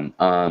Shadi on.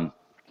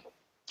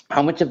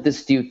 How much of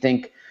this do you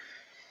think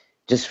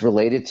just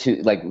related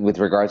to, like, with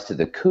regards to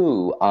the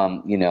coup,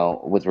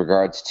 with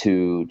regards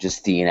to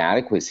just the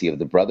inadequacy of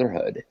the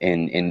Brotherhood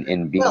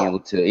in being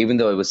able to, even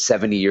though it was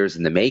 70 years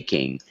in the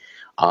making,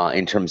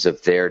 in terms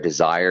of their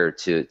desire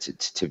to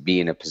be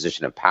in a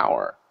position of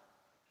power?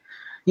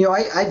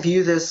 I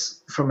view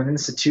this from an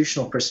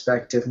institutional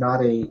perspective,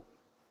 not a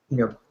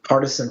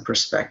partisan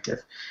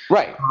perspective.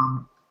 Right.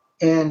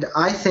 And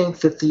I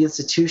think that the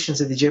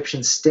institutions of the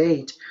Egyptian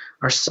state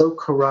are so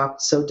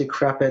corrupt, so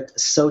decrepit,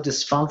 so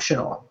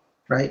dysfunctional,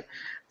 right,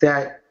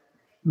 that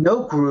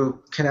no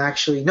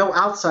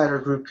outsider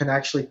group can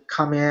actually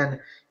come in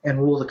and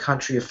rule the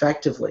country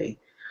effectively,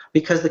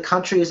 because the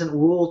country isn't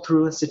ruled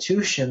through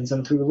institutions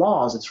and through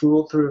laws. It's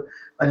ruled through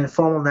an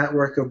informal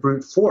network of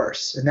brute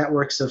force and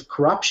networks of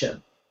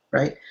corruption,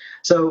 right?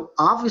 So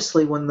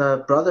obviously when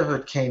the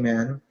Brotherhood came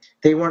in,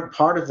 they weren't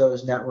part of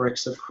those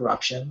networks of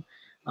corruption.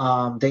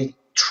 They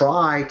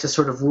tried to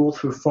sort of rule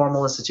through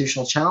formal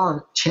institutional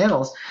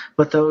channels,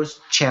 but those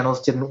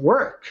channels didn't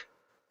work.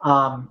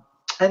 And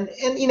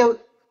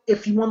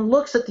if one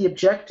looks at the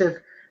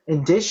objective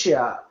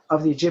indicia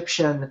of the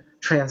Egyptian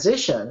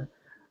transition,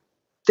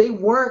 they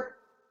weren't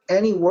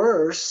any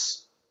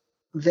worse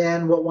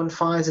than what one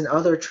finds in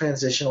other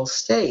transitional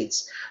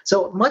states.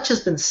 So much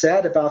has been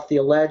said about the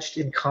alleged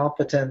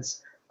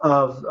incompetence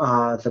of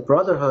the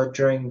Brotherhood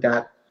during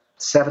that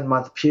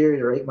 7-month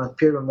period or 8-month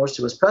period when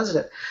Morsi was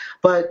president.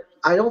 But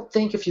I don't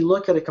think, if you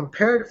look at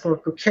from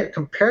a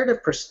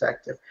comparative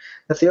perspective,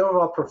 that the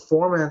overall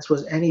performance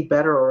was any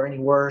better or any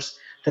worse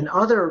than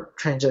other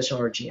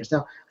transitional regimes.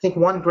 Now, I think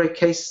one great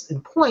case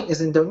in point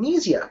is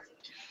Indonesia.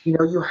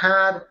 You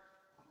had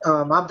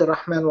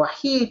Abdurrahman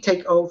Wahid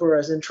take over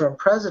as interim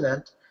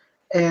president,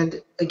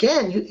 and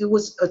again, it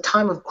was a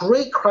time of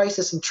great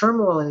crisis and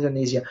turmoil in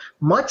Indonesia,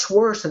 much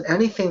worse than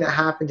anything that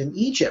happened in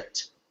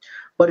Egypt.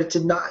 But it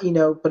did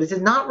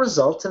not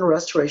result in a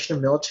restoration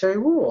of military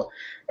rule.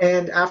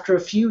 And after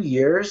a few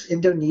years,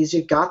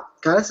 Indonesia got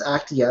its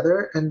act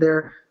together, and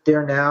they're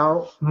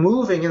now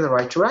moving in the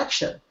right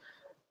direction.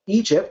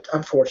 Egypt,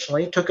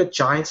 unfortunately, took a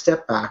giant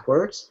step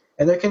backwards,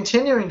 and they're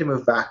continuing to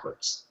move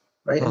backwards.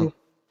 Right? And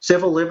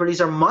civil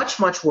liberties are much,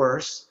 much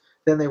worse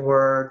than they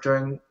were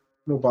during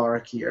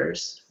Mubarak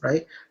years.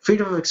 Right?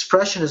 Freedom of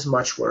expression is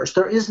much worse.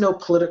 There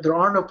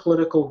are no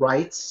political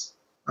rights.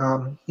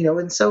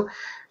 And so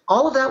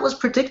all of that was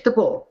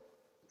predictable.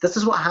 This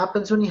is what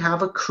happens when you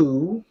have a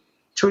coup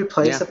to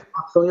replace a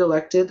properly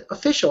elected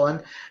official.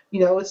 And,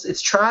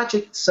 it's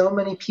tragic. So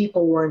many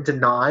people were in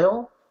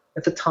denial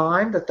at the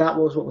time that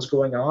was what was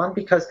going on,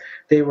 because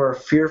they were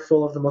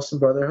fearful of the Muslim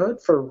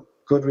Brotherhood for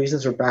good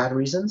reasons or bad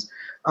reasons.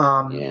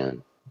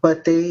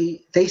 But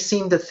they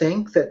seem to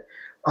think that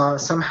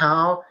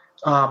somehow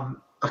a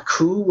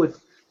coup would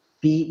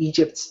be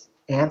Egypt's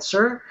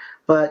answer.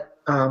 But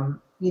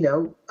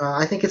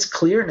I think it's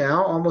clear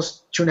now,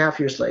 almost 2.5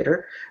 years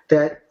later,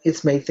 that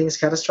it's made things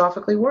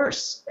catastrophically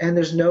worse. And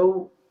there's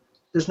no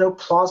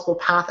plausible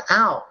path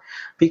out,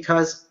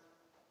 because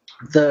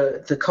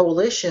the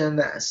coalition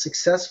that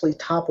successfully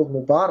toppled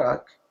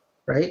Mubarak,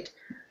 right,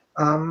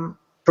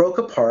 broke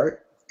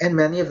apart, and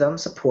many of them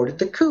supported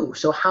the coup.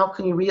 So how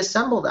can you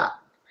reassemble that?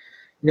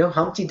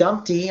 Humpty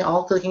Dumpty,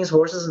 all the king's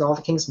horses and all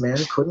the king's men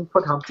couldn't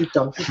put Humpty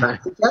Dumpty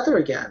back together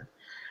again.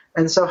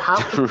 And so how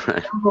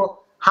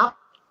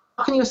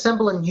can you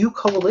assemble a new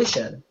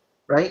coalition,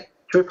 right,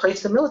 to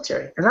replace the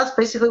military? And that's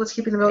basically what's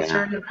keeping the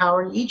military in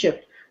power in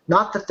Egypt.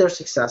 Not that they're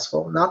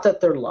successful, not that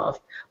they're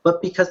loved,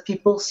 but because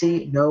people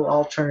see no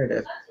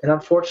alternative. And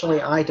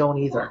unfortunately, I don't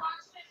either.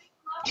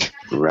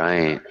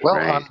 Right. Well,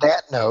 on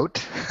that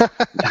note,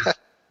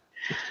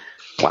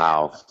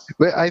 wow.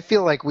 I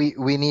feel like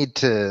we need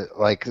to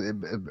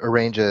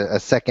arrange a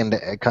second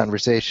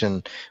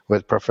conversation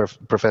with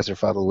Professor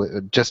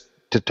Fadl, just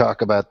to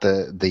talk about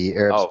the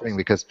Arab Spring,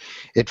 because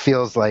it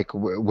feels like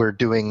we're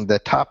doing the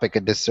topic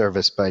a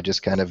disservice by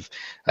just kind of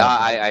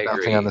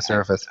bouncing on the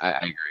surface. I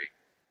agree.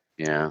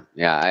 Yeah,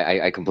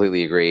 I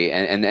completely agree,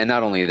 and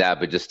not only that,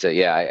 but just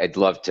I'd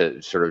love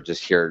to sort of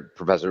just hear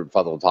Professor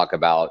Fadl talk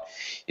about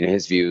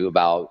his view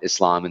about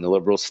Islam and the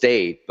liberal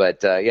state,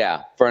 but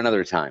for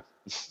another time.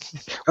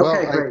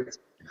 Okay, great.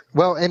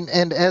 Well,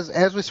 and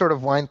as we sort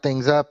of wind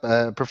things up,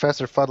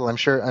 Professor Fadl,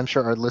 I'm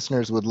sure our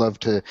listeners would love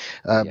to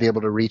be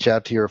able to reach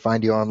out to you or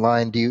find you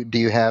online. Do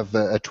you have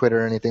a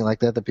Twitter or anything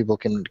like that people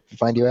can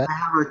find you at? I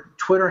have a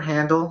Twitter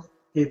handle.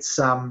 It's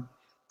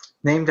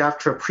named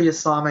after a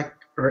pre-Islamic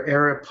or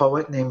Arab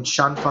poet named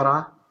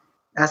Shanfara,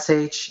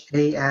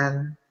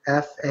 Shanfaraa.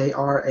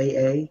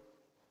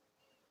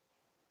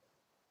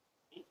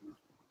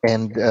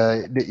 And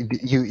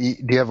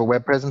do you have a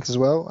web presence as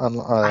well?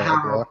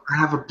 I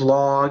have a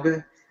blog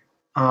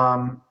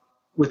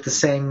with the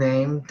same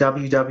name,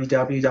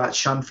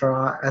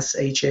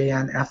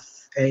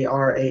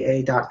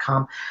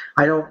 www.shanfaraa.com.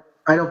 I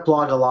don't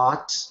blog a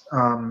lot,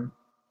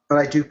 but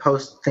I do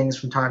post things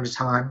from time to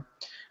time.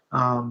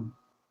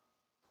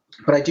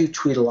 But I do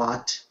tweet a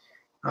lot.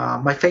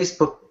 My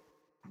Facebook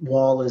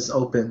wall is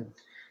open,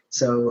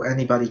 so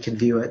anybody can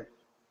view it.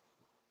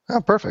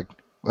 Oh, perfect.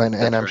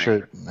 And I'm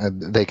sure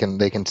they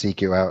can seek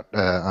you out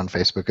on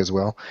Facebook as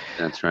well.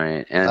 That's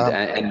right.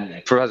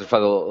 And Professor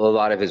Fadl, a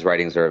lot of his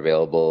writings are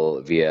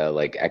available via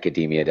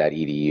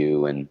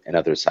academia.edu and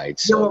other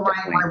sites. So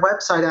my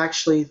website,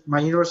 actually, my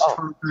University of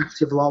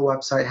Faculty of Law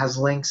website, has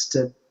links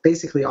to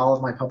basically all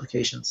of my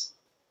publications.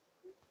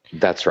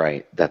 That's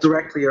right.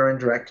 Directly or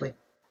indirectly.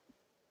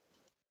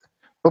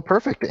 Well,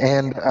 perfect.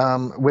 And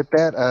with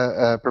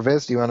that,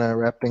 Pervez, do you want to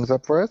wrap things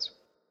up for us?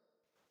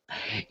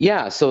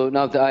 Yeah. So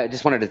now I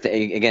just wanted to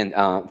again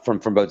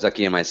from both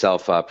Zaki and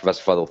myself,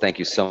 Professor Fadl, thank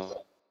you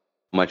so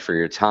much for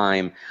your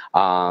time.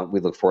 We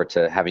look forward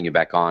to having you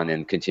back on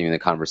and continuing the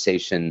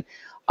conversation.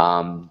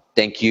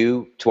 Thank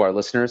you to our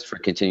listeners for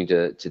continuing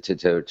to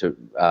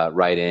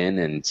write in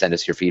and send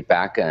us your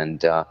feedback, and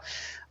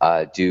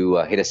do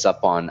hit us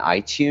up on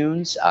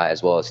iTunes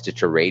as well as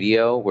Stitcher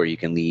Radio, where you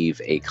can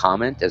leave a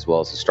comment as well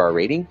as a star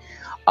rating.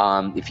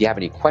 If you have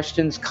any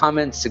questions,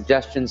 comments,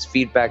 suggestions,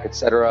 feedback,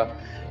 etc.,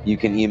 you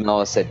can email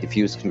us at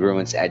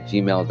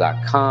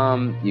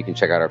diffusecongruence@gmail.com. You can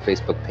check out our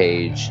Facebook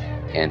page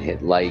and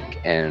hit like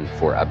and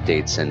for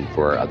updates and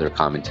for other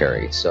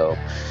commentary. So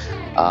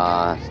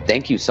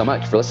thank you so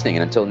much for listening.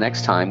 And until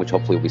next time, which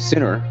hopefully will be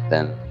sooner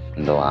than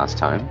the last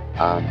time,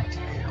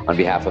 on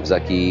behalf of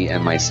Zaki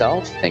and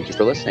myself, thank you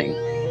for listening.